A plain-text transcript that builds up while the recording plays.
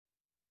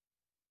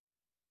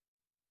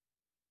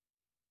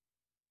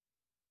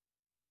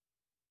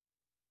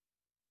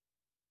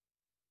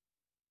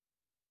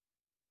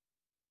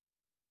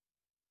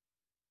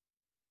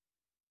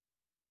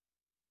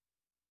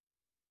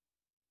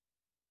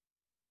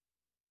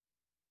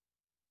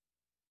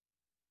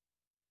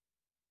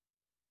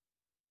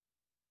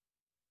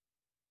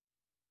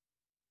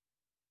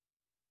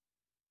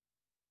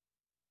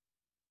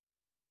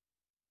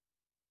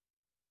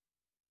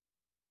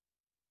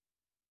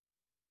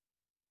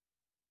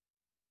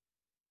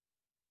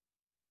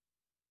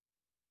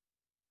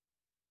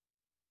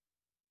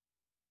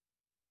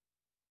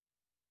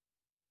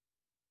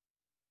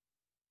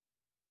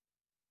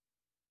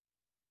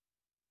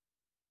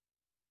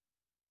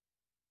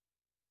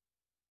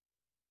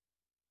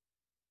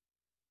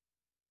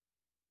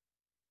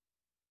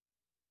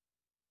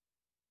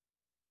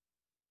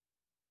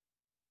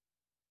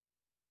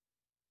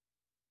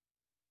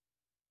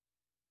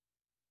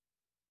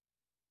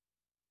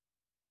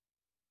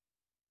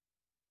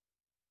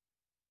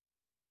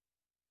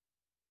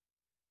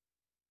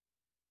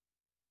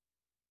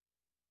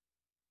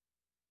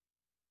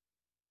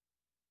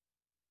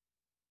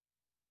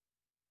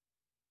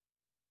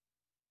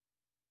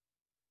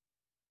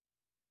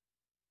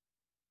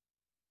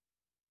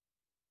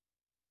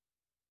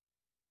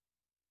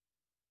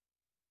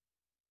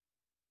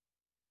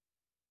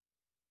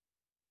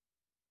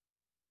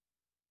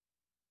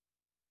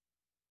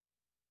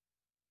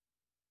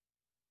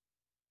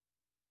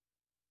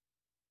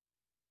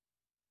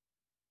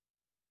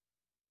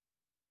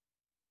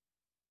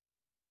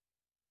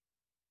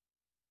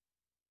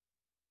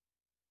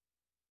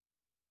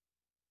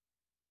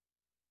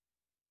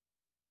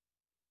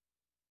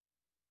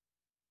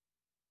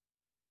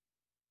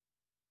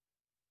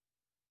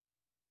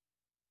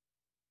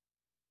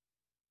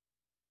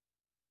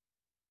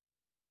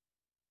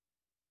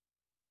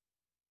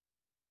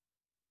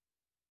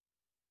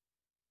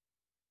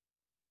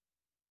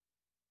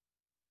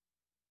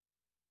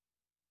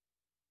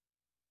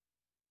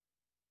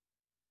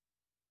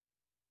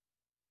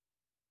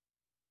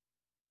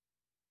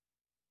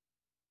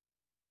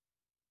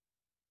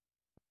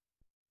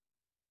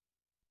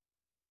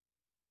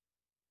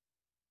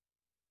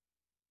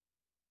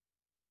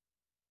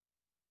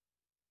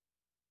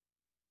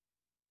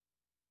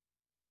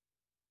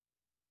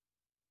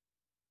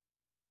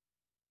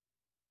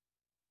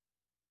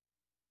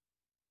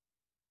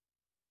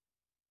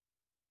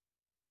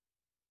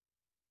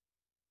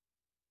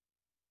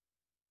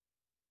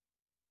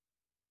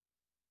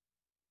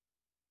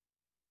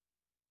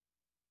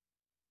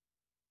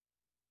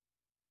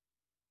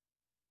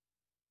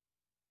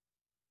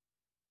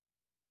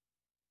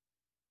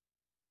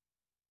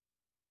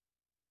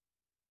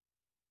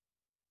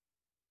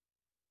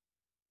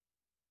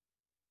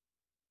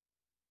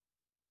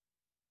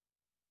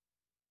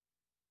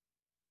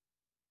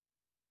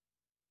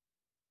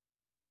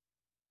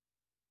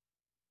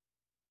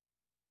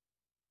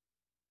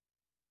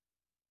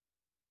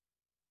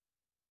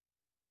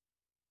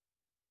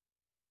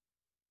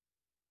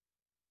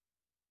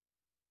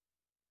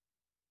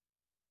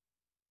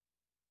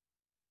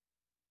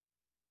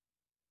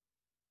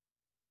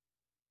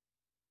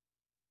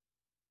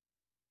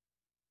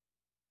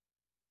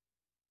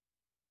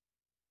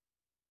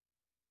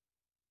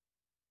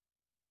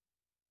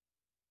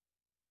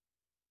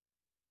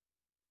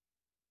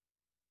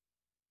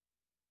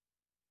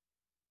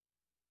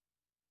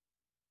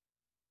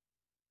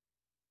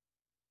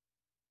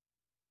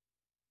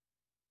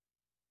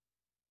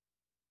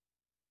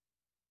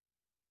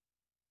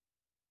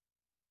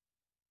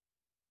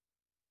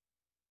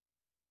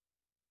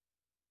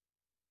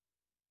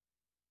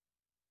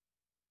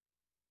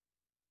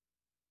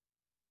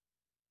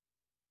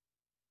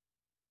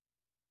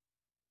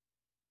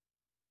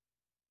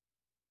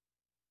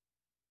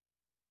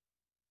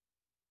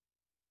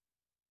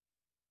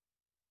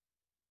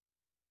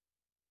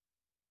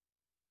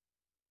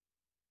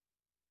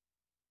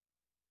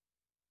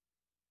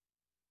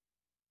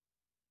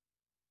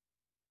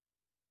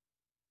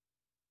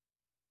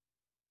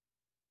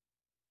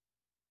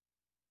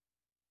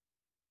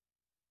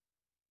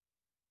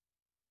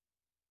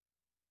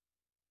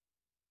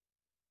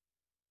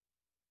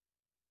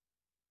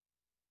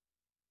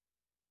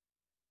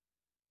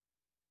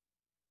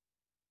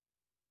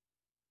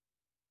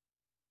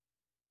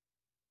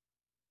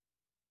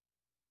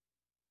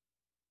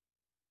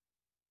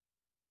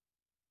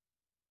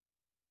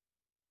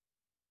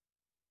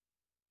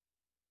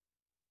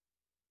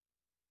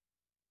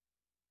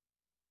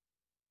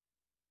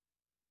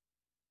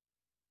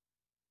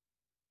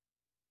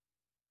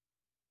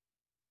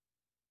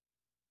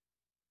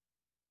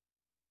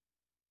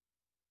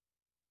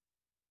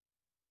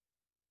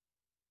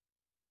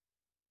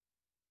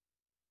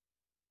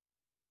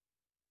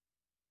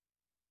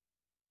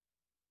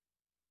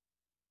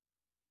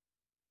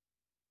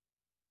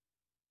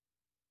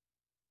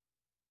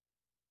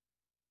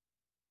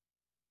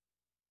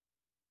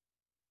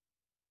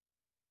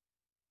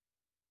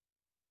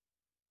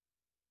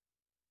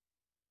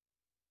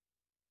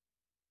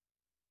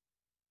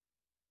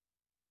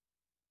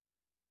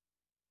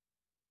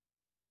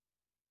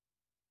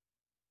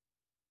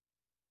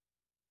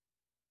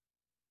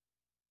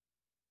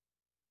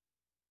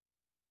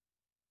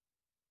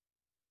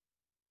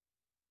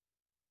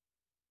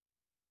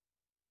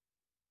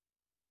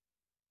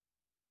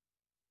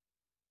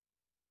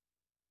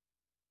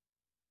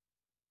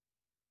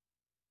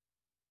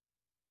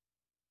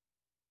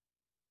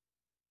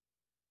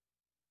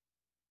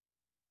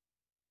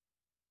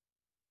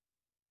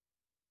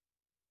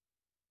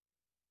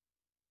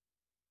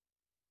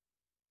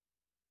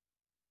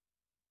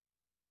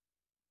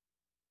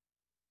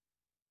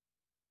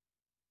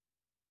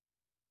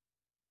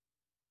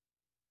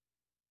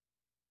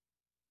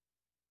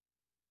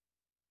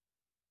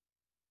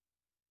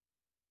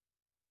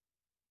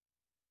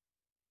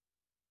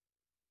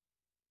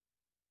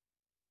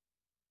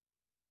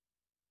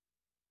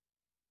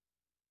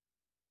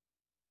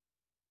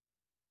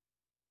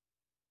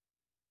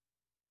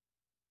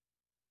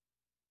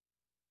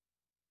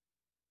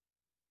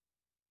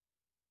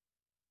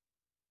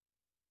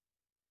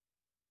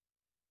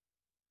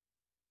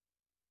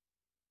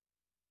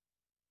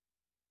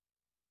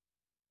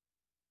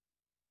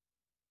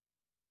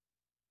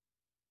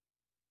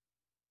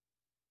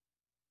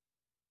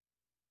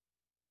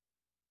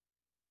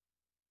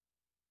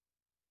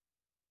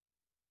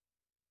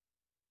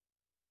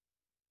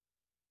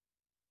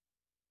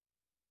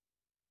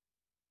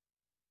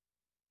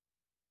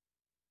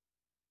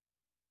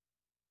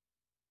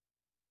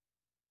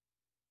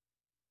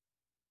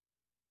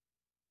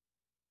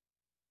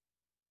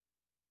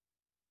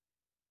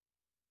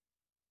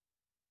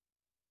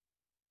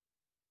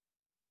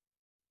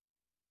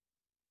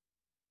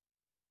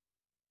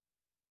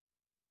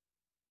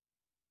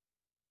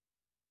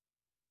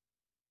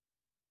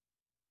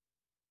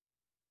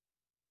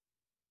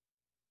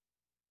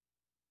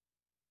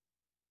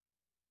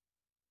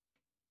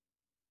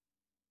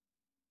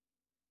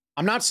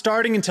I'm not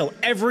starting until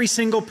every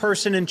single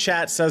person in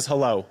chat says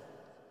hello.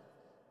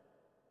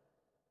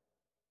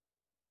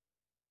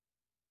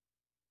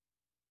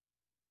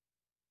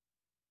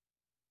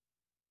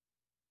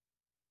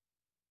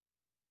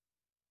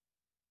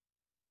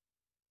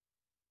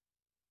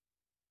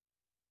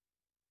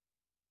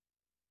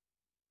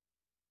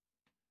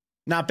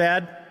 Not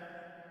bad.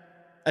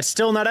 That's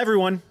still not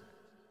everyone.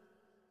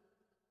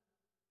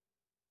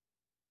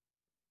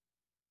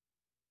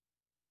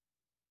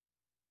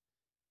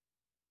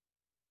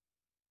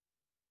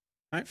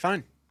 All right,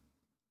 fine.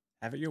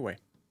 Have it your way.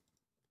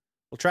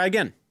 We'll try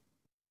again.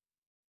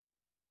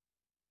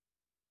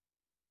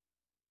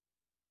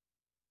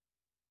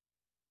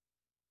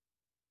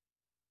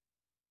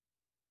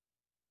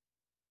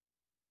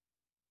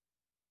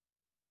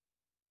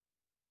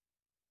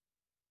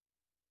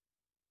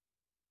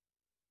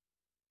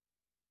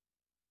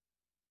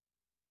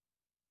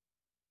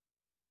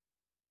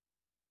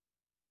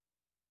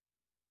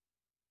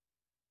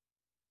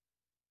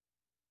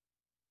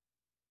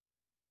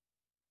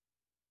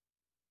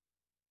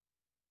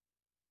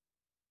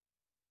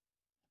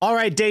 All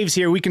right, Dave's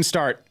here. We can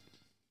start.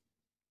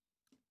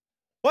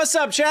 What's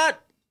up, chat?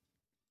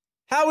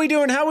 How we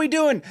doing? How we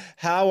doing?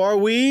 How are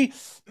we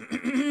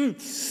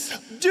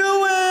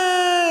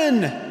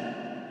doing?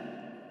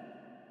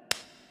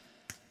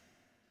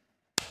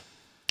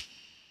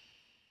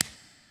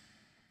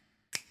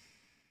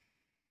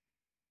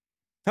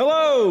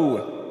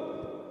 Hello.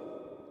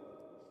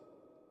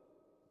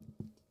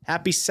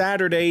 Happy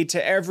Saturday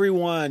to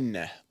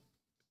everyone.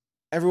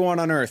 Everyone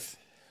on Earth.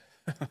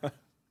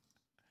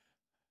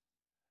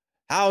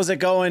 How's it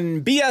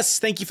going? BS,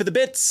 thank you for the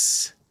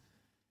bits.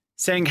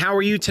 Saying, how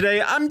are you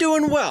today? I'm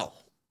doing well.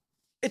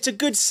 It's a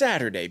good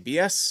Saturday,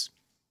 BS.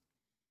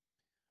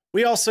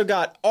 We also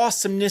got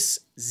Awesomeness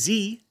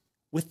Z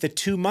with the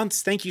 2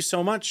 months. Thank you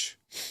so much.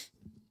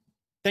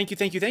 Thank you,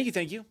 thank you, thank you,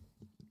 thank you.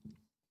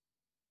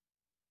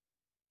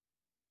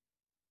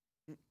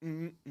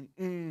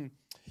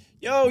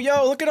 Yo,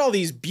 look at all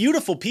these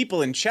beautiful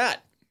people in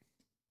chat.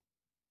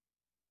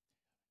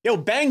 Yo,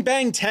 bang,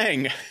 bang,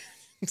 tang.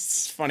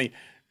 It's funny.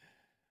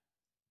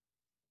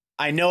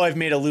 I know I've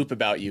made a loop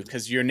about you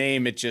because your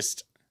name, it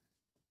just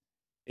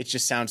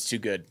sounds too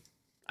good.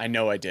 I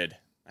know I did.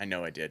 I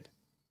know I did.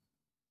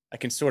 I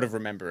can sort of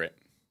remember it.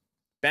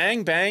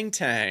 Bang, bang,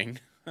 tang.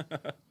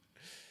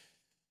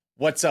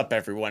 What's up,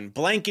 everyone?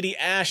 Blankety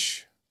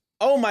Ash.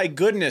 Oh my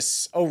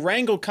goodness.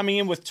 Orangle coming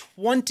in with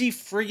 20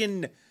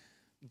 friggin'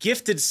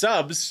 gifted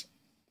subs.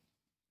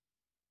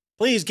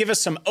 Please give us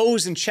some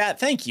O's in chat.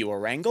 Thank you,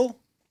 Orangle.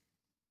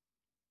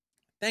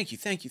 Thank you,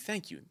 thank you,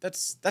 thank you.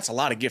 That's a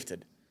lot of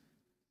gifted.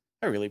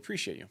 I really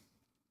appreciate you.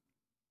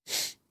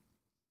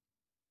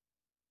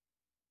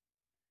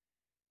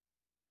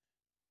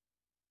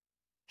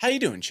 How you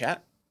doing,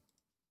 chat?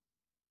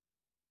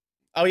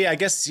 Oh yeah, I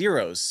guess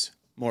zeros,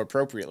 more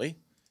appropriately.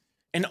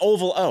 An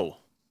oval O,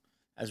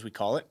 as we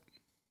call it.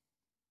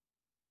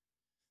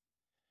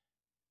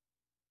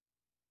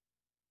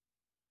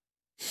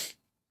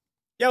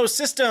 Yo,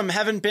 system,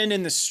 haven't been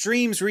in the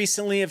streams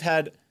recently. I've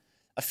had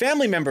a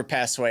family member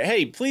pass away.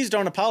 Hey, please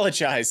don't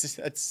apologize.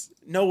 That's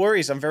no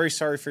worries. I'm very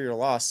sorry for your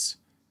loss.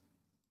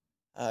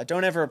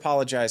 Don't ever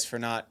apologize for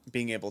not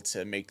being able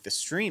to make the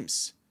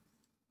streams.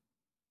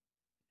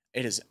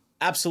 It is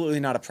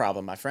absolutely not a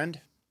problem, my friend.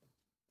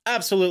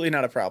 Absolutely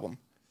not a problem.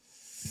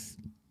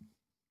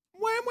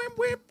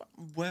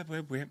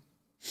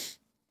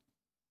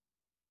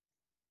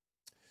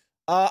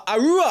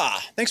 Arua,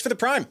 thanks for the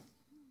prime.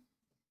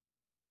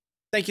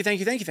 Thank you, thank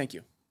you, thank you, thank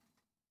you.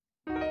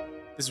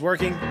 This is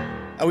working.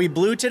 Are we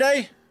blue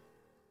today?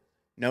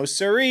 No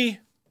siree.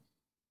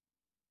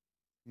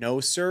 No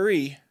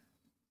siree.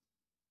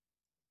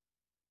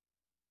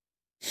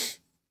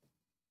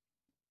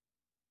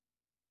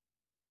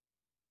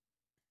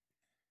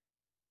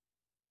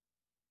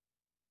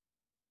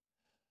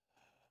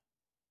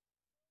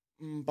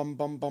 Bum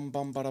bum bum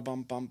bum bada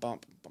bum bum bum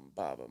bum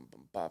ba bum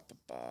bum ba ba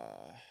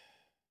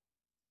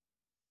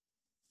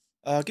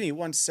ba. Give me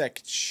 1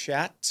 sec,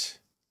 chat.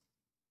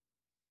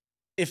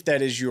 If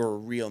that is your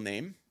real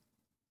name,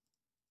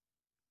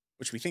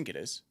 which we think it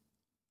is.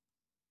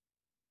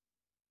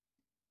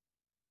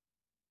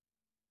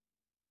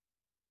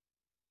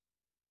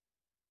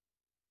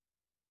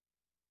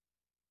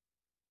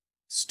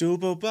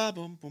 Stubo ba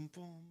bum bum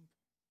bum.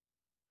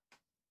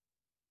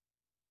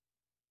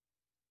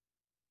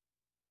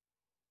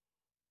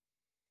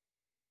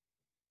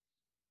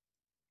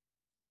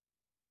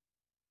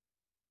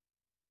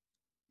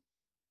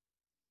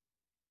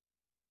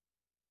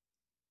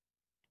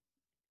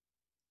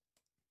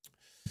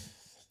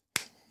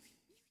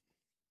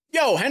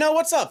 Yo, Henna,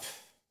 what's up?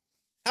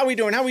 How we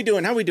doing? How we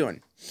doing? How we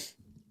doing?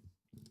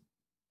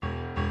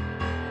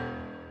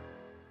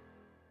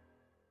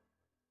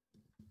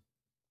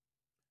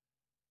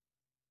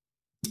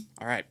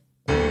 All right.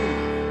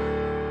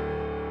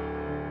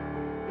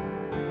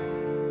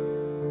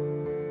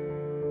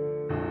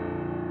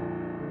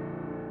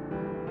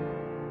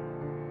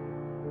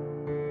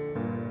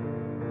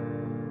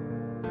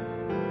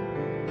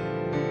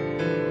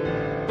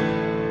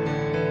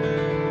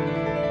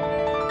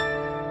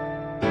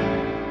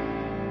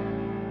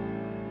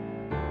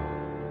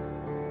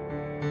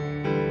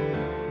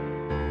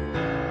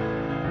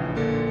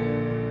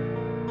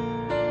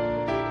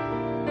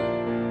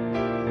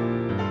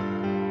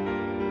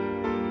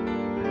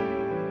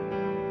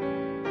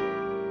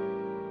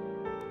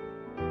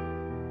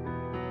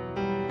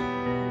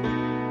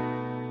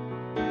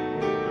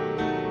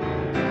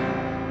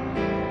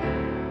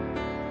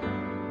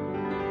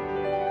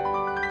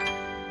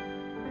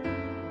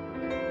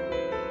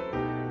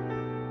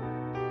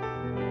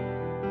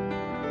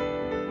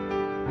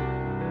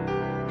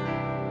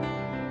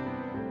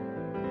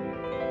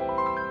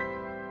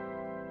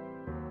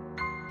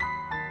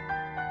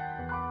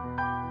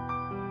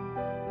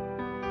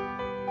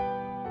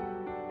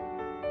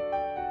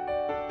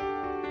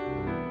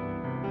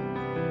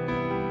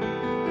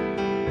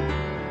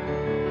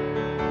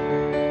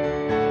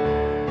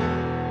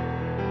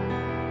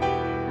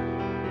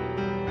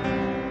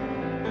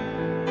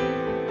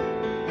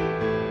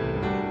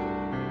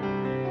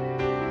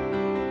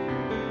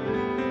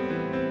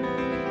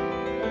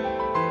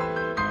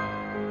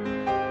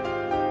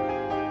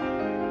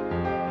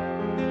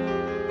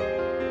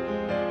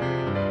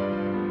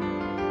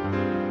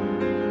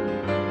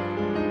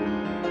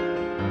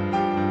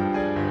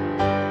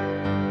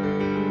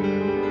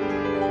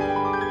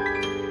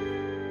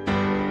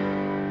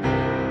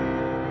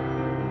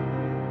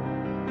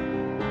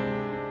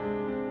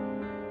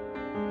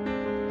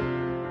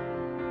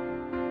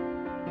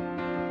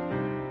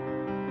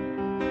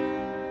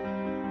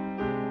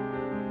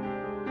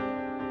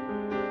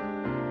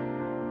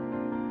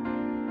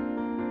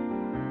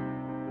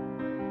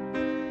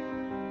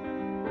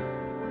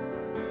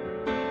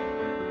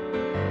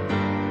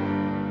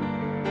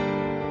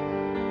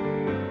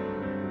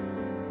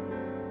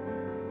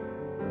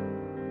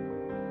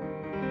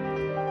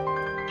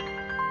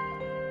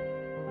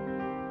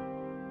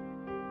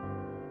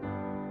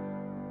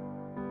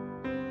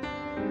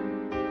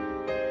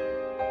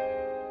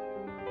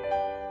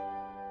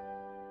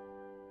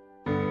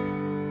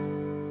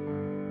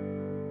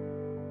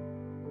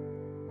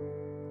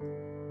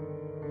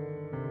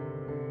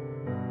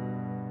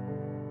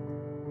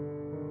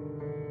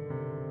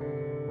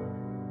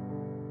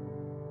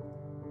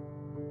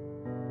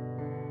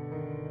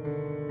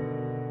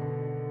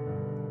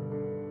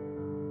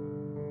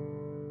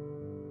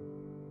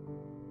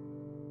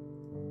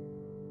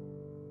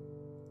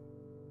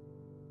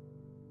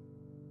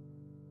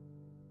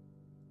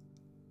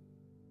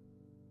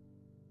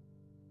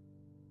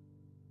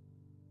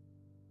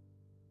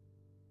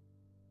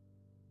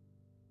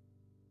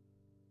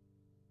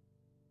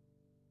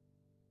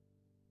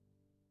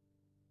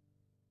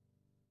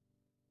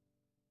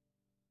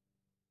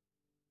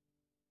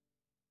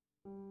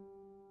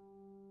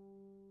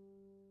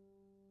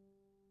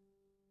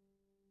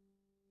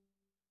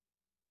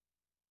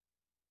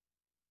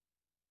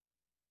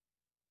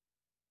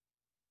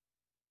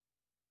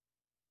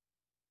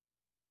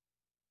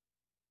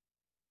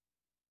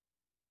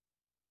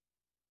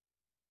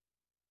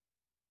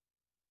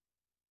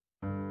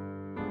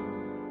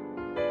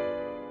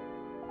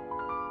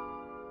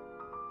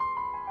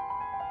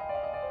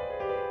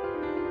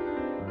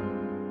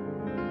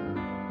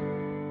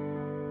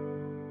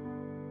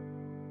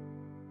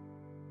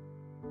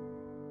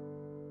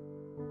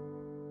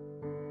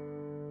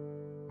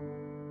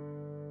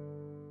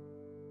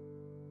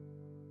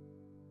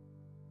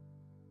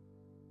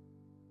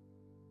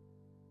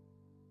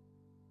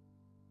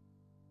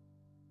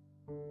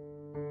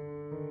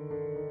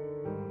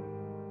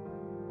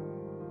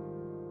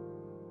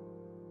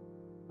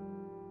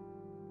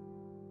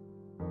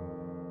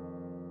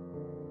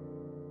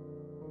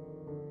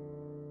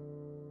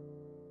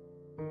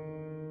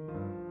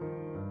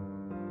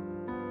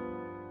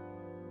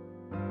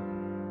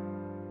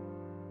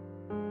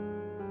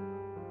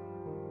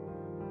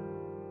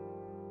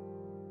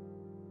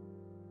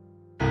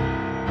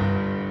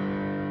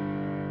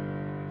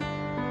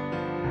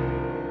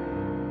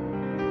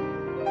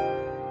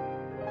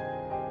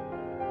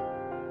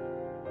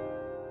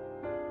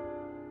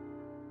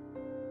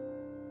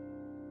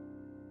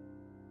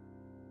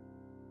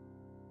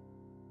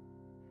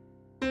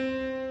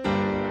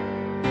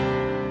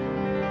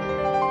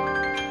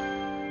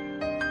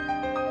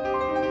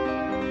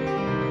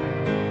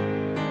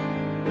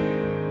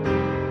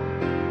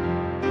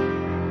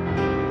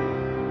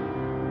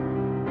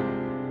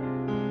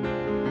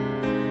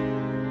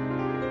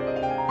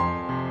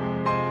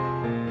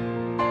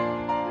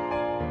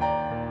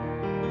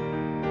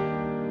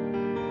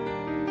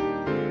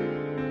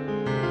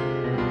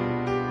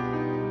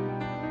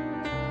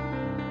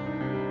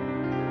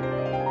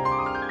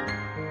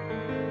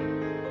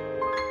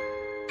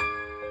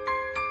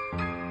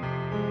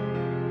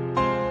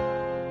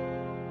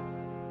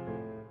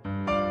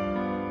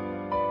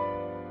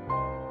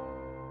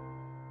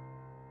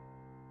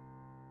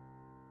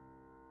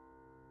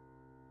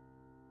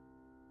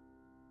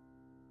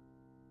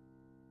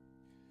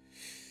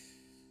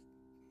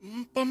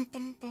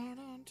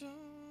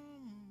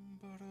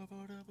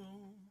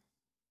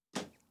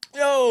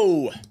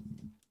 Yo!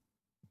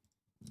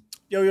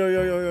 Yo, yo,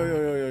 yo, yo, yo, yo,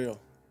 yo, yo, yo.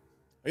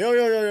 Yo,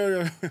 yo, yo, yo,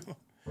 yo,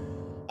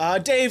 yo.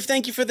 Dave,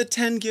 thank you for the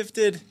 10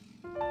 gifted.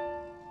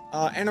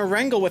 And a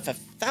wrangle with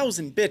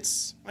 1,000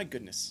 bits. My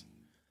goodness.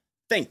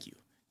 Thank you.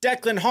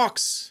 Declan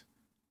Hawks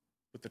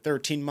with the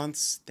 13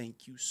 months.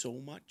 Thank you so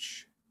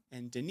much.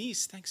 And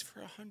Denise, thanks for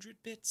 100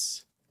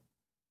 bits.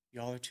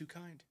 Y'all are too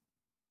kind.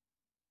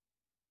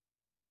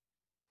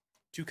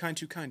 Too kind,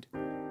 too kind.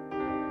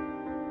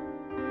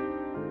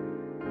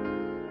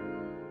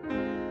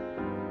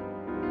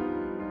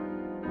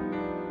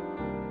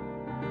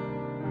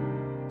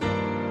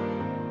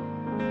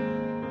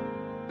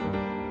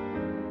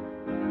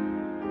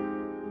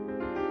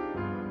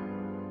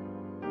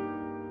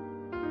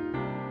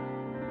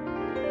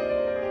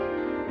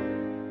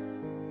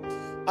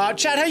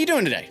 Chad, how you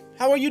doing today?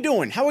 How are you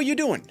doing? How are you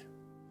doing?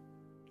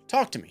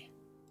 Talk to me.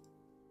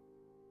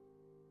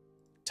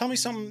 Tell me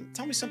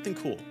something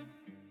cool.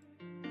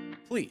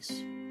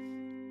 Please.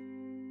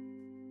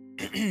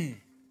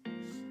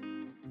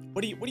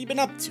 What have you been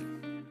up to?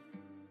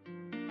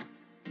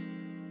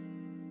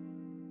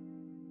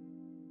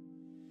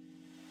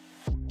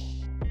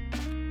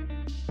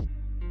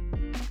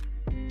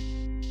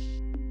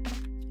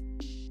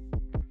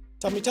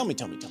 Tell me.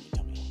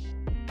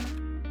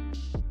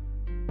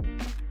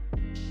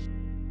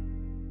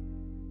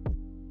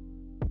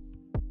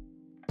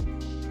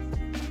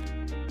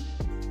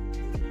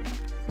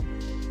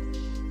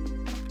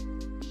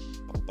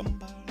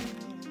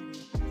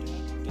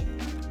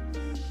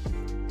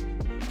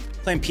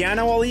 Playing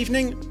piano all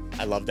evening?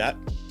 I love that.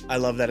 I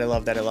love that.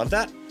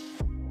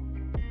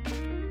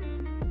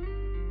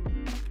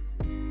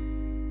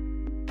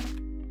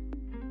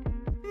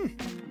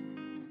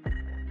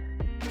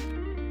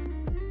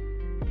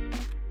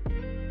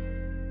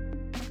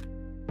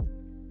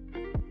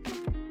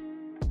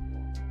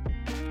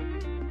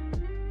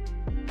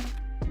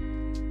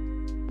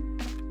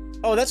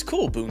 Oh, that's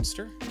cool,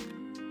 Boonster.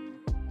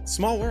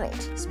 Small world.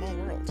 Small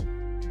world.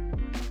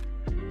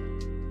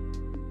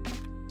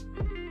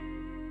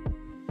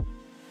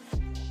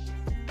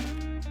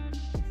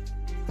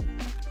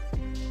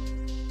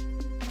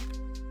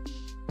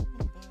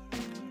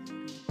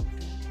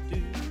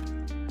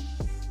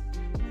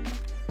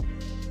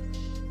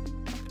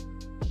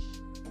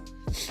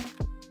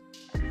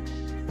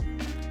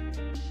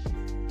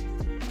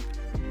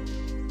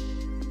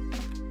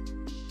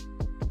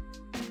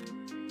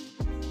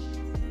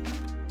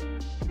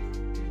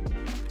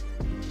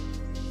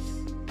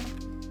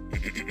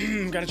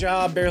 Got a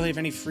job, barely have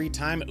any free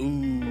time.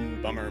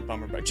 Ooh,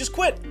 bummer. But just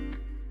quit.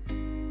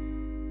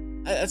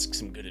 That's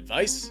some good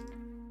advice.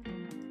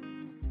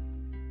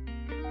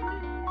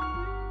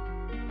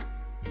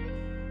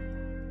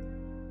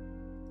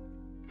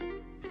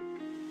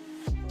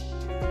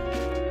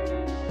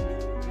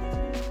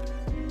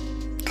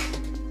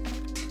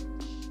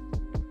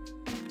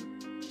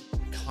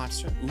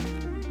 concert. Ooh,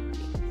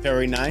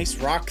 very nice.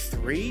 Rock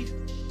 3?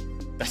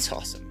 That's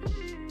awesome.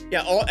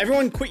 Yeah,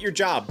 everyone quit your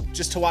job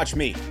just to watch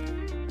me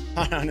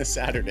on a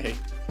Saturday.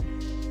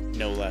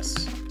 No less.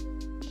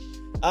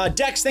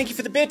 Dex, thank you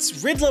for the bits.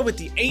 Ridla with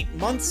the 8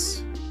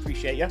 months.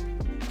 Appreciate ya.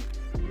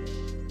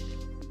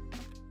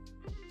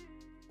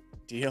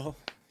 Deal?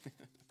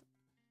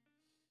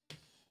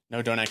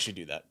 No, don't actually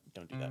do that.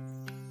 Don't do that.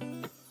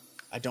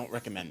 I don't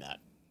recommend that.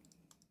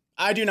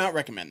 I do not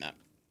recommend that.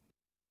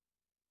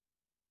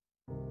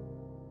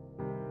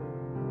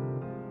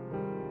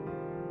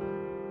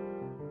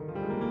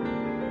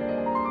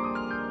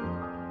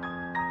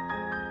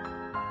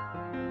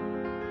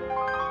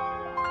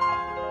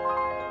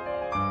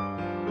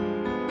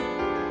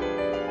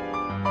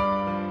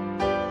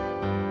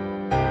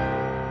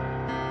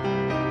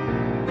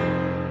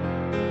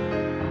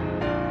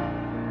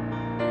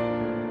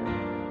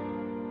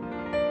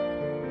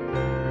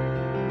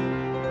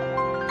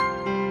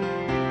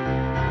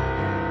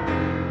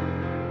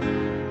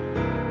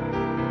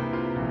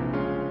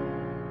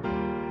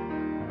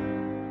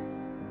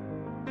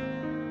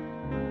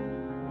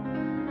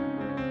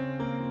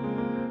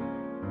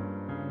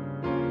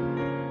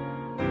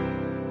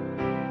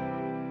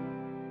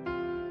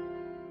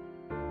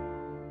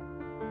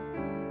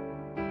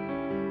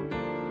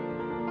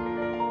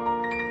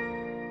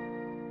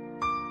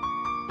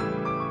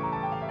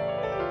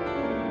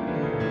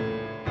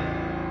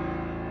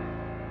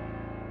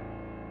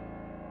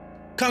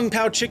 Kung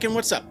Pao Chicken,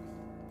 what's up?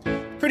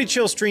 Pretty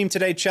chill stream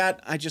today, chat.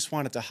 I just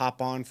wanted to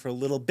hop on for a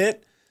little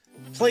bit,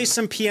 play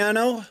some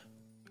piano,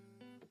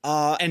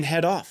 and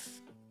head off.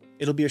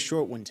 It'll be a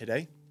short one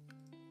today.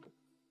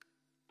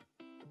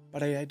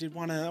 But I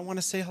want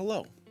to say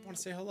hello. I want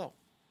to say hello.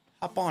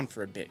 Hop on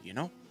for a bit, you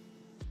know?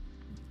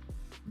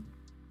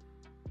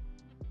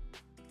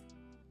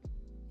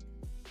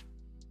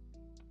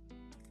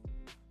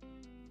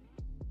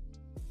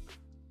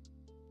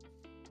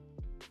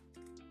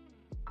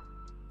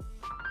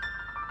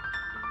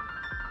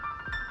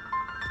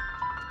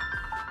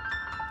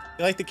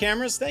 You like the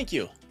cameras? Thank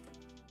you.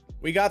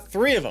 We got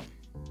 3 of them.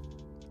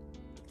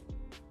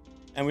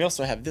 And we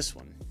also have this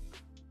one,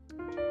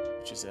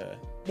 which is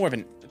more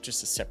of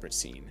just a separate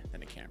scene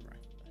than a camera.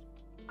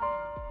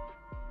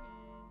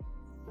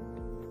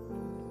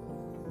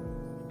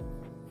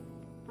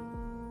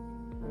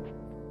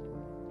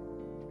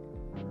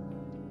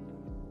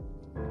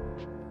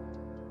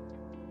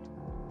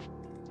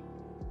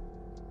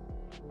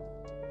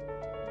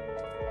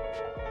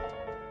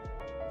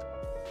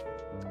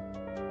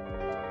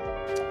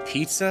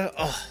 Pizza?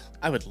 Oh,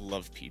 I would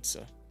love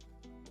pizza.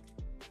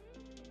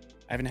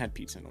 I haven't had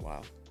pizza in a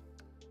while.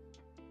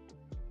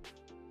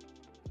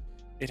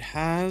 It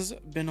has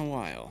been a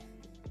while.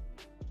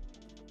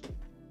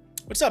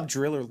 What's up,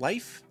 Driller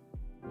Life?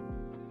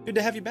 Good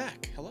to have you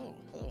back. Hello,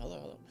 hello, hello,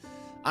 hello.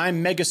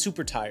 I'm mega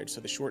super tired, so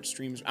the short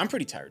streams... I'm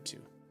pretty tired,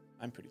 too.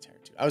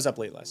 I was up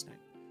late last night.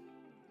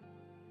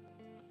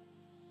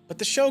 But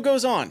the show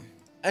goes on,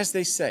 as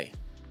they say.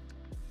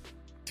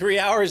 3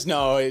 hours?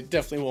 No, it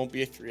definitely won't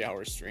be a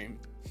 3-hour stream.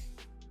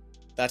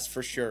 That's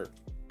for sure.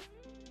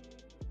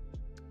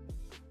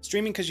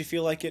 Streaming because you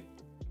feel like it.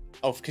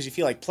 Oh, because you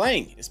feel like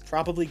playing is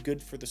probably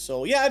good for the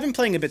soul. Yeah, I've been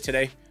playing a bit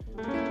today.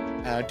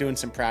 Doing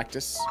some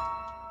practice.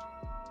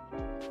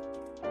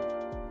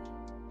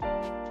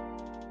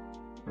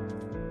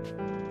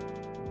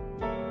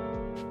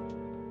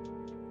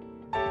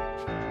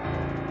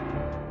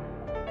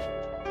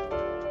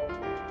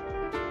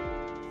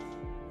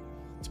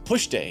 It's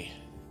push day.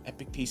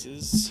 Epic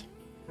pieces.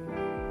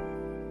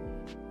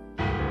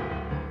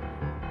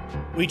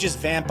 We just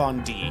vamp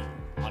on D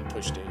on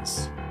push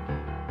days.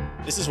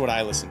 This is what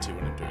I listen to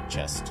when I'm doing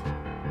chest.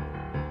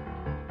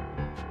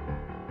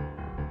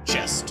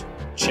 Chest,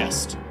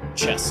 chest,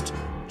 chest,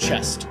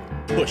 chest.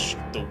 Push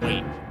the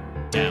weight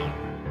down.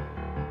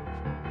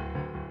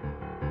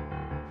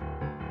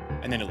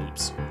 And then it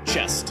loops.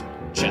 Chest,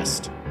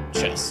 chest,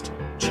 chest,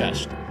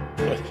 chest.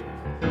 Push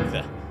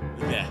the.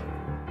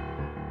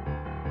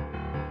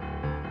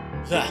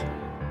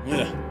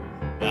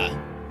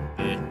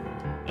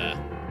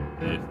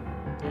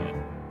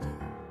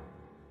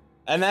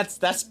 And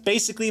that's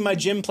basically my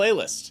gym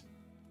playlist.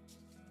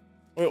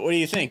 What do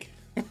you think?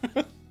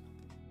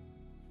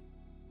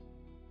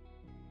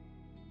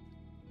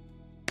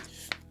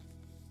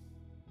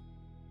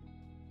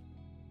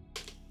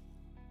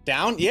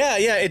 Down? Yeah,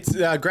 it's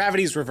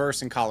gravity's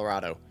reverse in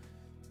Colorado.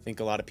 I think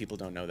a lot of people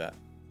don't know that.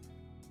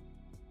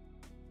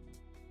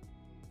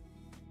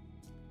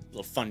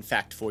 Little fun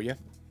fact for you.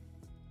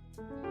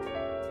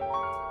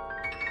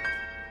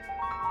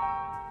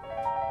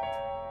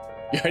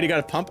 You already got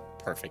a pump?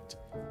 Perfect.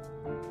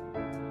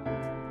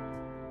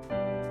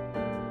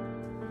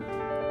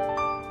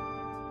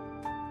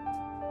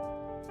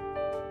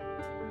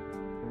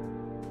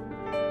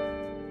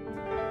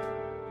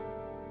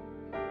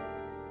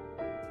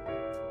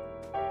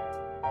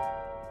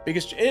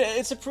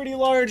 It's a pretty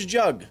large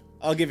jug.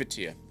 I'll give it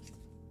to you.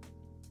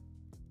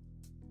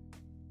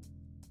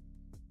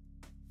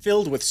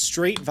 Filled with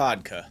straight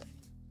vodka.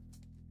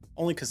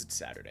 Only because it's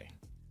Saturday.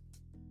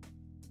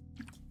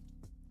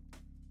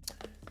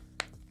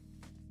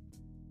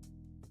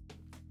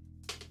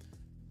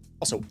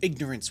 Also,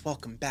 Ignorance,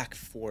 welcome back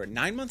for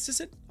 9 months, is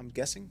it? I'm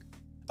guessing.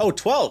 Oh,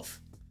 12.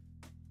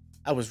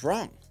 I was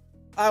wrong.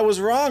 I was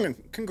wrong.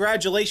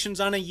 Congratulations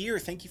on a year.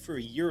 Thank you for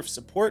a year of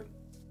support.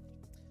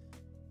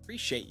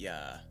 Appreciate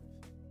ya.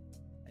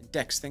 And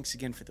Dex, thanks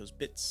again for those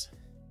bits.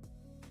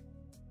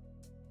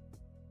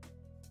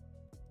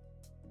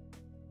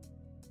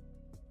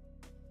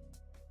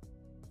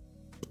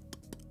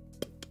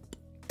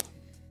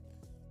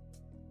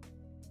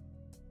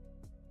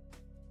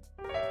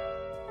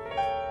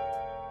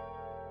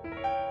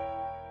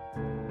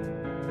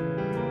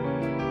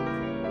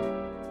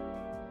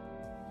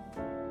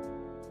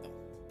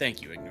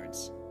 Thank you,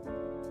 Ignorance.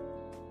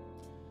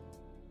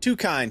 Too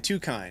kind, too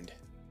kind.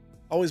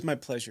 Always my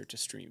pleasure to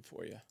stream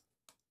for you.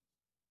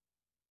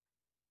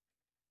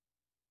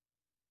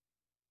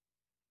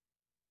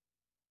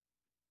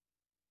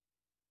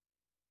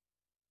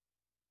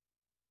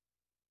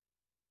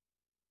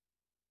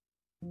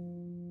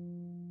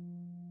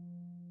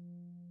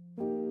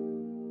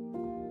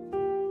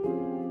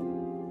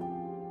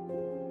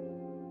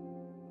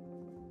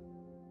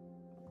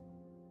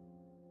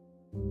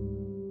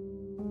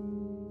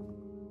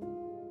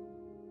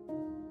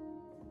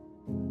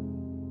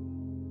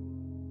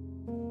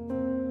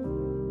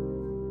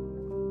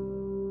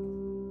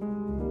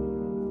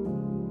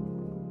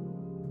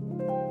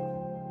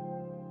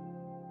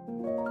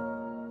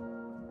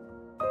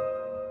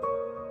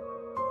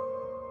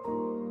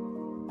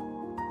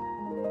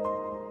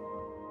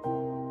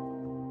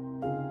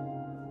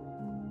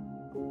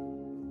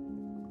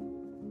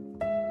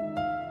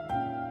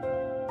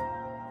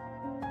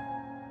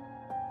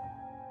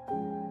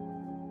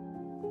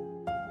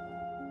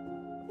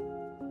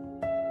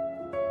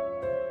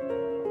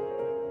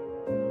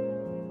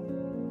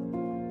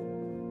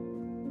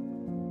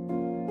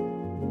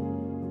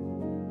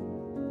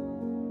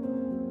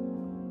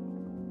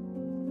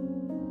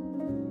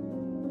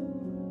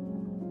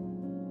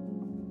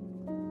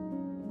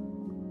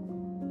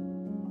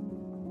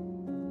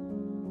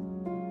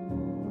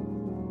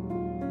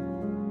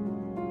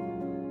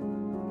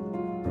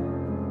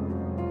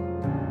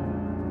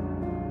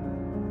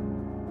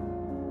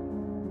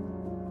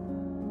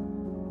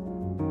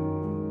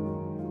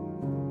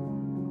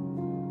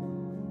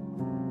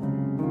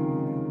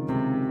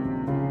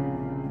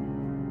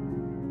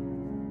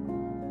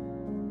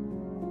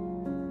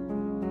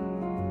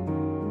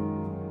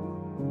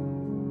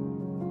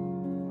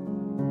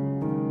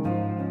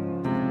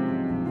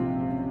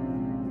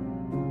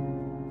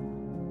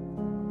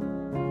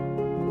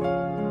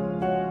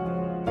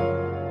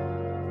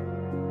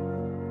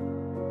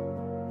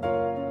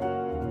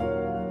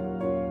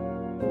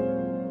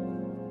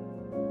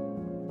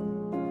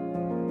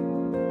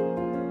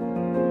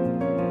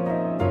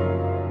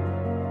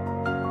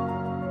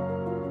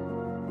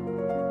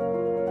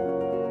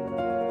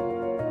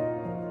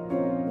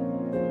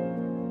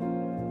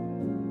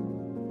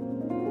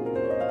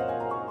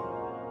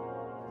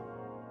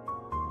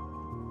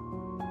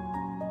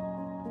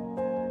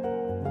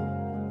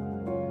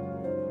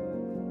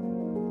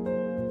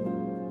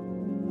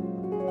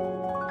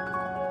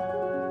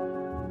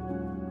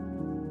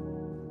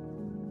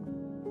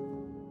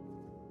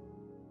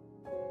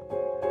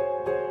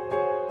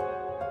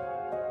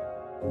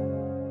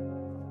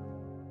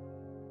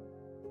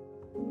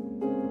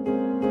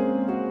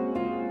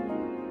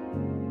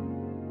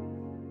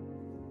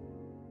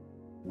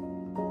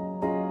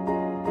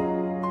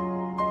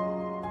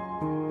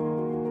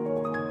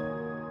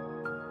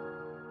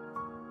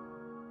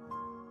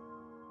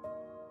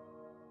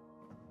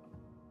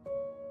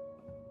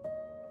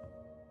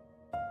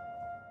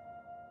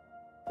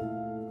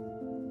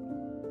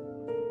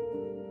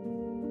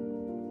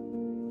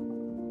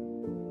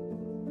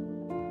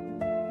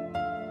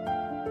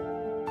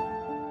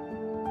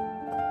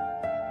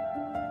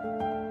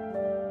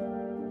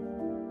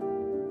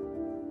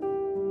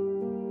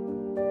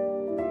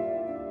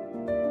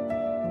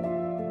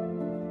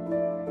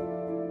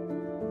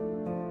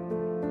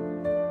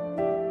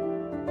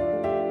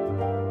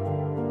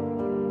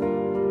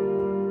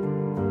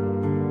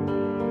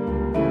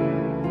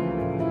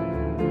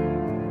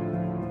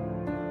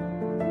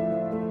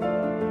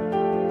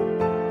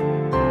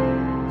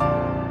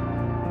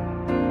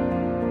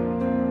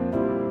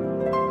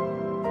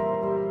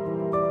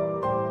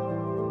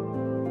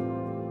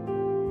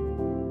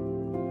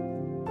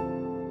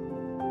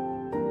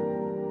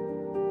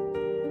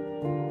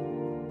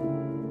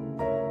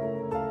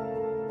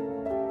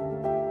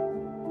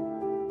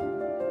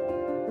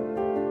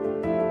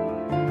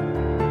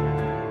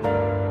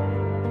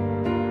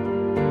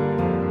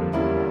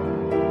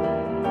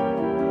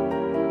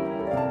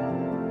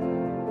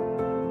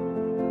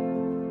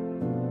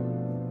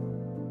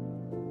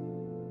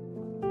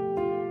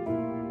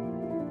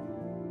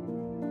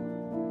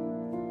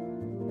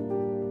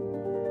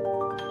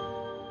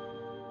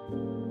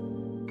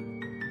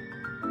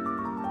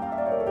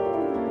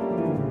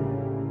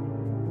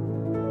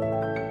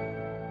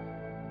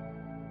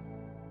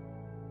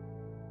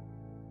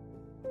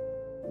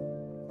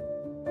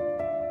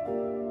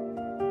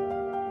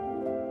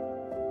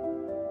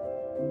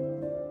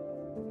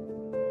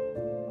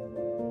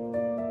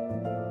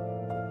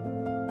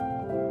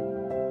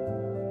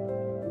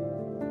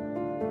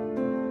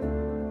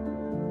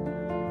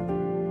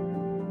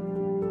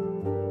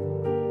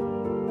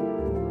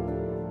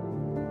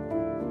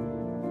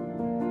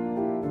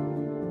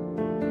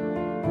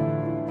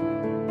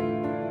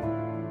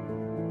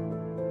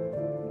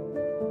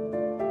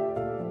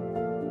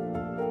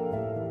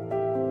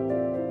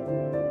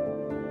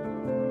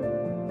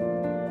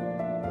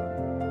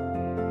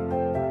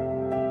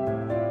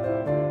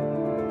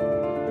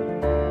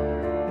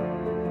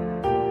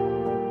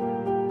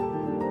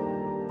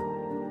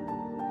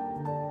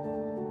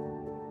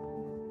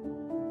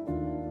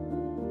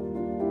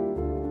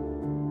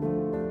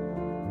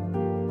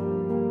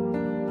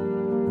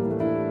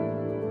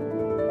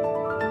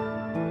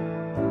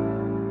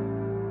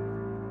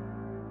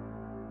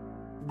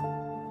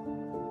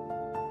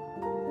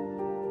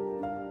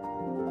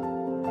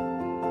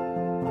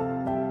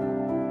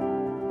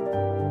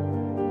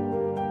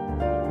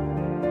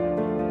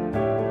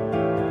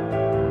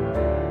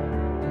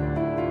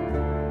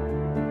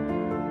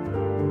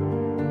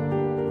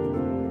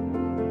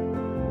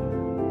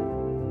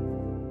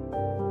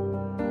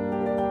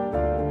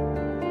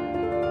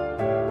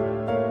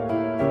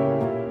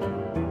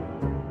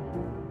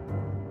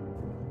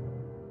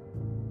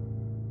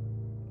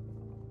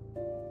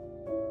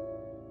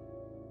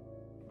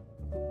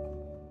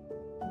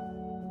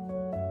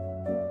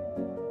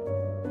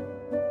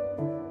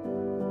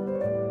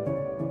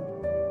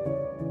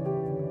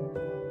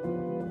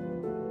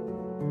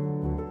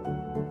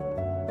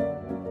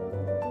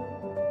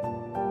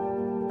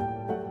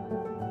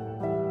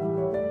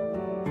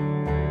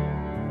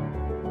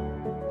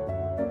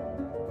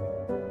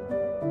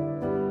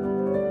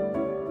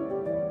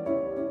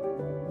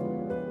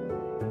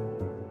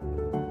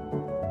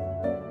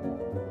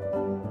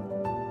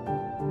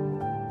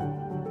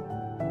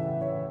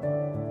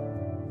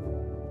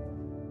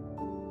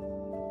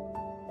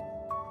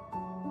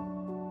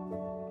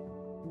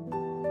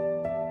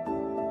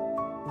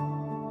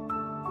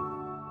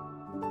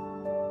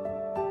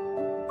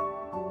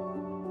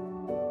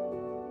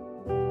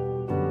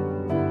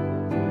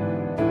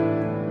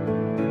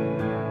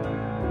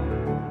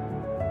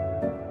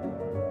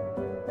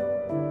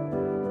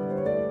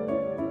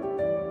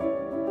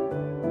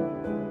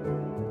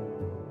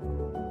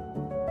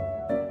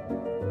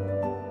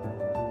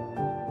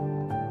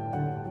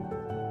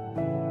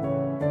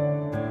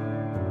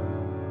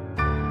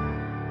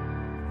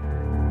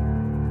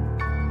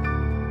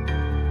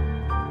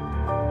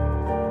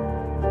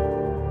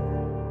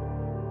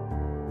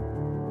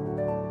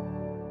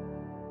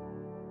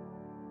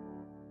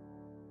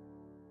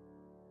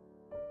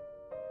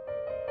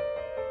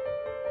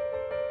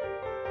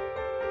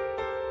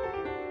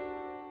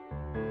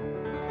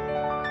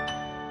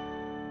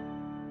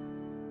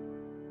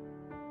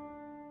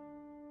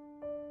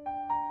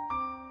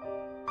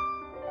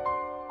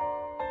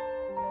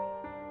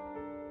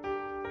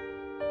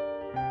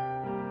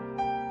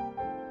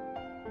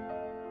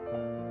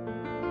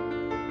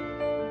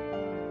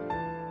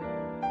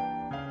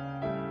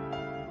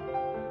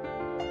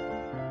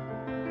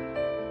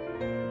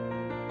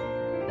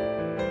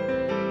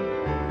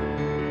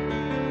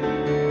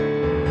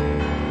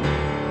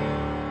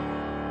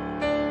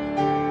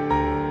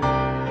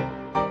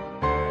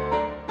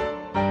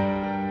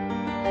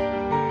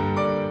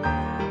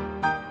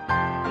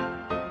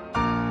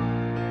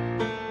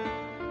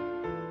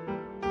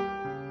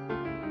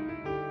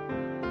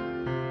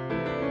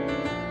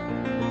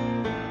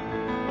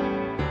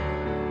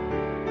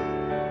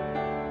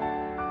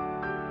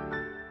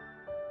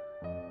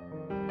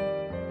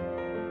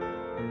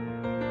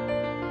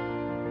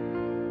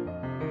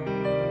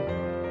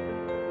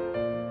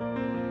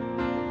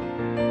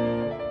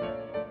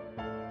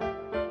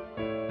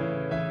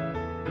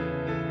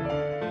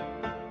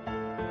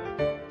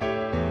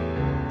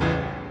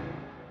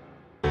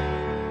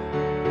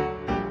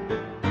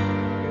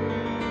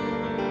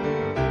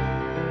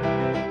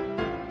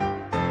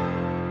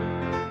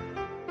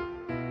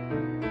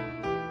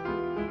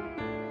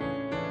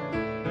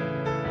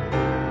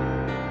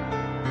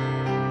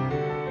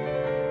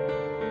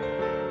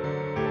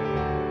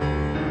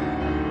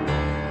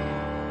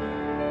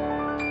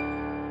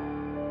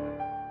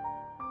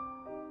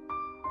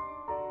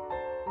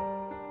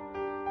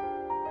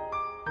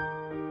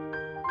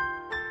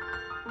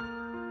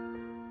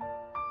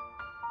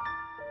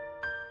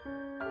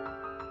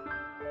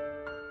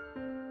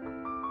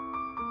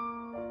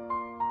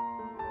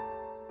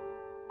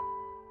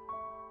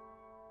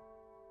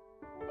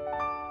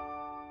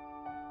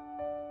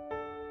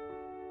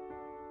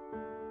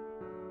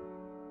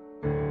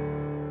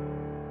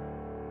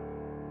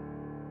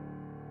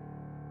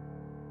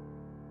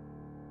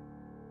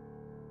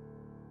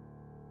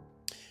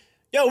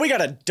 Yo, we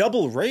got a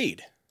double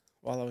raid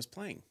while I was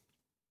playing.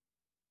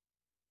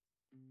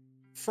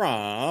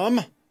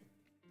 From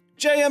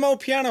JMO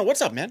Piano.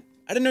 What's up, man?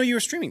 I didn't know you were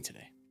streaming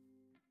today.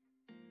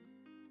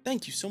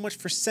 Thank you so much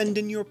for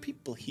sending your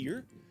people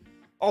here.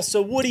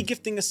 Also, Woody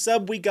gifting a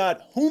sub. We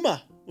got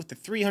Huma with the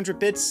 300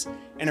 bits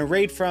and a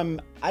raid from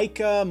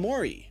Aika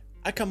Mori.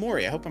 Aika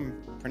Mori, I hope I'm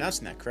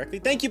pronouncing that correctly.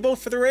 Thank you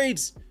both for the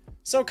raids.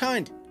 So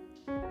kind.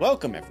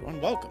 Welcome,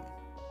 everyone. Welcome.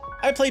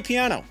 I play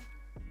piano.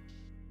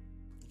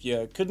 If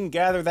you couldn't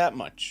gather that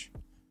much.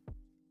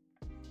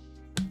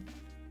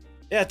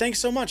 Yeah, thanks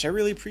so much. I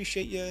really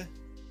appreciate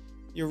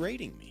you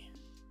rating me.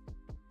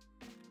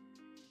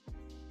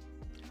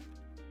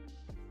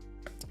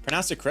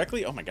 Pronounced it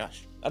correctly? Oh my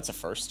gosh, that's a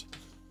first.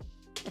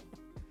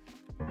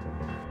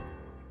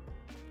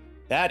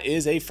 That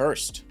is a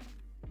first.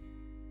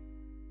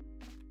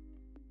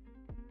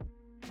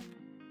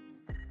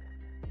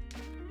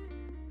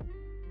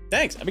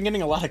 Thanks, I've been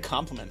getting a lot of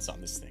compliments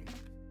on this thing.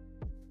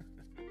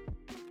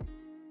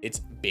 It's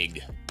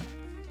big.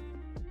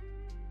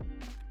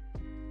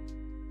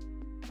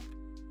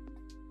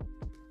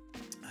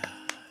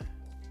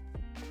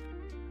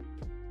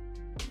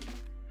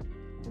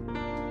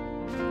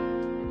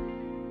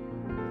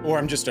 Or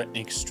I'm just an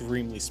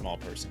extremely small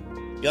person.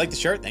 You like the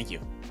shirt? Thank you.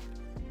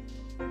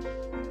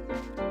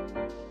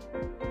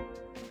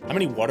 How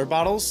many water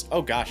bottles?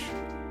 Oh gosh.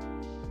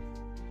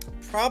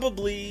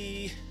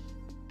 Probably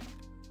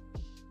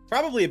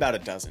about a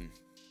dozen.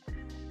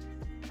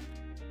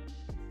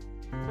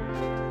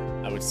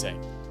 I would say.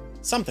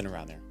 Something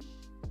around there.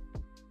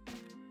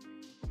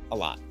 A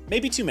lot.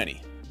 Maybe too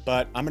many.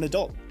 But I'm an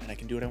adult and I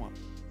can do what I want.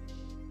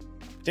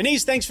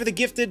 Denise, thanks for the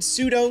gifted.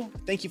 Pseudo,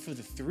 thank you for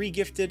the 3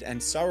 gifted.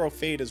 And Sorrow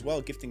Fade as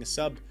well, gifting a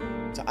sub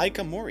to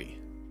Aika Mori.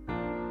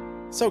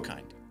 So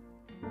kind.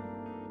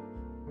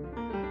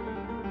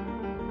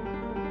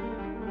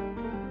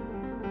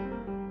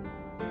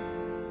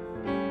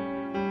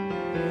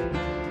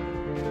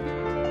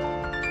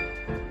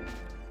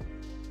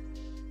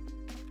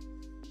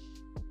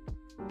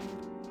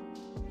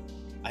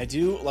 I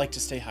do like to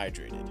stay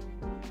hydrated.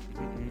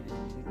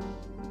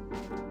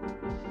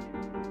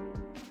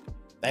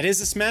 That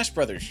is a Smash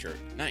Brothers shirt.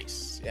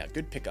 Nice. Yeah,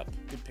 good pickup.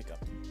 Good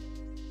pickup.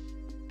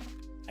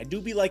 I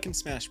do be liking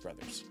Smash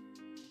Brothers.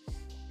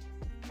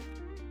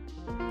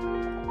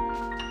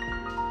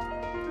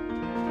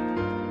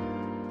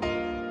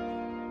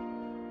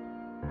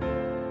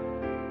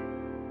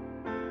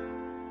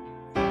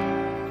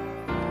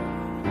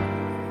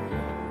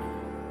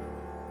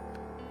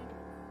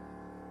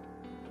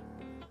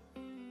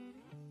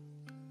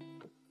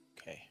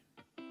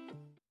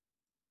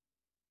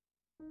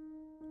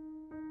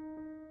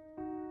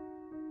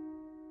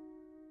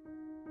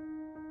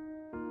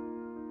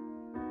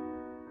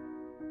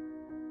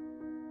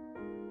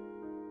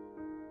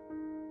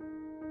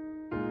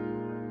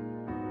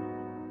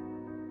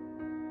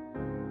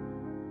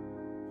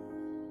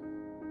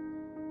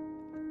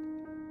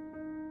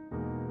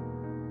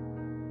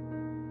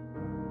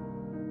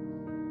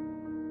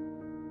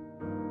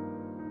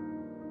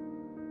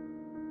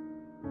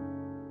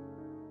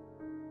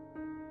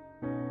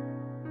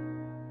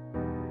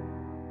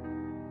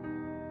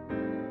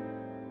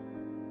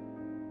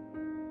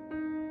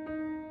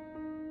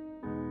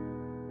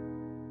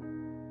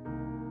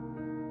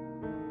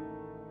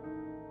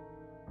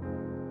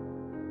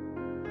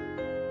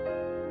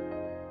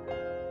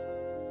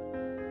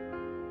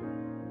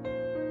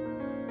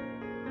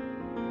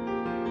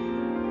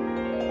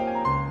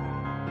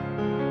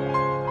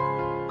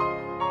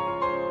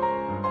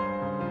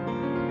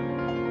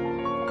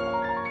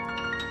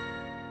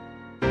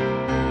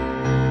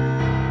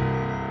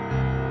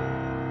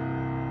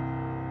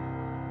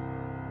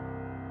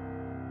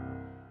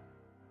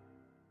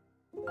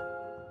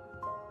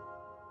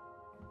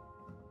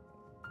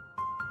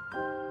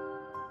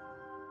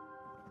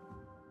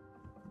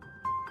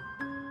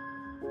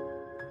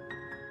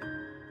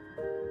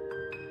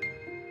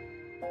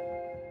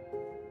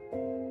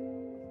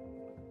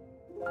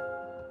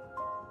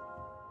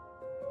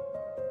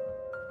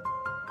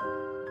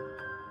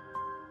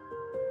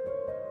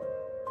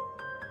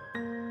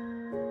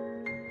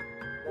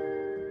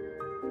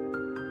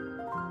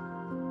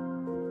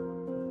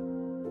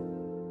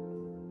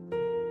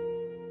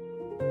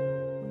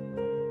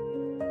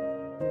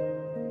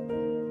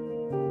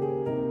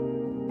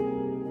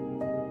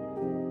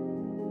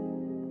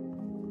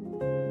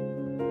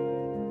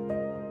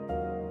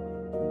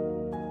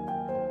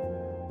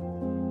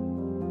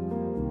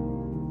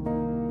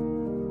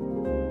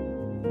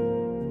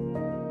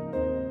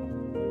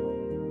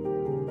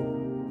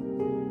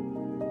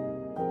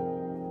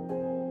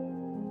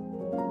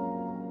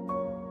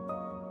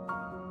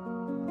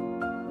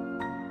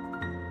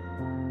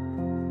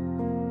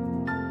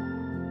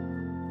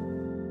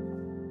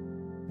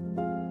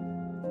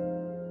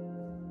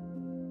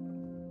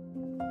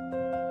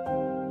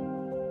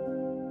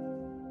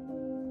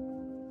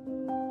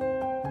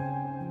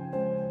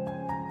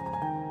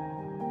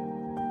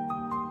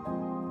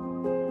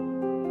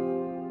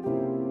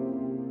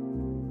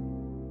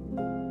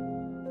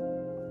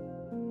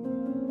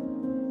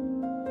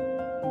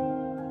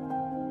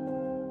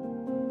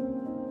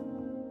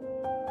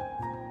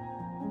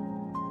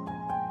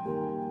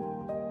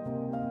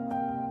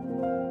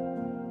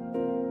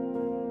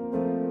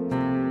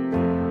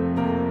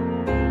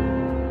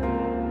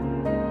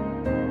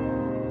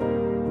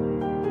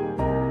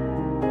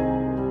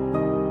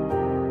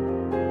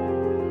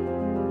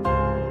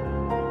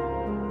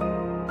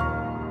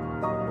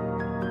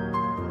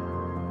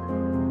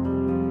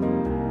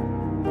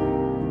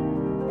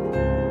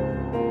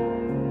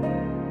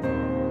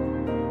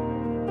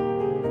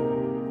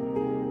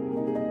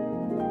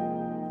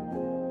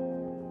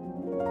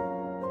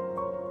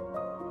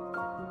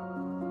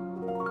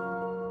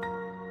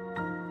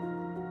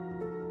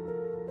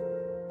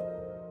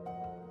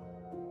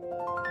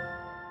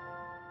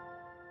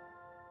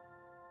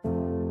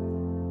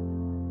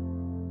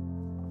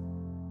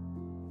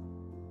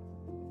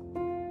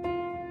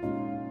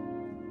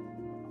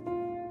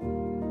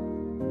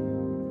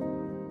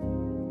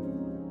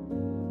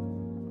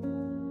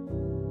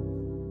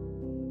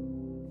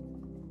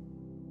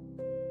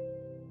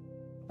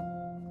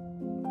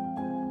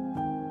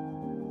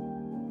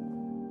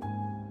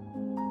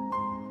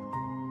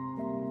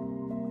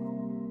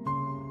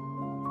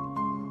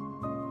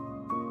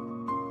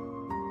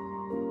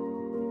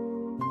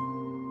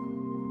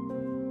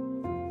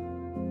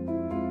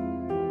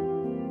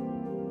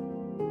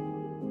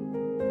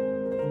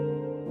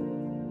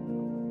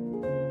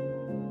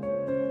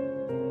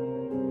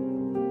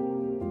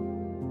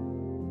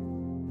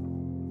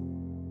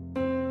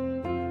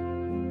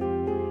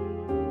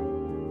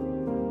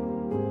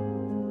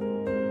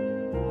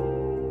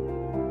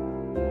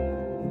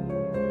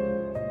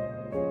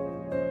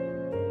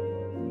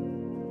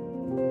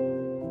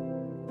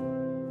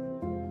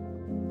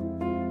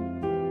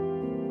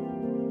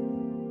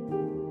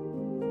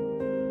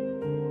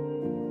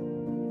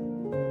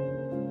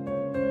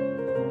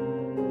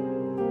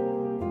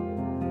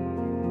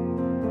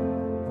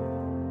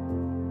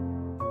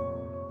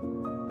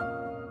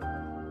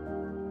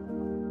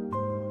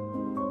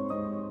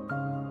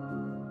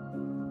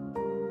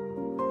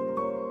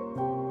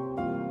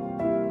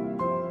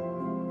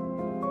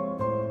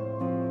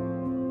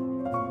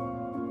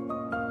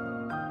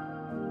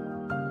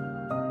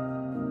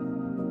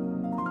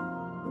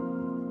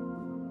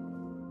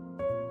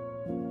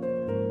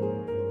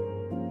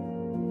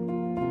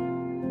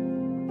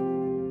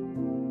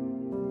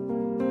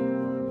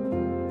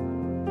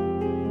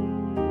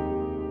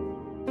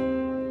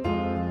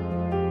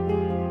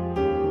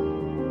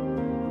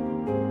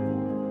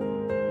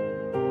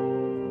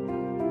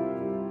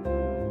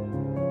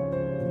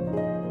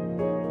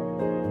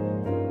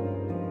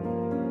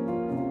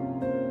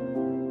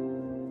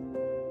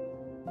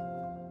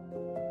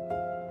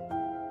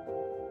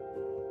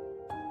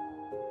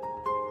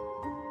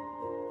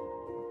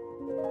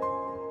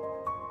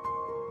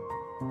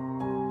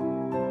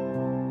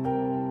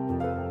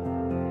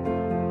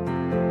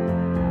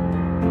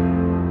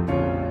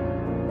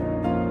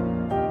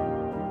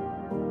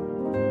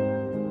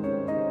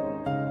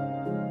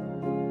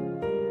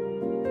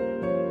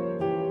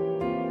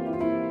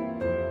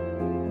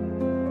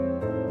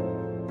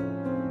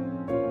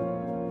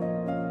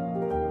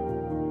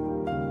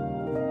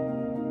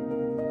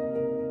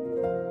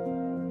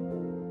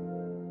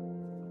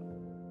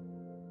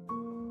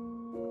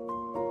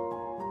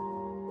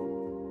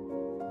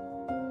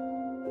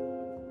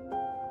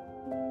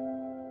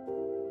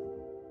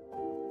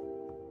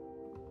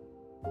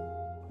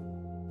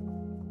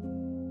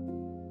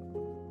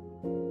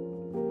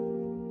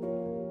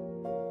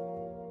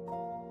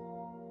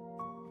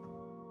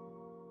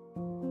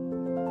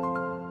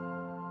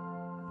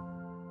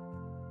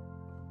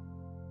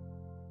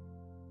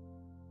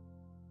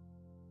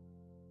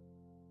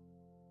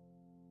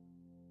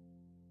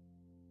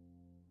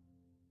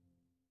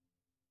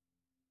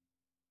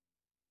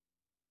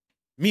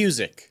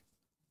 Music.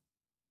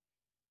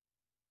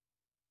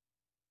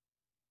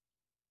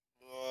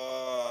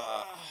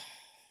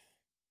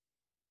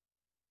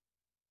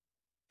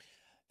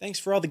 Thanks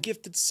for all the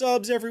gifted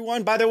subs,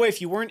 everyone. By the way,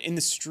 if you weren't in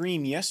the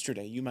stream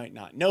yesterday, you might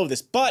not know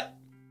this, but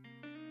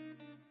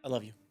I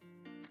love you.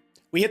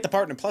 We hit the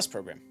Partner Plus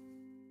program.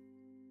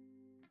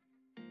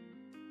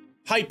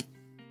 Hype.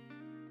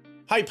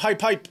 Hype,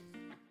 hype, hype.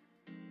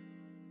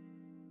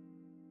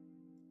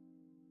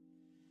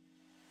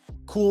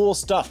 Cool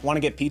stuff. Want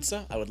to get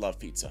pizza? I would love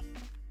pizza.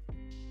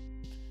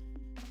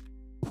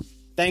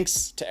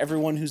 Thanks to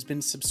everyone who's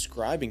been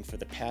subscribing for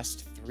the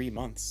past 3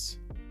 months.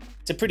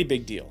 It's a pretty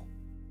big deal.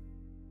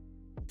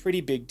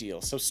 Pretty big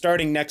deal. So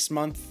starting next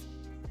month,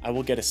 I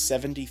will get a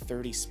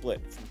 70-30 split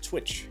from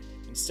Twitch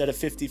instead of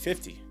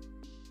 50-50.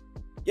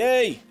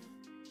 Yay!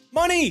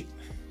 Money!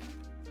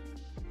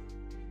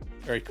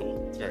 Very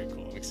cool. It's very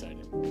cool. I'm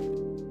excited.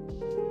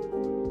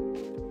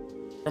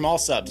 From all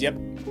subs, yep.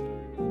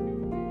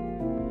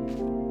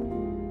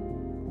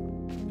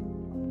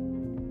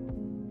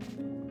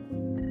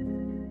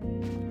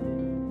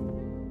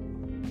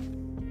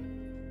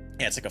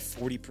 Yeah, it's like a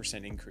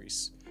 40%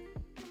 increase,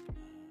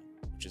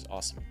 which is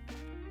awesome.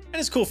 And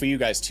it's cool for you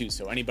guys too,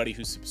 so anybody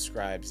who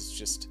subscribes,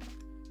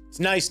 it's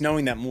nice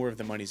knowing that more of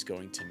the money's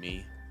going to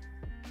me.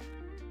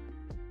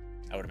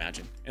 I would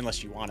imagine,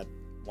 unless you want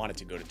it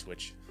to go to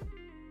Twitch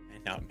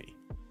and not me.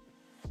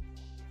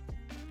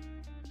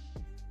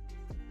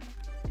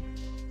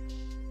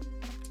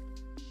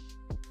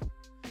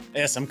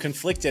 Yes, I'm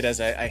conflicted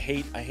as I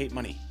hate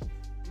money.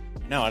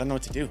 No, I don't know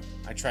what to do.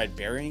 I tried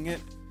burying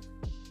it.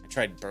 I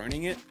tried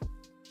burning it.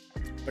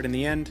 But in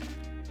the end,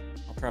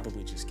 I'll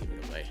probably just give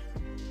it away.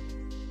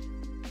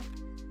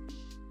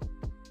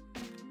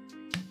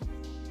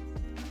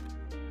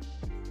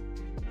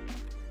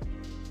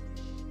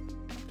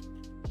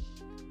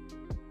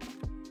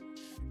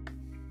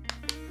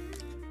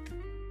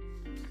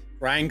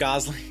 Ryan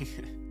Gosling.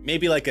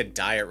 Maybe like a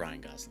diet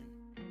Ryan Gosling.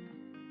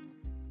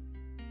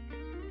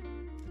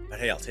 But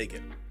hey, I'll take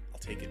it. I'll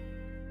take it.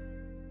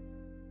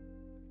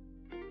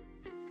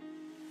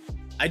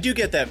 I do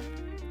get that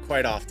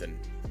quite often.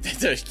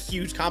 It's a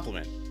huge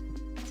compliment.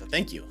 So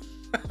thank you.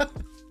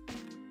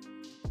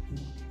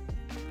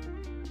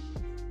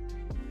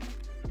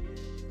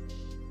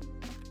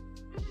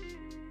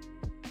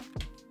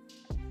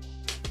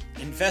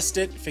 Invest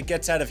it. If it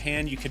gets out of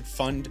hand, you could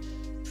fund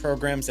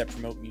programs that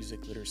promote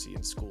music literacy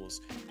in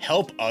schools.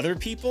 Help other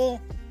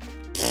people?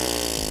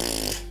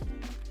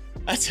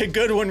 That's a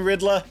good one,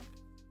 Riddler.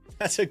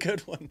 That's a good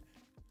one.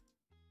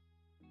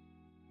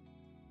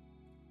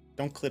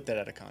 Don't clip that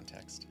out of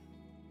context.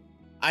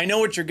 I know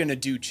what you're gonna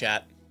do,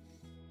 chat.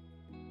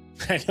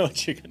 I know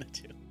what you're gonna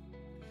do.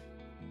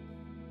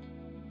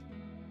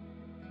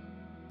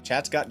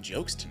 Chat's got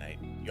jokes tonight.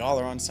 Y'all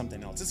are on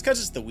something else. It's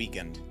because it's the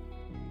weekend.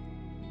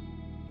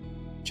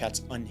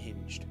 Chat's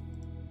unhinged.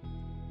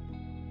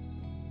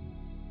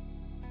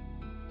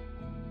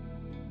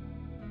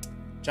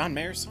 John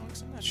Mayer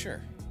songs? I'm not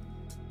sure.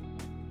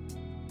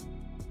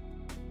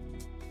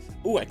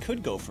 Ooh, I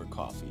could go for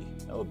coffee.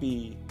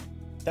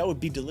 That would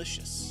be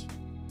delicious.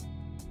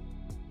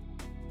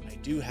 I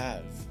do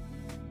have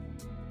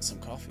some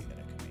coffee that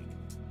I could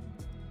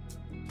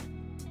make.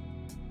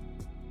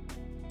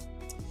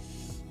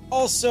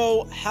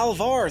 Also,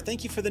 Halvar,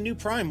 thank you for the new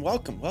Prime.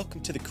 Welcome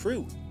to the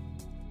crew.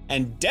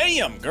 And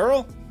damn,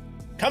 girl,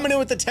 coming in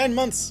with the 10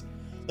 months.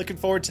 Looking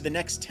forward to the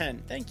next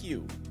 10. Thank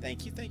you.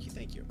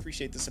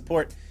 Appreciate the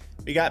support.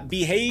 We got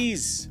B.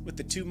 Hayes with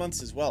the 2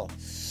 months as well.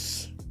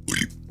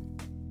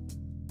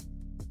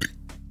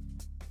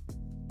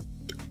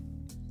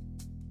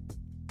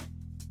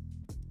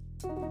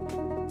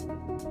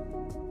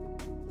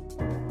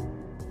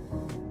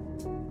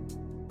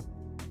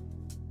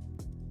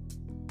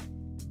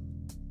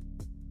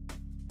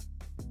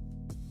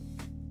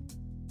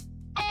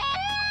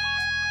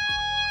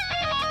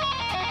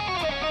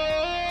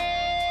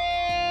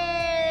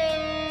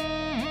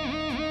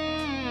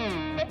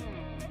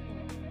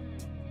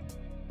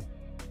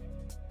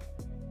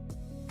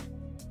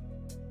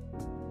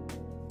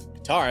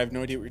 Guitar, I have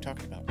no idea what you're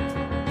talking about.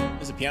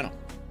 There's a piano.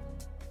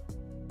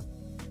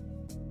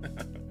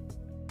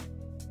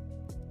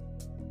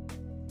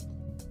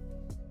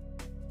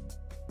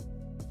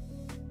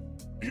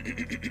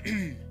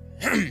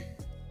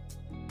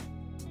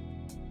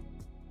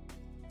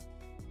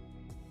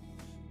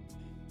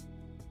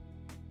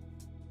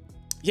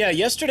 Yeah,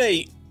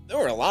 yesterday, there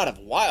were a lot of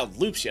wild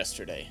loops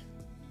yesterday.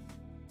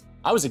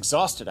 I was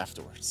exhausted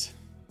afterwards.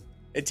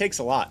 It takes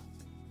a lot.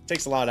 It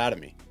takes a lot out of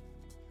me.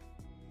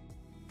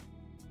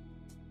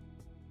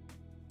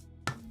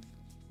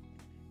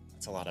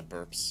 That's a lot of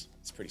burps.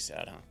 It's pretty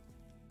sad, huh?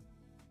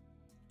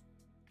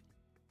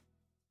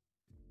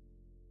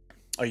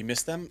 Oh, you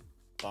missed them?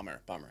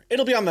 Bummer.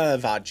 It'll be on the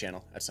VOD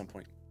channel at some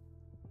point.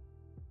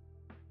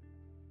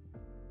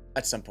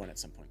 At some point.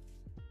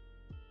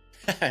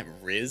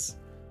 Riz.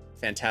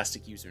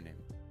 Fantastic username.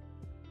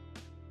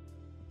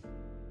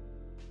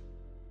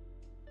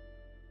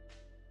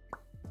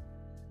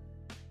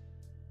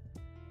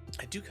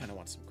 do kind of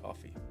want some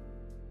coffee.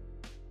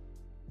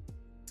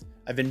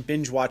 I've been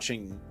binge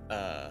watching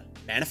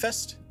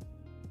Manifest.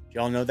 Do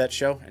y'all know that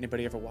show?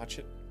 Anybody ever watch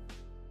it?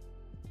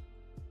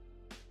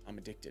 I'm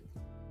addicted.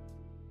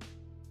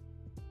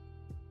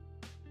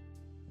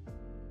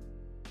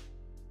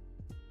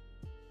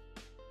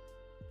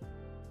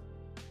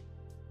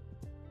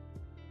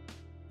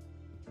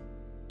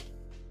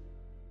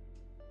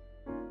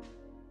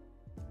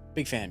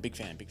 Big fan, big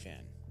fan, big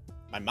fan.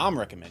 My mom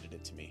recommended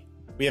it to me.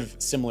 We have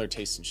similar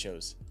tastes in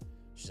shows.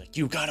 She's like,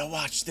 you gotta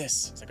watch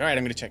this. It's like, all right,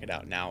 I'm gonna check it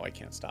out. Now I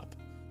can't stop.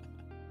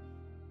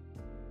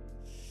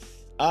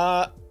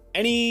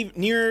 Any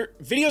near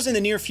videos in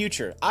the near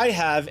future? I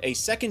have a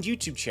second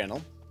YouTube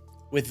channel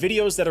with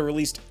videos that are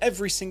released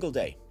every single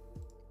day.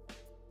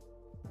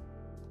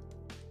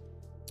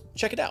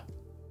 Check it out.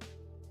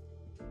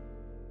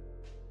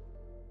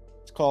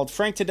 It's called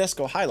Frank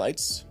Tedesco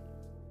Highlights.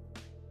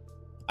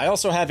 I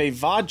also have a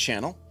VOD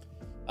channel,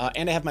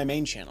 and I have my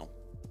main channel.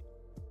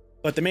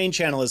 But the main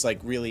channel is like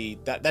really,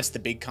 that's the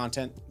big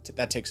content.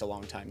 That takes a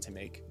long time to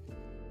make.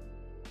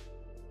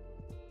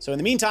 So in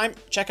the meantime,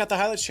 check out the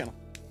Highlights channel.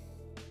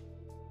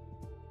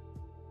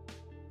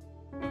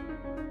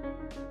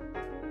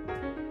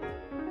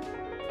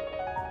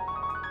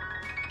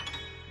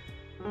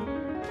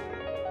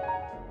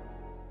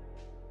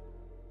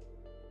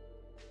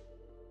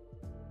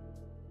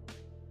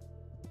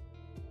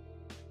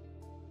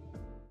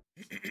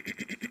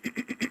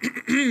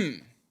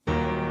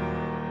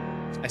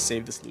 I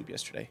saved this lube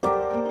yesterday.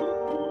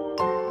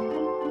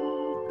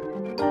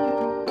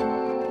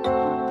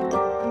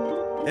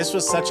 This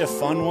was such a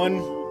fun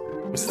one.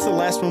 Was this the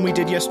last one we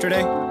did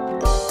yesterday?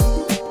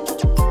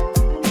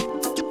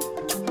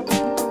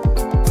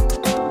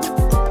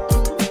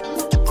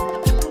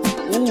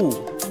 Ooh.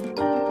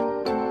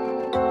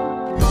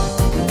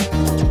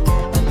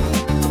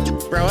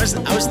 Bro,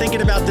 I was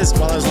thinking about this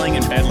while I was laying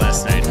in bed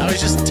last night. I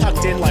was just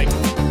tucked in like...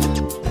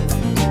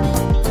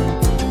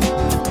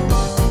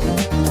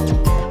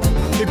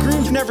 The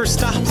groove never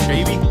stops,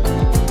 baby.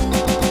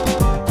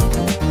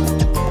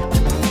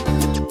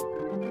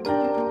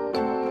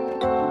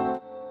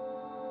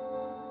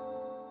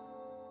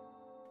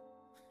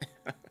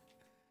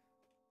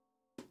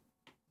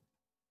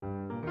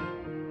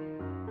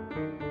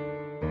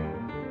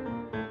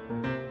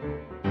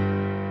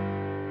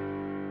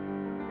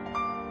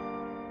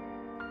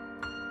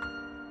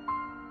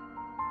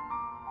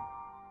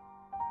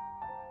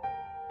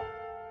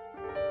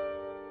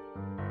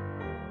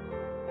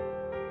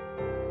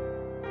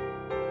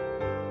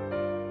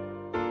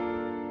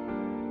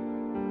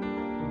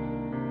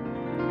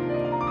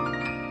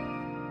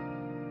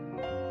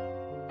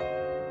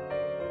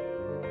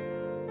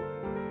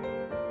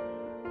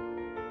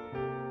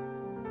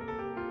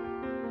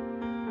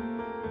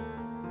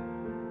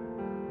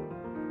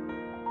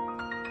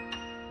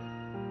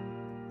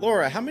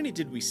 Laura, how many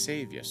did we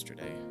save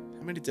yesterday?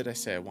 How many did I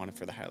say I wanted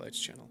for the Highlights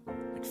channel?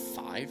 Like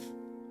 5?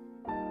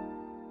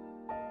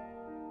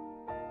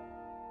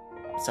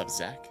 What's up,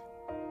 Zach?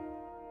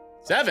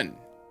 7!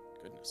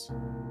 Goodness.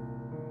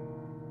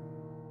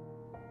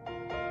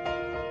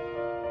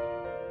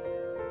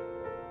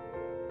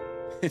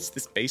 It's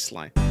this bass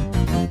line.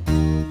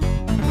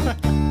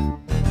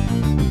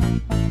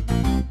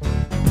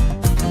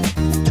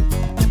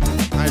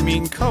 I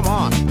mean, come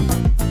on.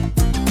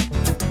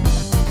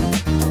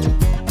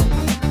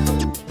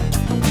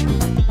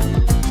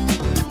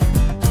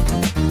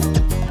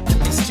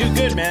 It's too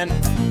good, man.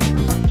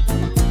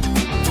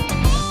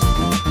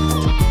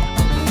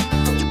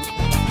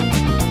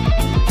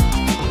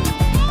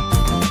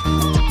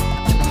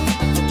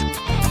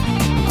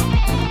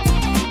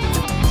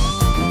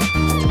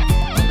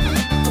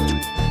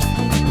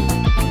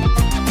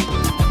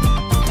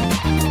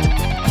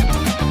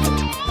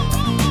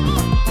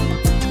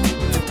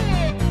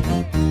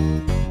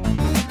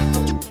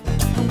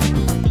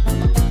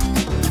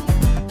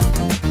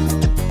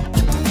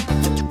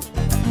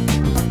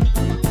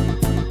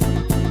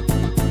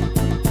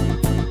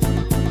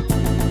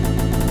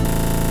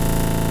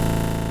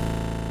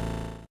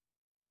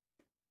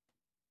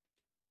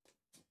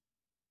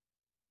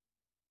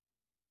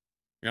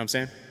 You know what I'm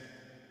saying?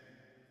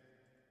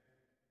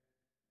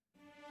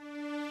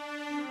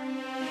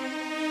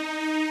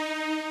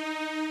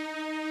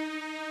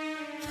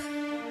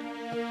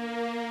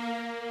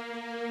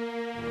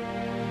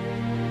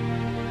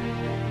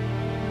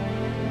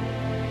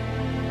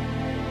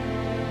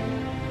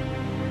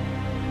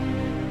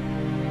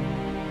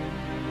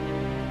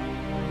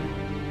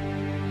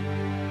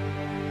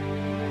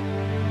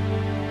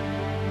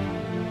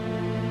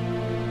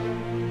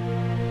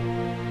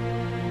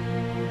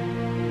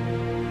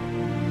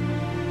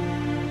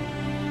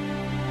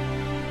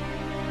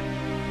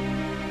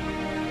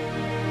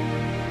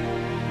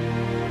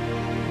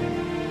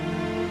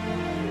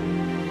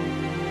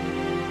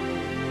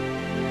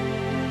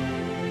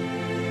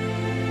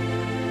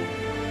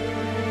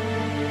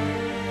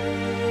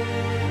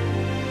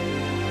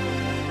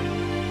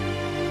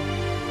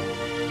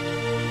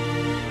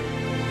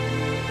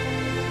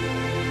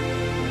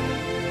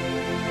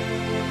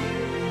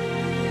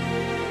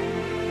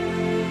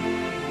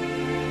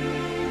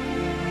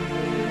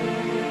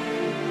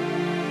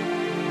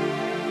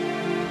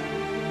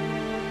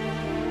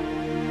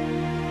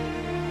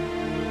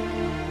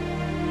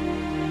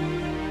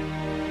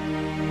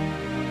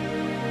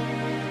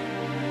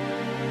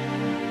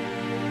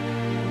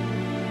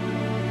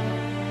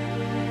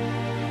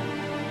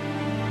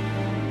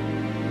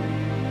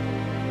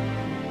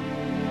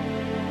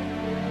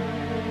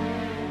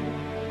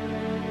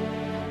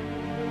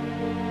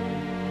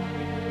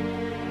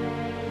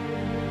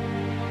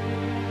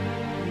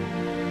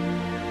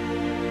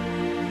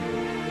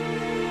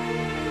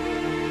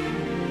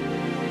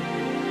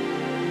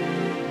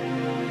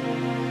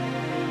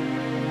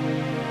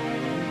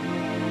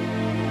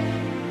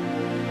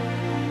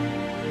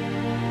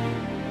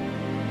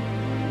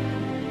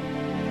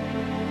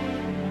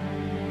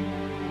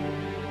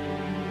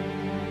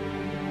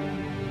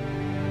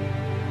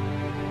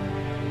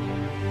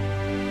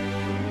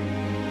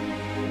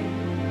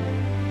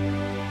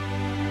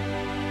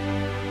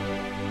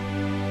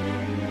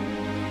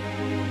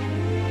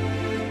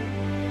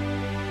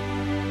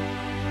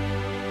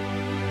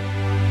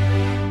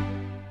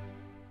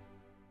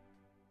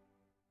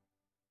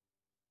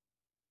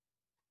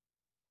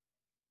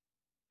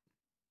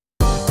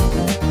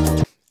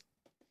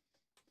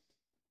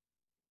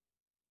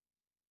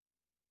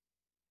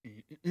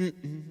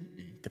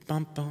 The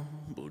bum bum,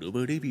 boo doo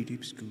boo doo doo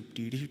doo, scoop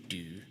doo doo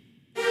doo.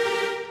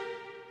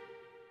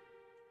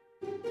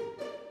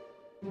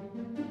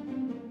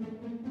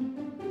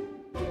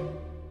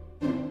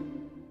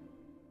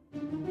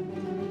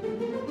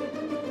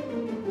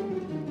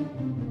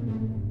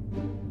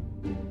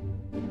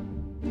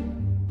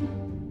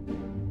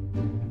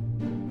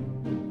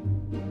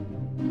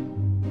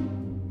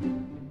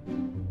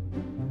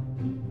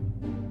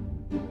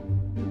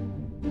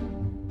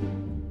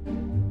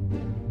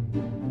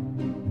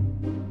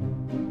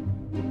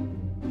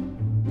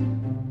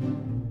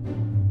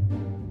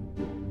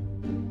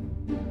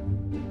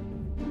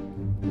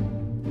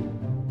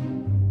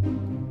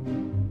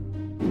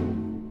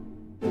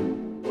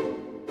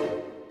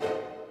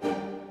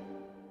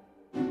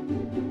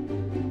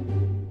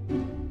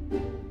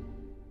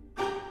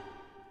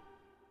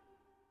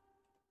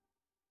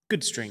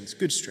 Good strings,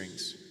 good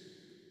strings.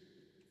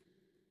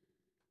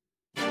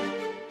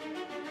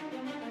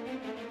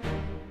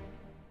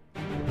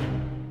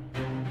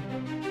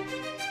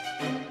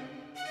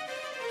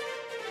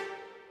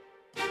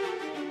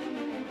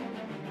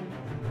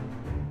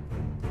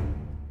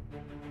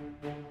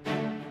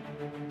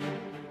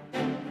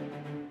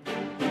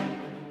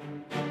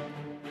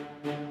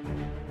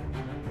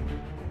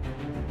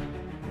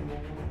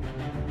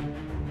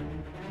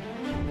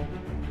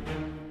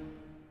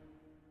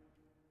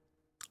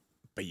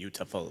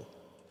 Beautiful.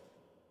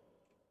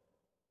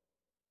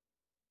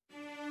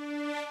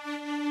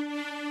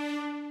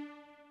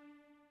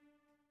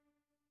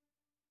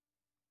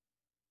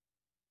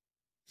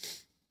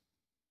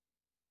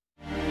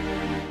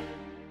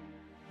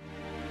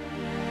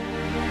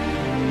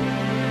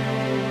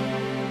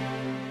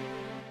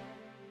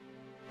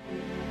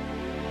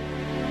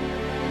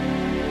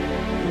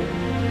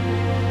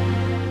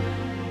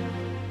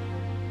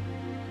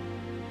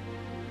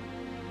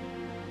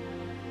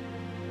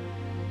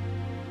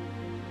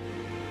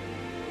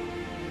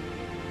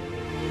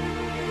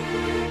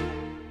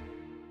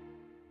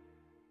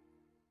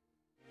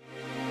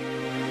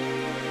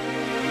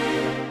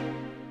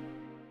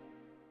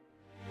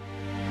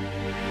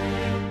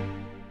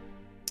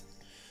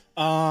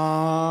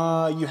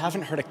 You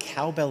haven't heard a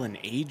cowbell in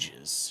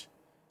ages.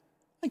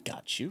 I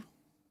got you.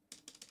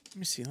 Let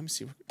me see.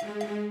 What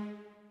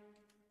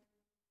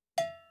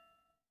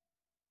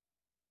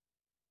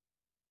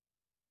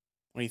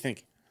do you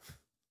think?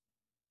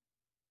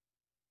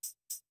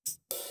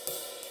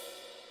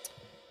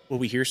 Will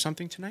we hear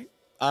something tonight?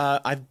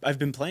 I've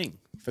been playing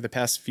for the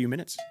past few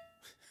minutes.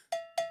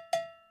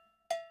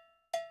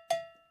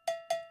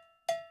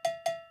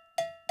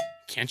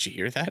 Can't you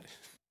hear that?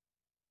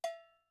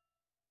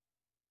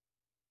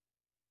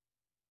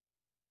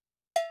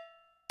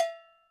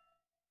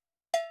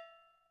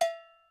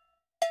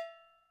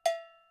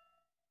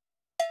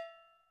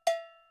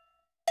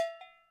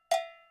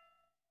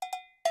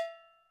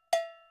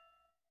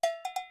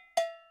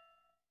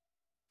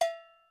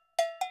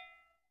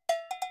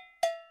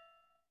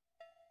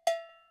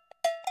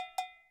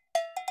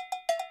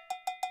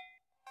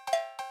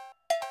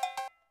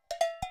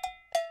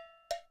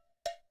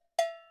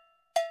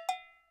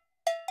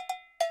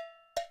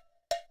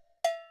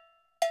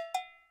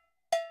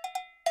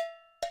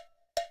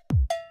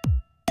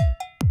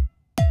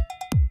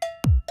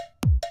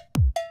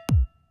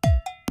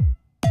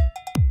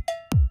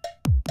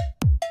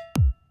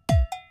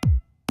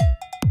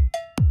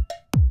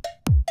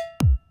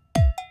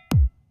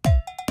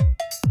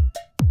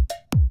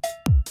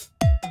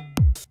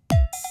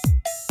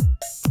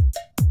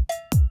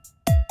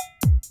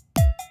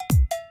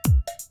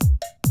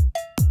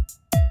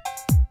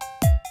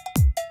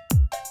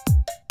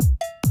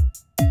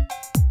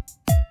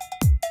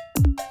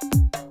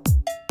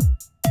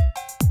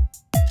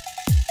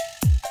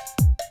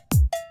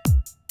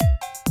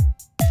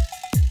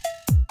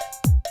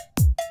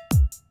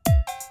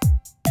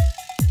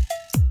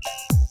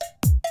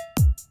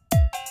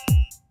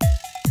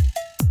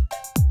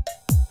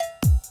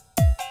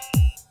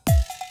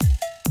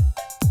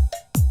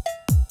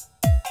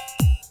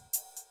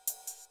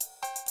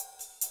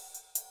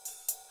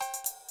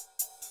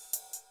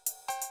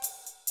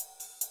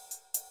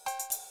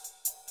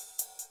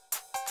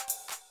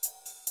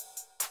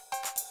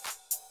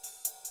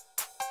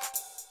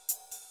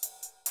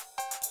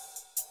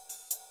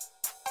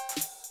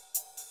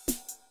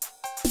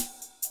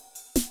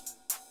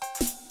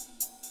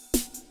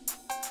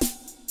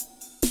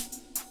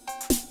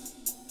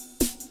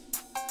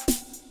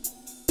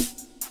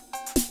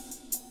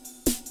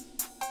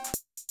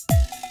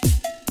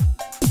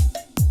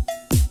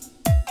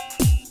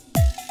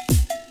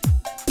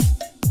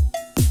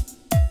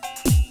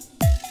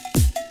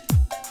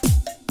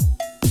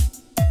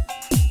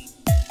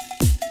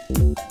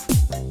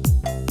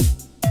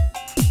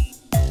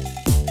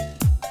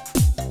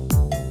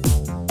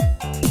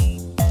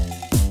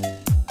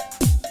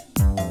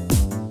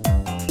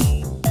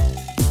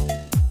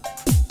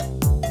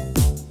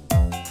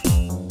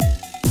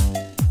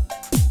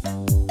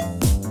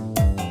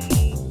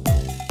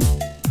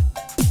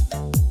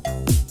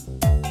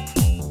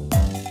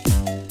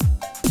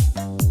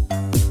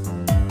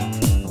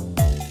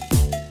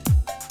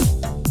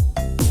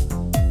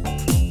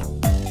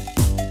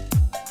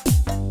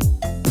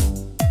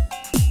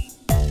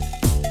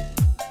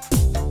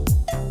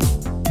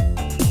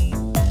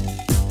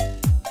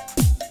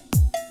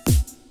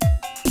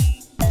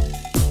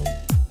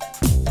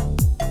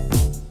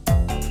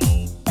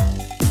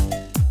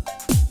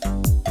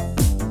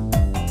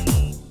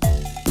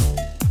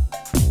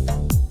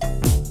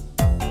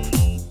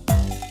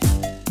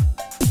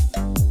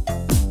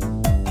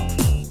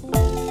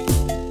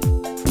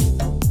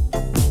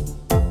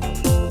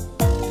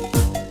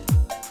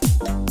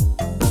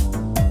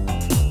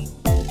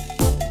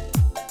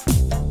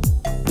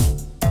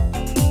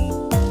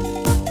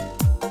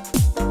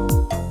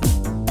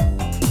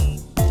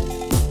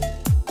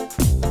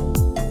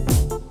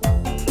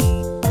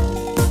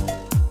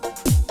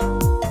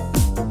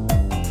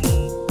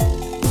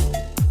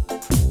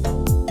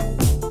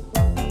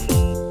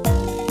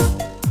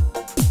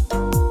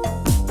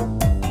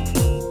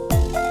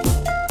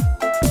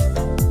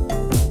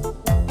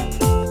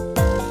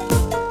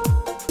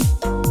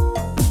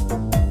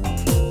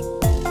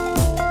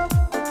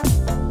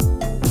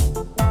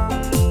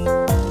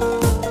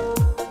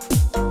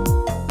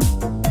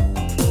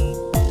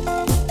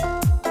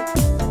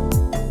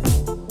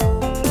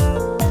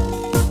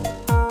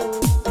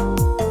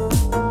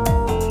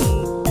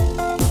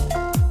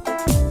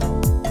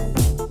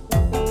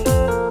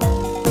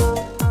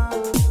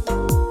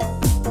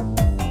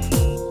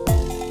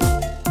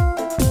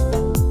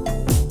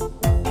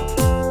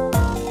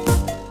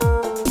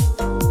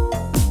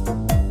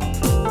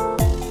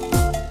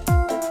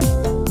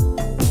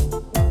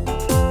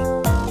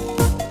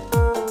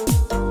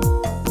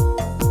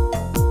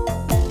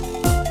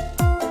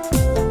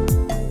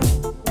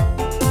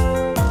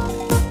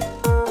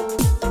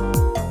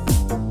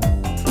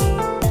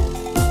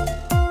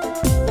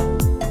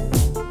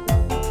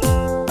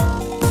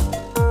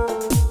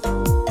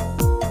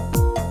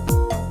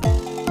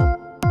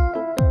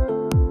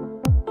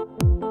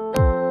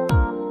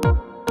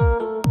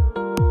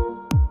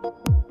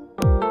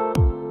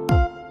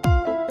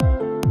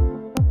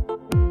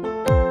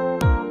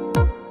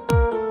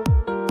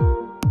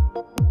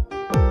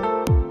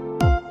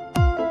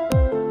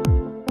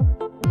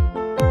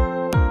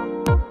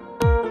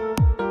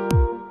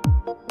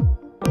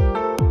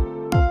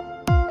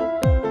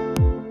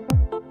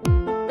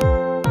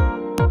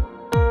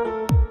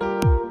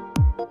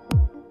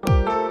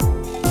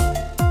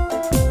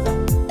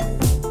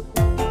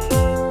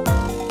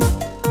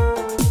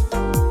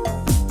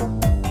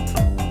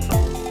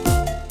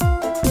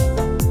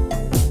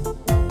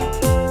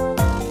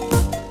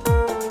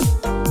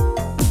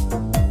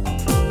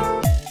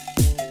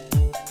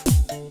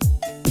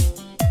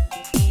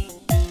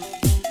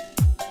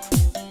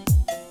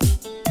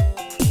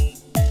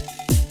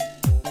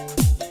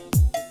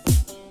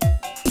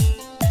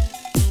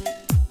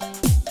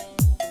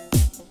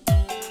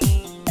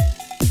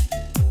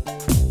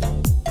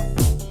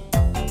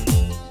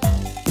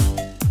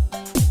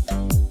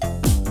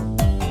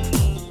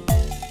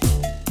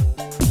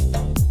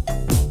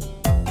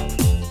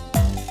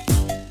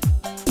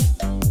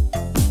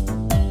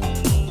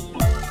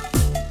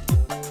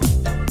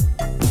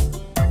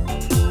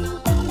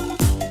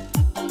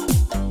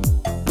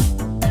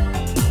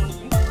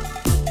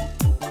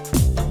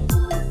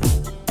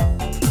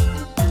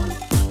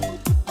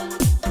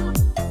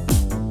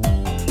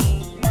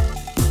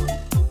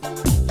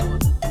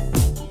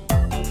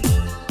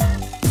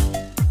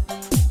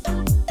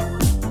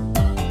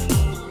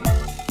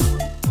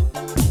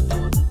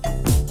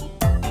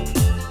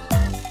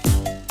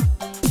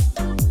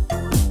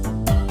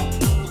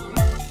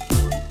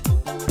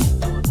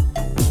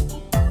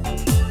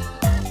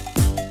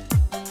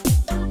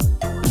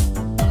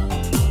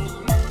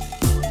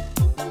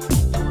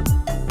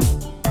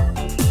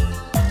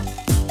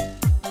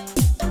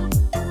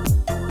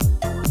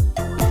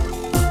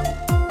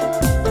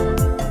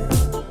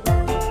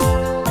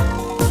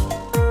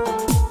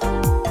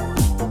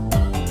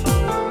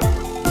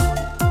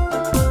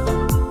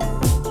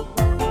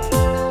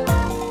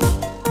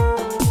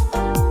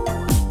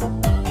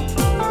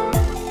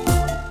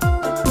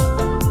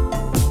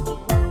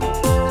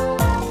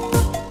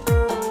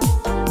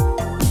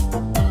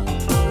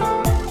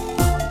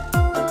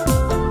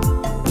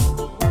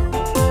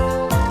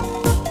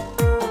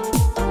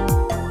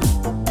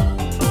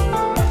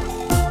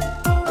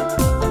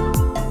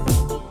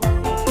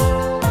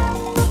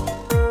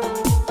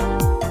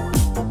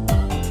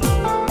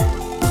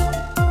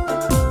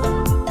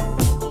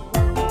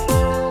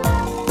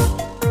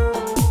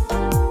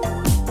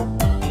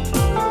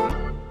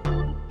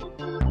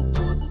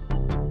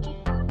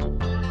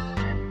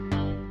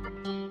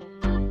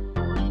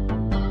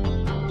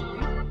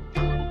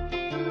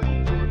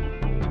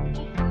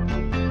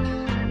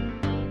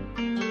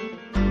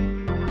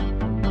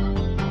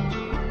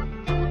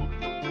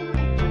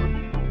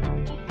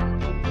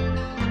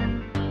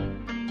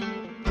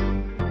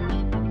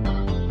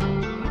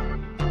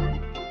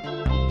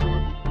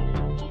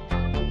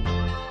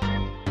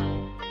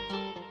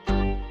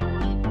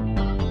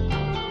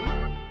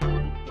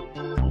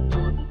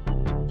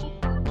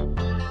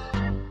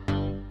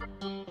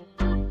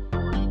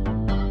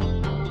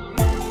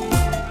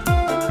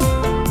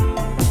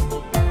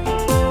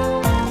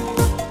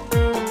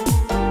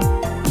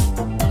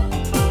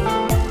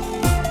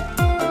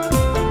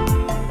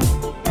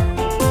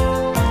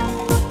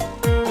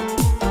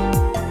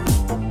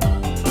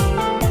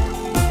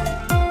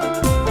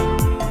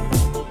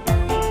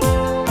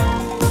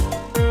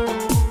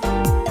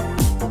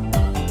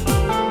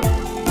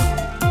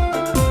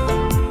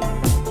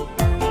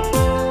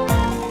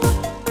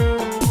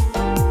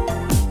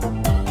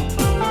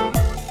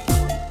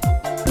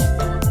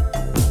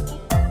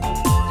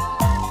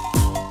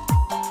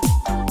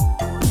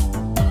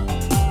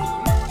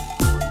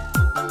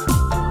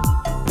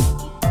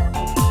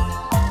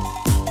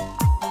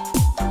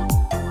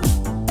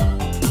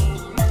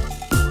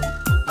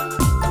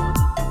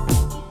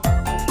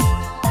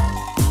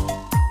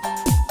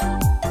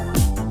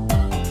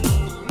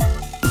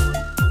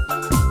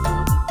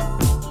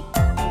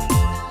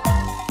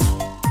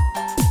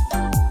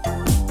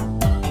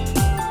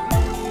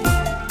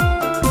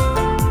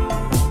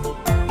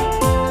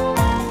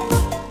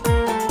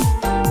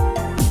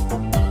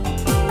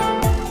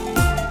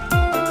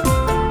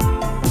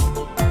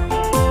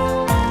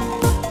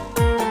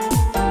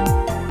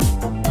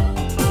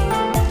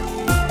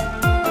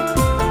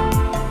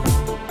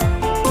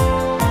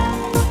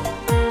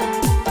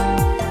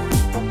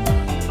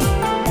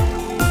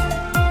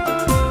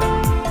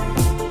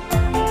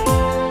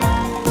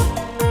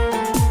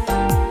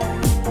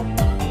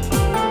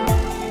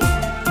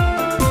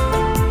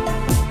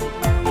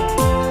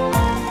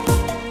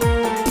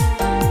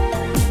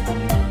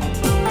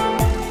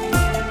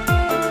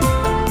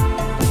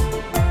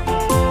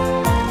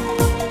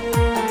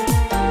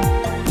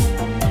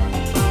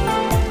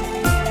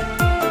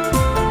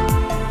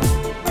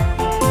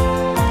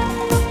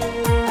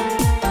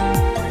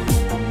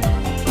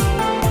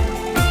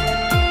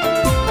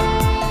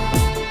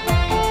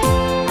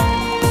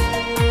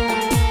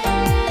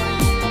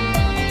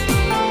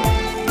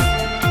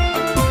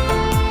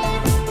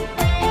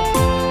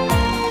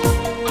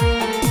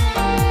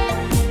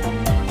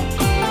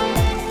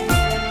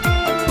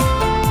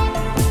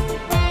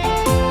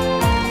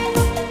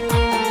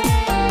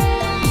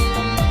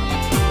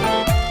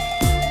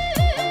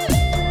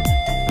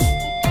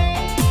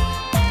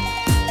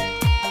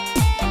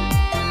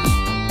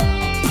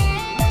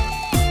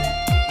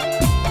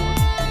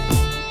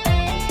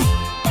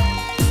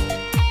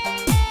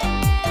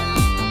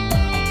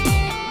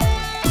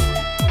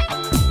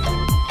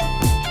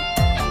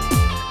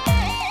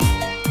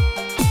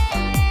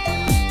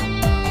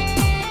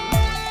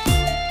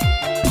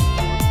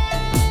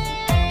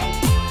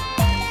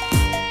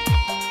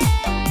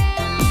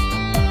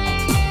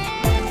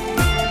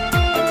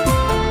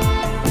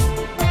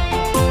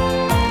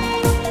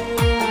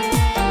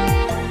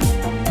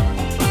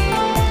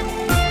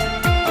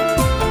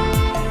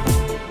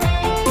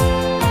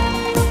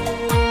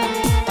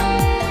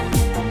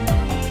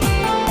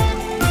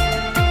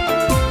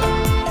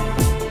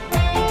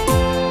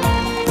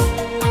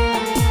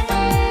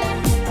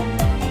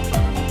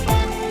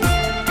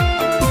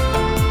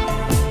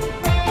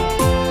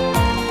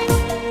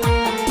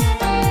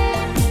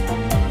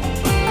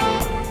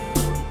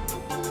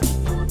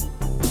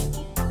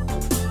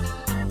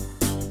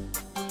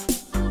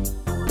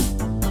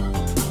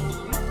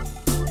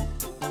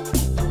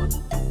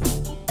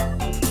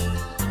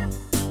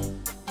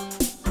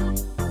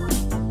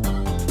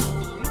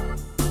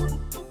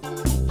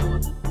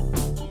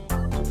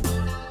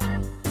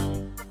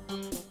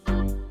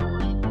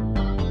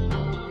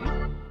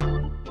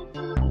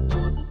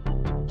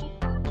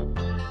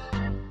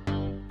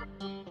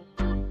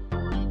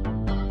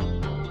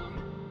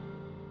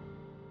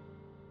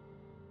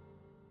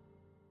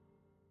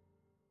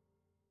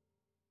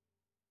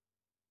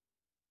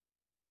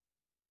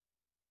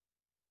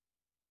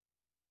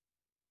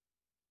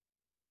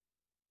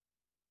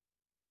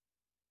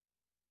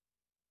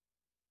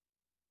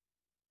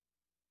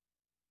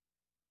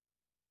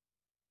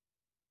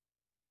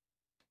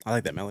 I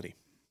like that melody.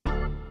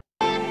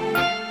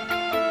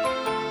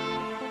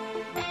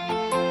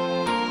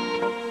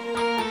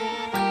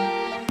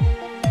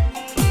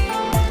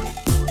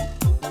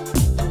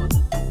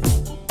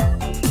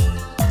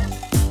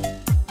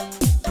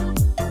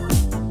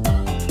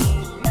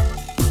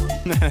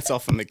 That's all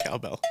from the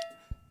cowbell.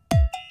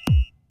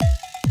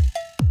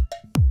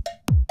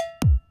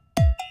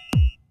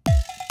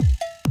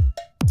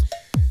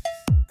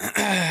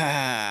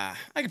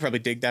 I could probably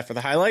dig that for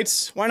the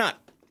highlights. Why not?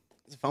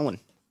 It's a fun one.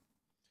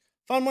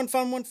 Fun one,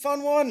 fun one,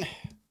 fun one.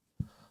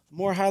 The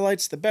more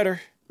highlights, the better.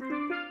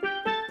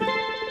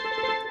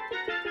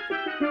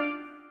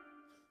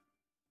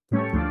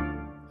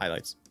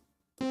 Highlights.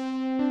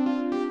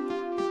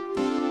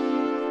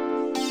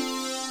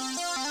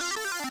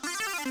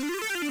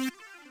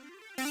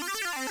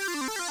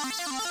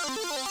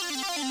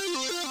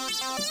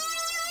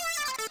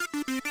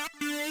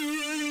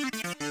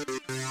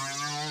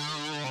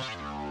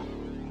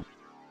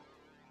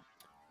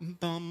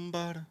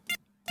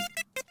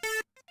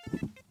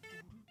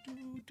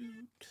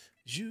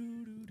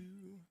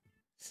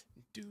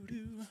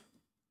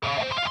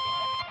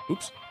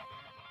 Oops.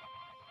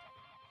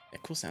 Yeah,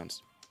 cool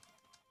sounds.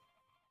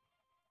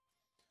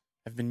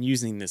 I've been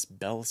using this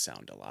bell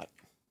sound a lot.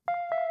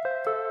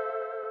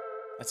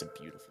 That's a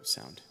beautiful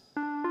sound.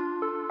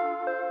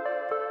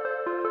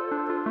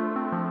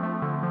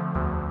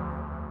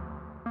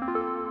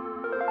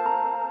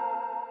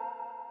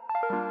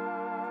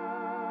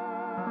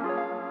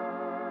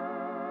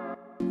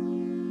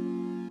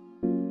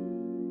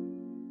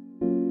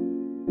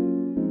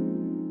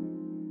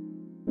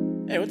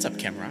 Hey, what's up,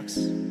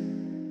 Camrox?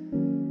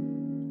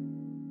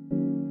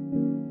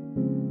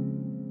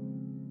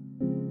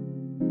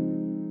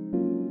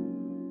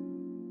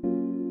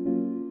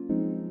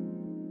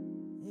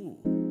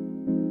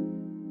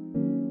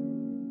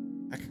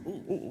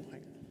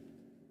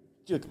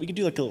 We could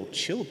do like a little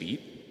chill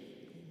beat.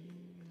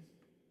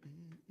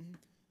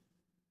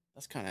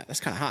 That's kind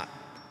of hot.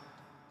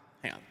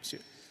 Hang on, let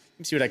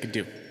me see what I could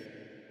do.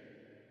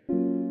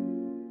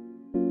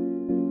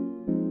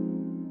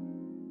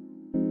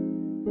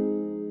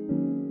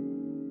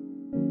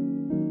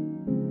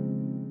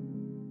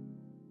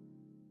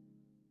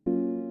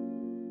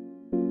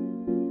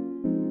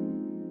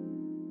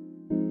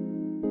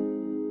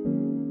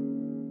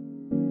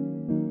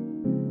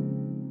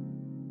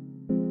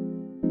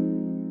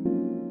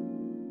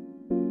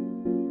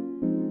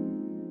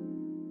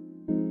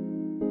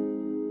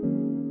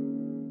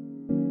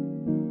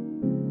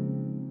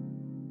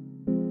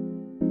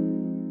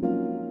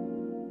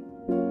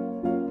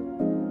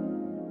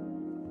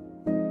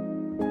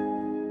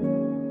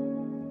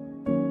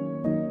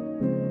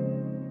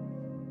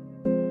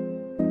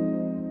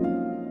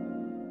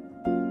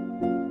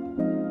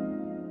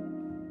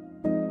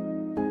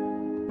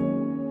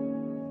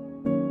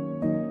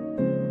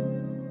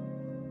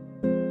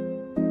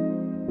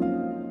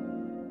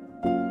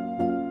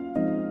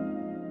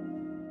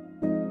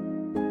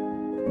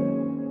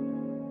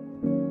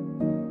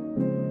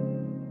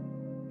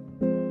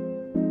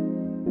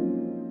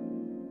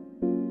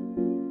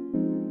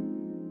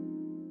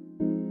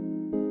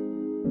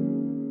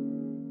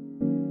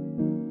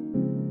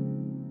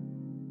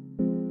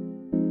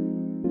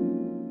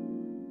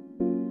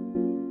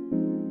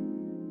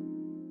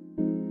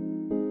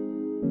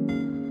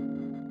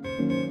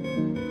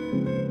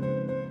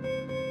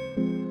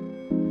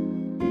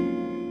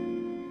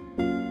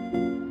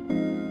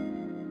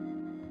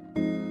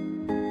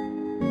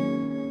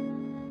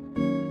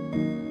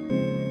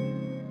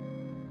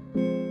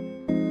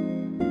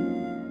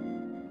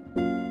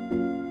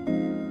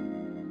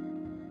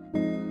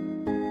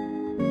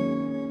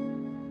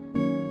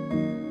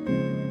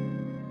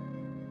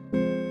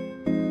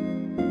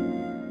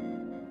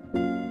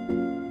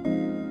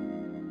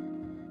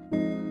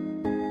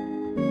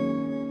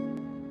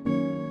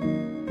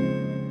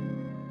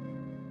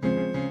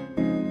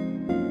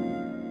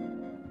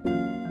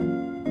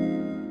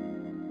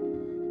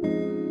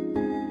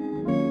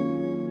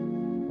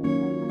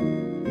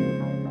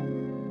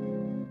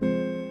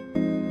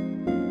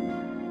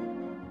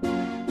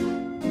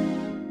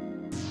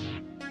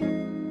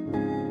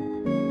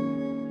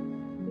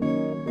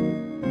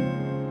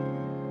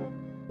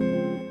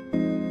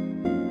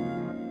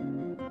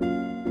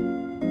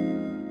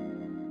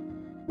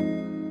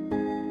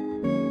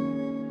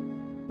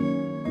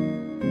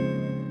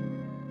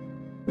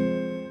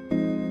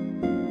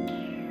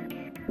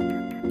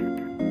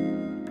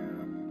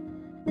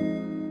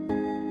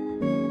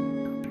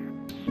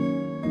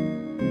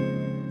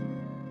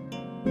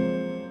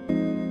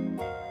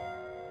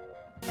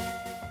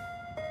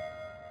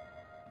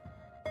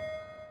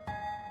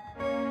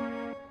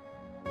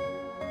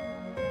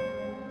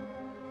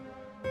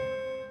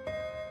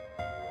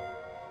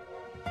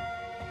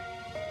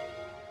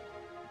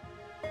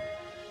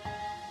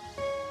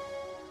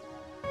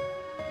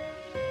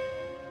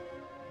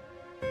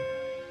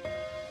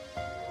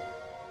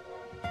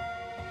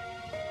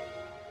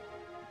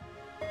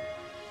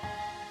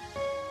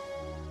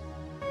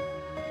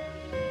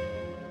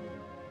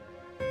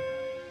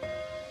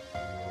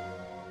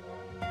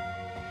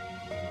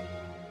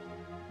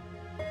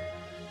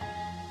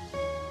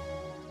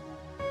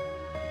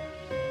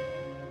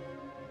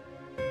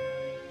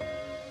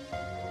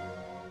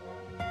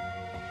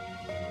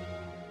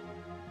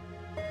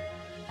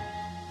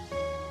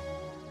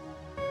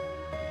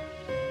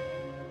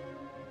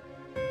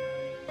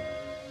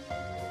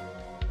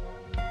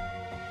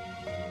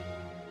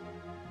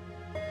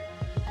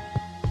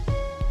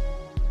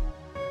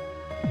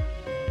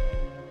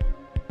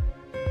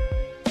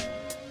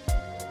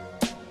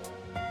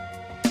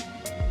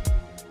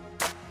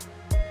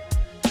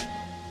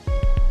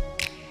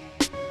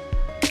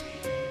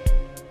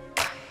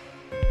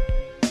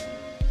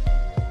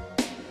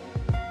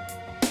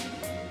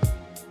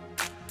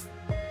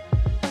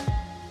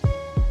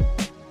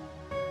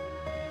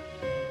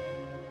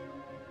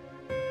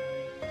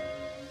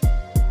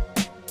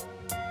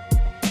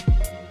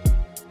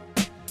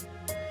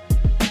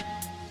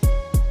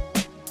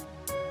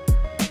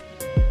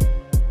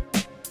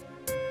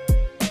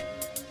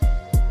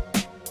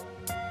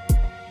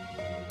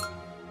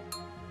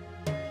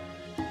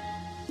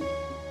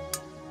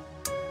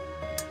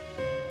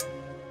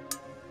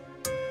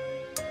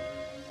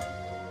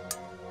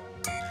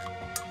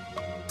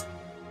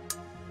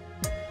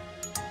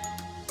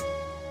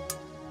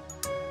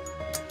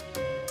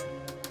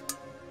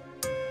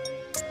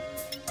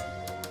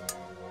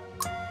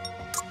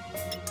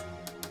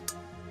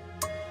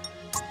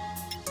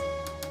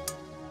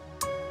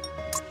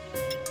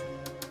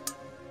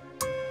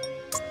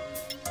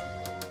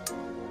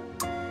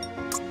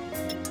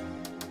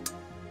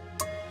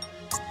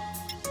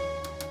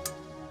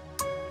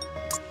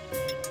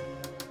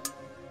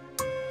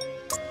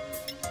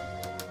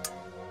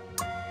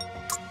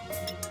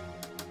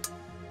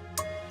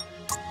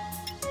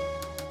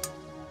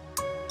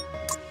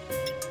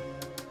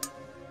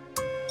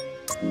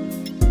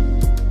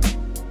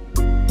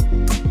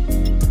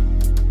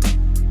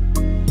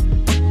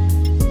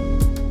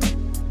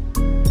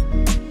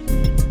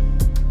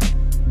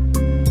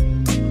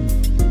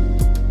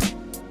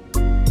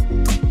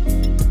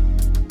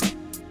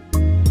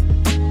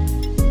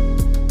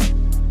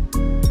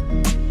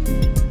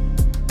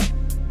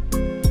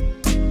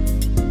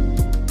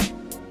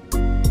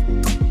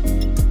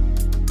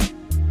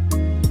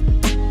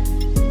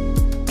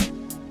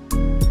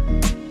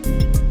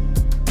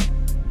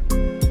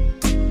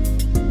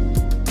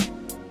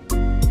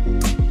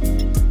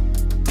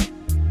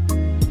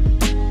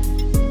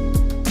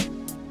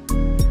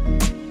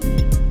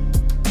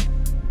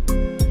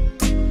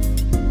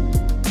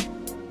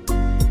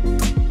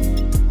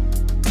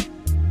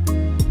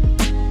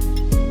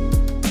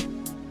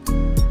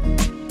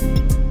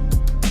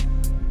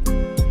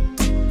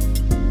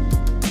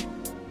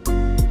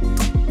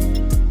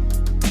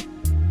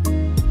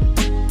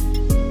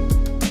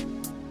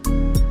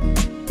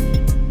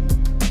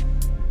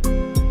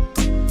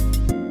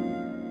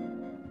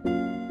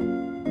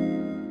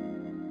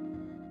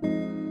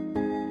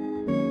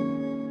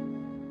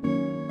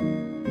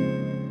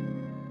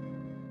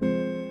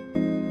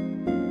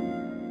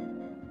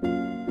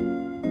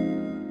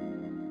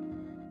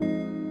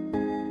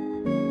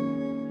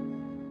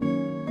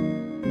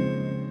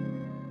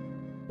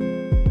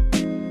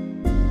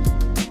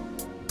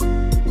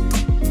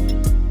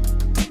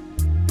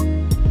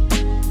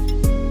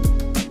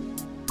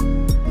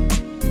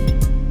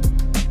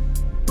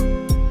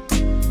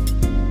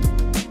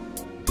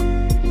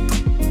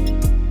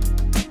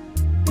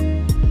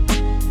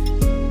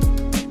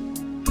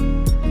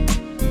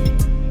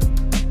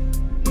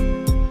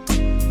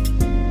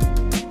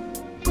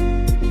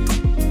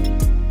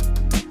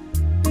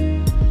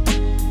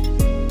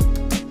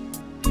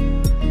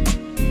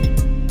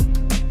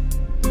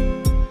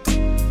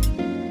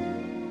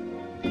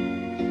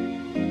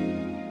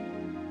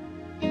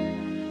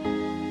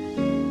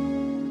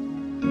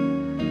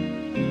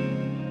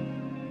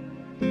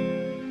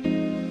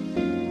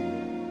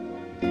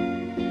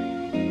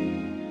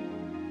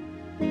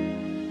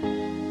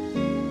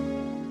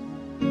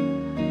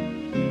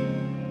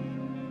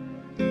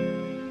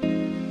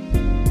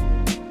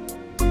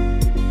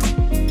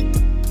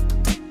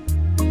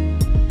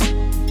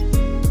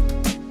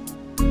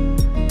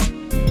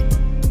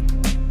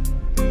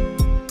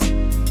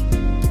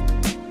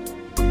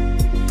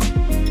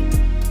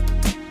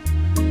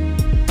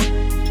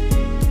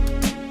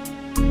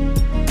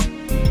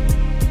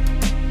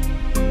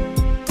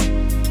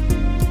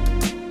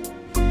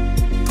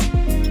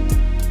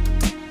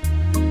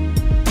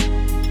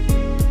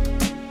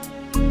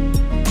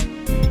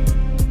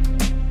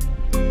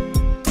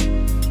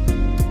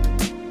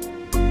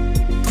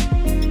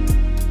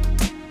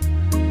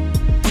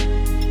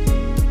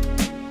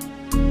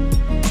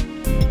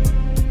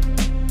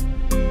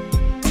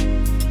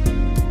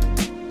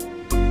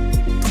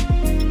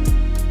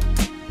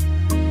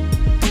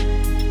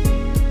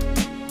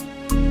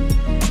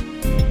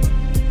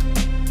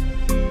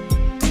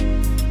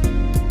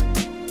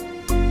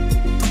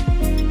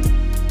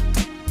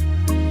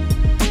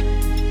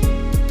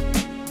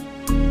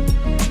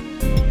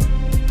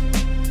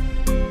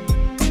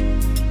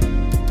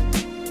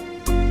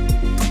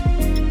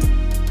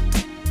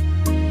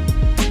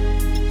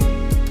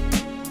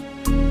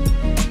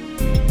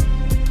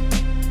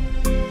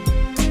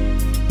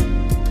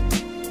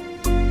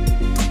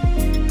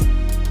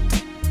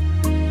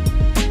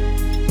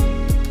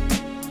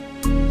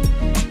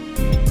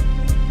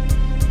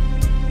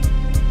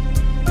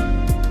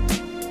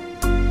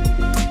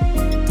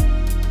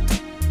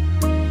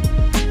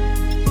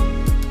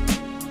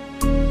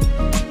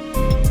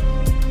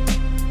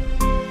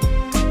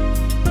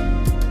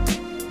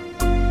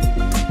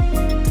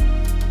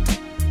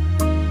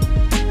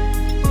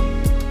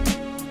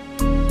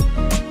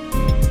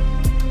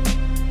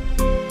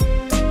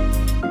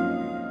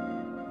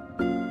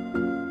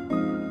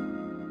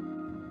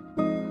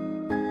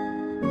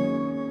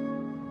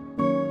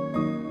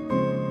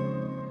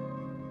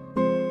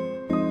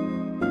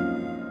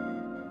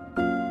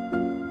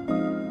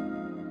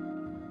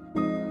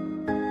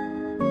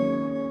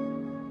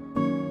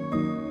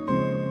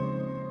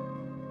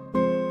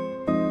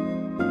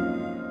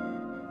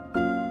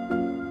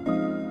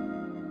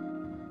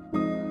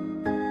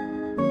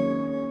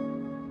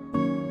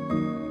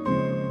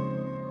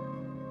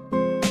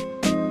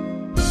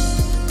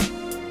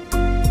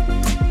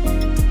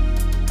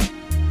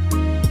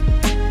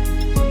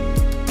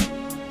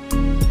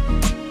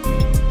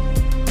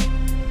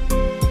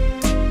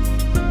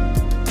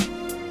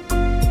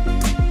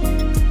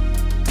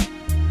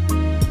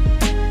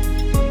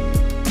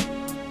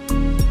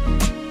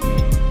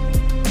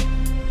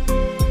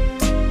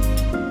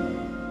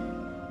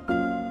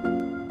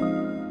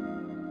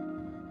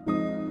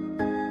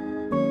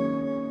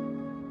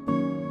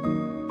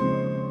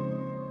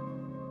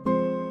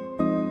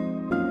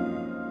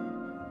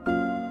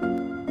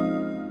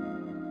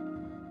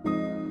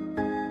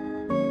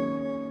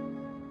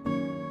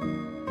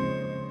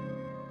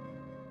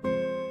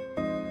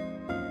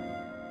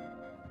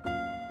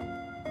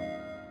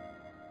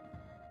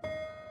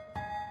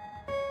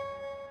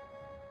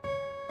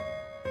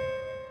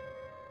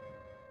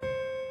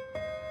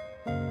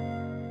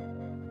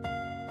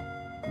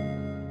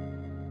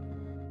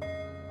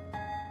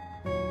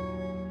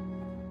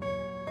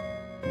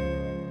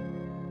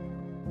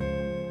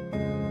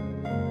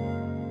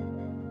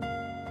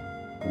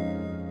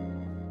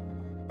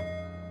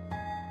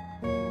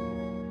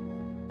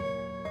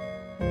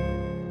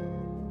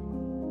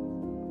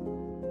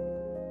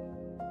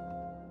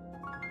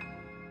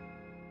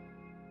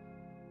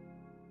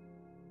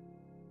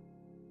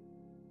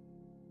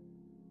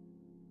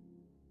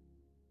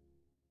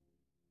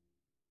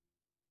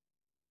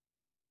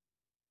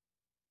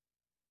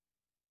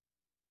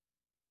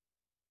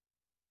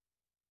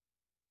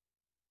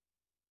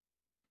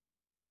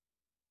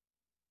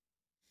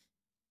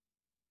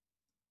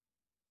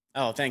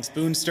 Oh, thanks,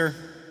 Boonster.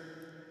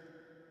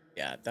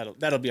 Yeah,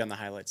 that'll be on the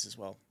highlights as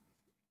well.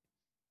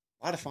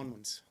 A lot of fun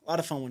ones. A lot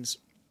of fun ones.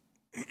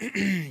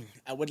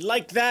 I would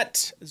like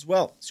that as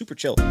well. Super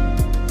chill. What's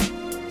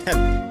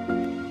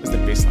the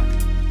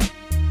baseline?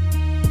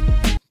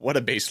 What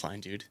a baseline,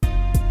 dude.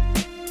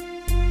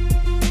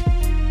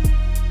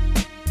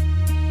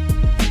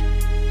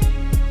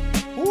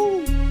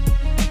 Woo.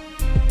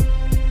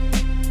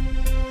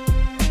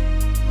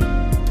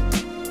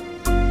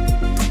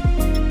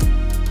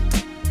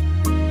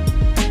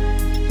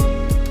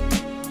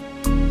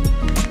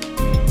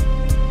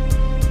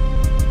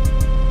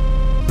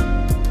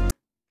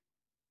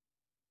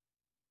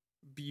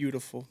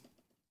 Beautiful.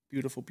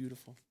 Beautiful,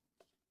 beautiful.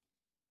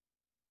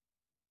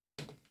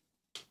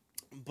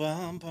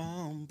 Bum,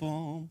 bum,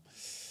 bum.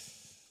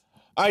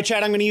 All right,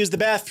 chat, I'm going to use the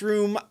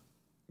bathroom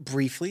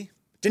briefly.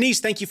 Denise,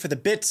 thank you for the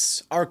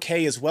bits. RK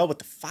as well with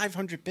the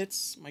 500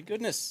 bits. My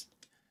goodness.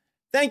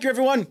 Thank you,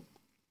 everyone.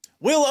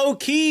 Will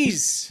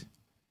O'Keys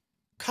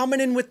coming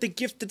in with the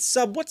gifted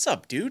sub. What's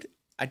up, dude?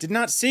 I did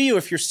not see you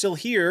if you're still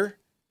here.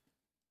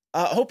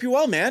 Hope you're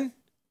well, man.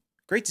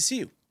 Great to see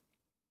you.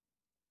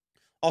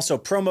 Also,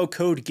 promo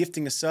code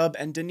gifting a sub,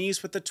 and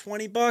Denise with the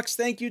 20 bucks.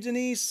 Thank you,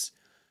 Denise.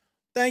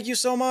 Thank you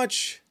so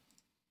much.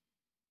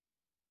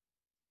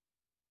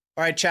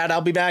 All right, chat, I'll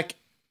be back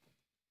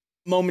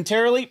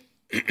momentarily.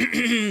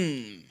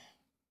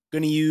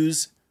 Gonna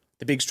use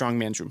the big strong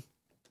man's room.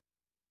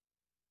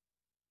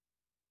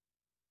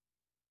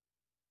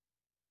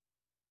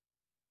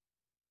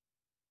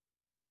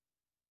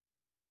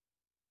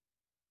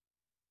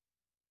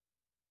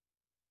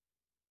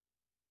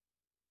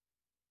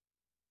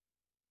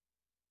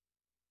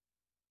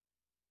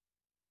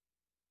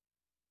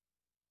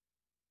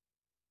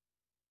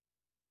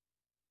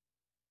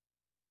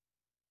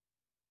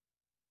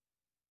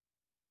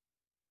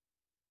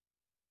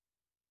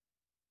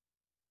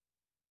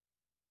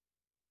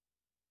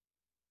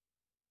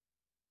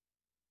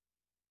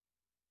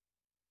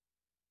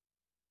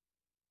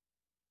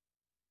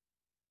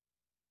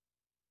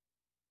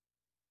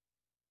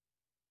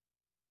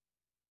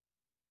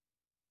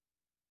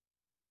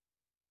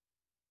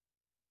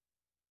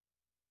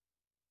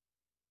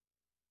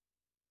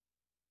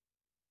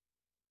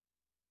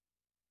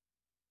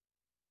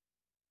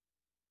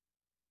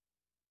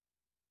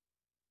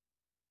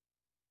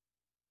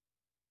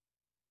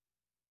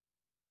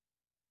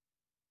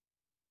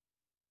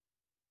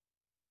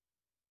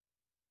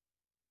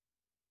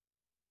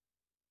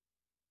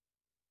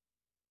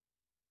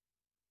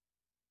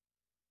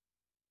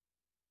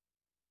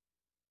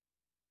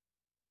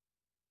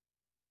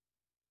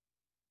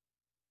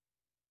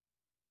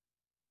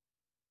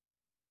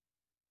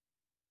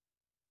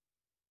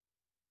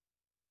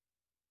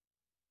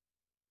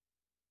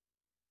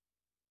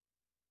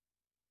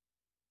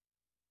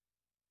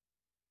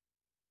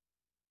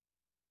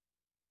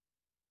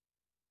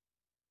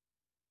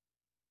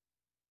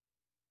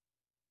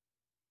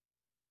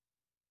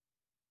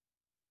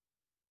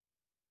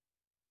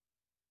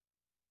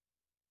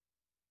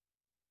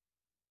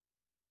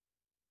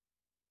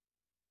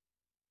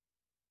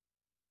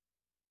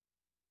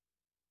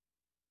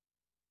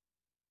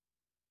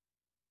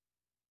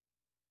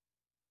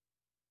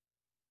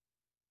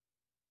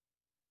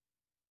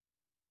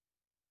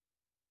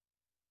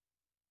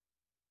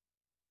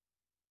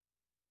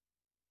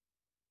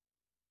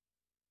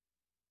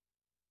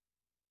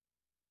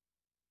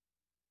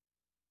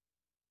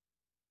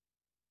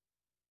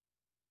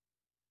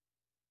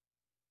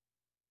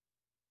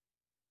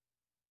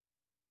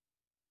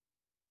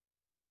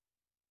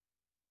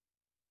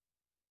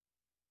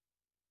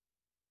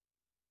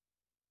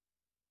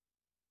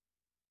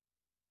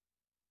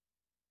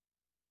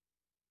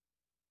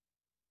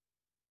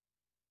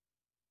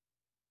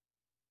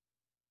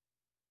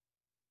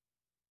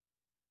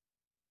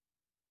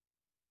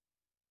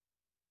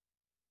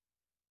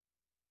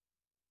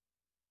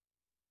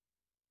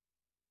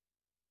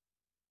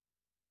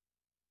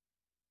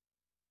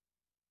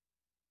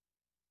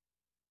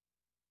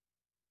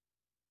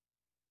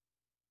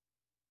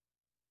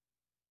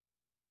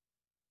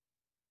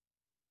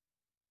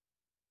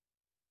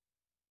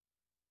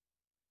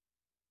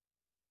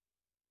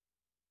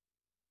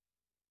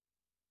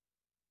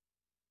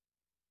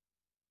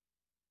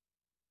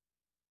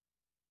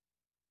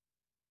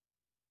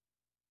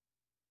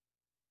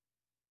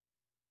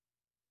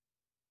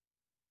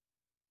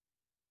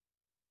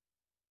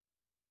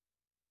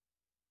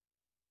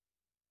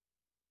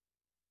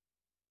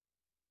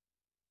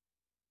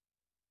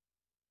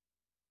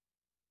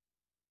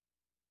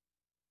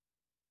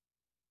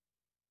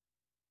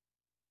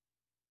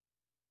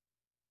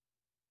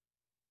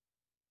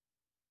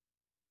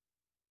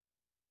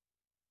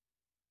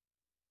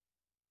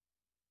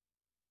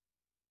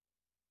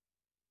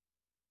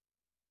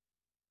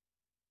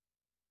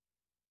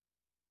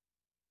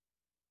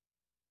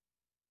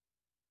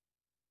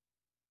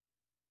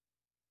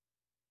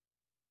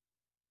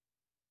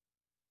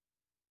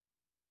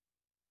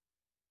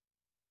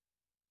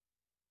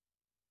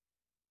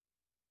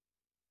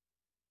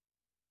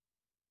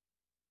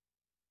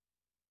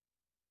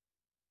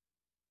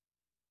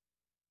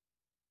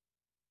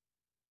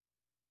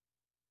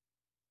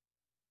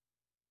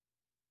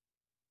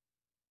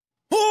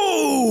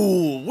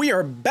 We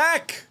are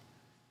back!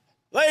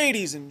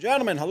 Ladies and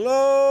gentlemen,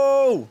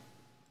 hello!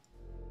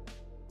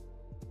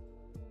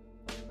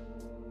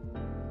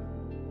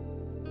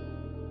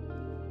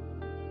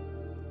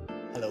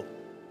 Hello.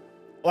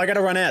 Oh, I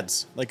gotta run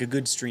ads, like a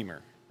good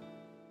streamer.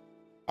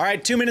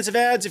 Alright, 2 minutes of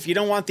ads. If you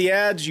don't want the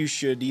ads, you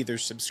should either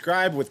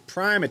subscribe with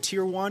Prime, a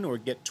tier 1, or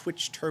get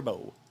Twitch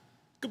Turbo.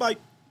 Goodbye.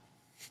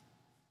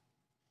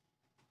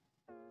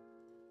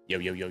 Yo,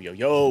 yo, yo, yo,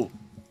 yo.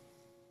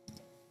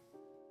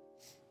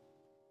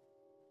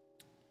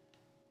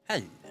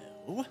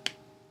 Hello.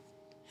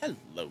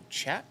 Hello,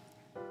 chat.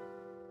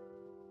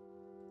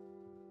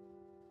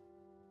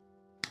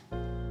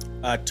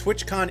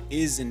 TwitchCon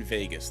is in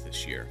Vegas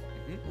this year.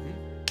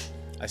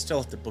 I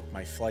still have to book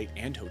my flight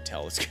and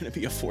hotel. It's gonna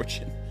be a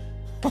fortune.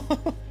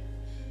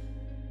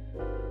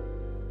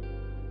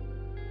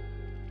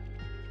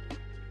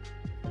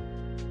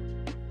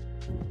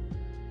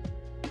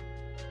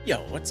 Yo,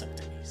 what's up,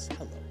 Denise?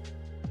 Hello.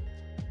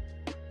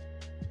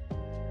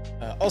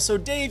 Also,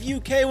 Dave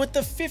UK with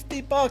the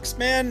 50 bucks,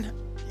 man.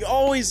 You're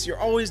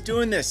always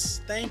doing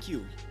this. Thank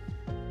you.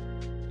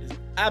 It's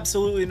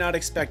absolutely not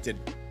expected,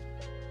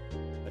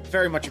 but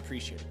very much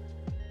appreciated.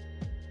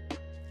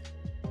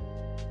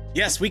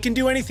 Yes, we can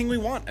do anything we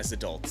want as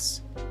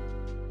adults.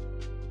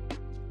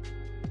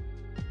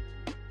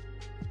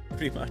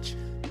 Pretty much.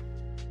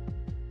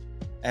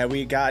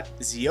 We got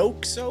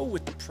Zioxo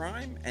with the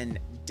Prime and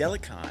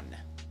Delicon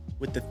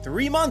with the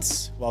 3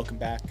 months. Welcome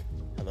back.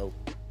 Hello.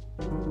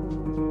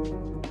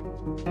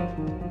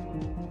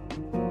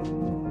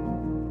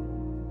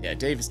 Yeah,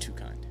 Dave is too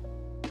kind.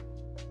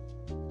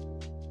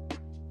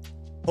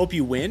 Hope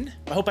you win.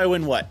 I hope I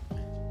win what?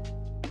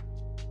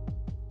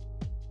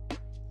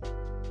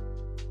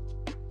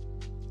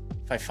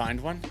 If I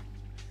find one?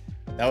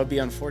 That would be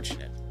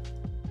unfortunate.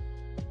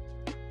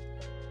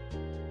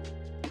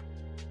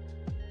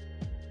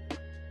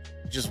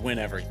 Just win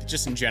everything.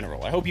 Just in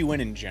general. I hope you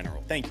win in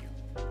general. Thank you.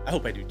 I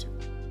hope I do too.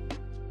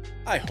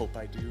 I hope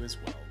I do as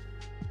well.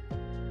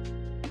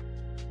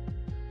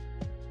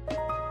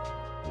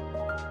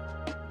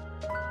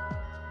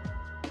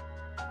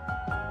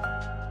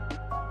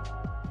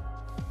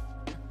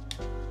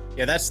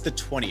 Yeah, that's the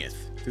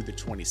 20th through the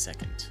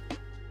 22nd.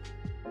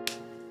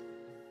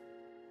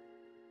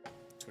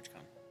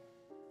 TwitchCon.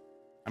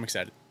 I'm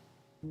excited.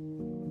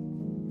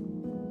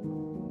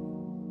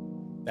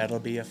 That'll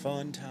be a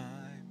fun time.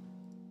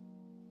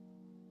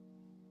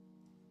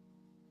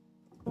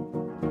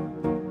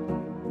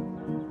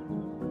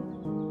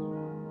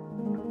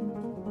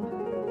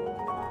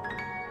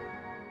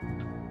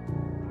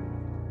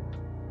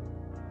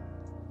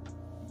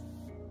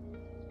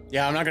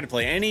 Yeah, I'm not gonna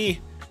play any...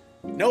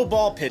 No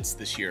ball pits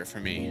this year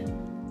for me.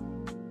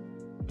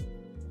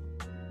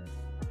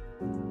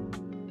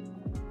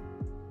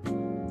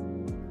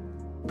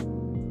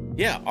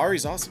 Yeah,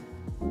 Ari's awesome.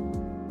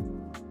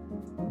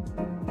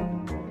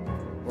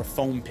 Or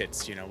foam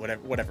pits, you know,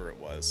 whatever it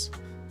was.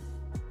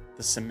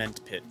 The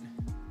cement pit.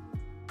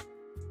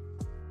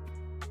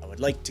 I would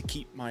like to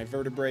keep my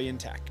vertebrae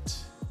intact.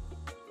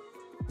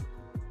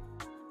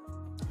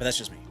 But that's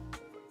just me.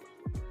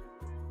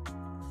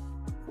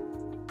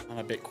 I'm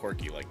a bit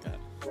quirky like that.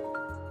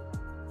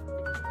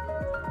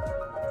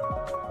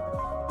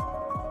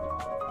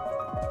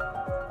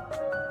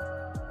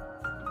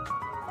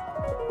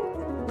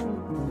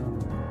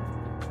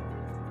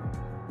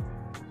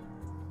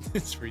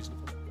 It's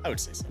reasonable. I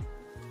would say so.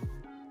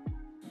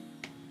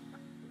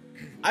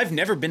 I've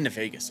never been to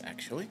Vegas,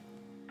 actually.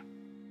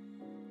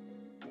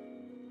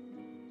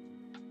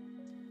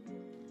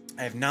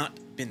 I have not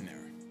been there.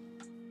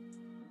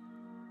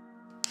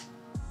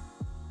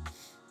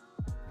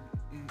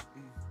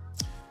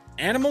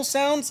 Animal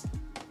sounds?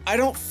 I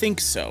don't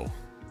think so.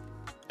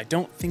 I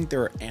don't think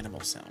there are animal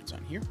sounds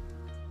on here.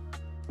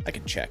 I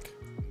can check.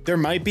 There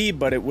might be,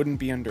 but it wouldn't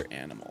be under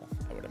animal,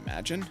 I would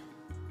imagine.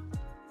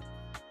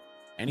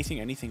 Anything.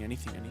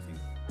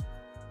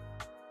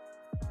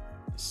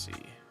 Let's see.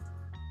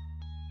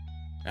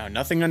 No,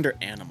 nothing under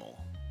animal.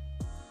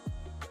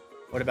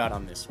 What about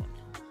on this one?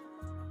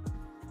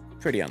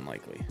 Pretty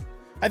unlikely.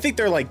 I think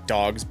they're like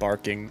dogs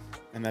barking,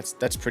 and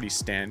that's pretty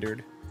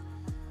standard.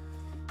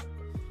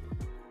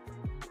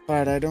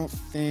 But I don't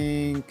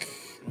think...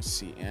 Let's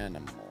see,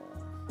 animal.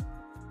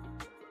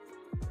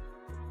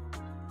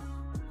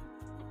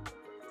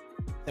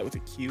 That with a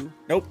Q?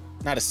 Nope,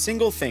 not a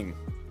single thing.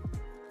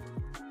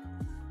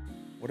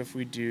 What if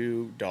we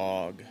do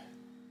dog?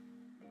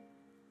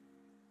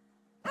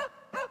 There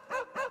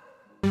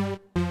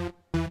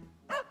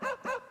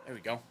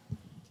we go.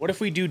 What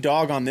if we do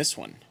dog on this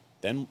one?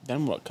 Then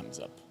what comes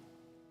up?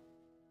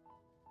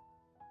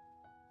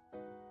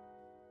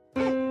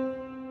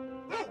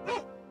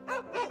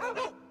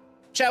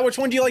 Chat, which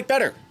one do you like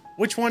better?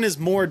 Which one is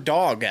more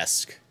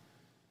dog-esque?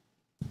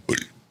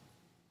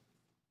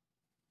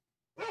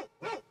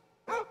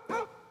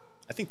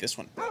 I think this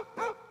one.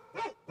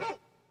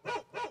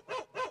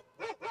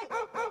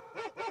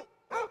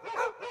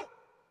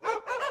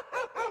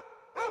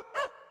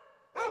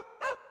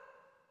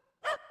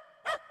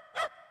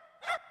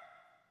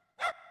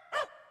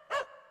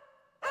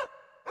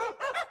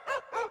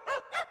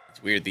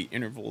 It's weird, the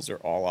intervals are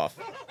all off.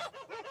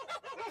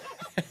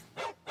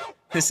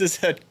 This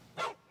is a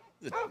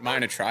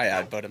minor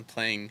triad, but I'm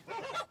playing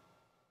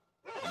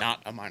not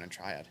a minor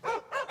triad.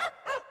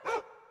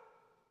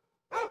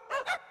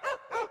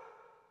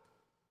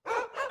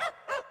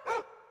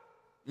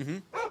 Mm-hmm.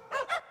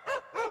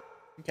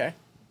 Okay.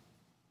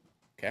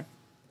 Okay.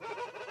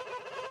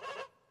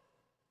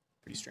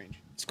 Pretty strange.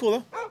 It's cool,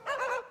 though.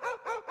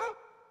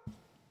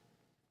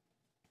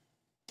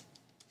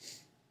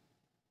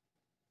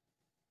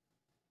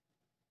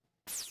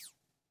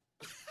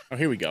 Oh,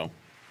 here we go.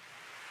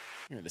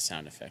 Here are the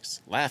sound effects.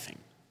 Laughing.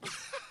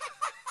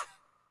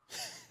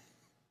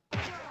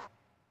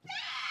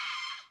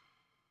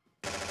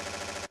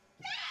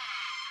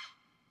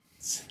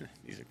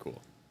 These are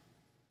cool.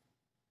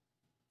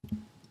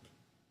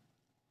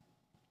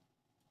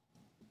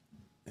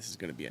 This is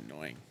going to be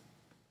annoying.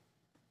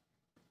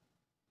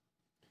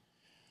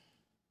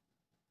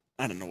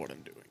 I don't know what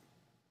I'm doing.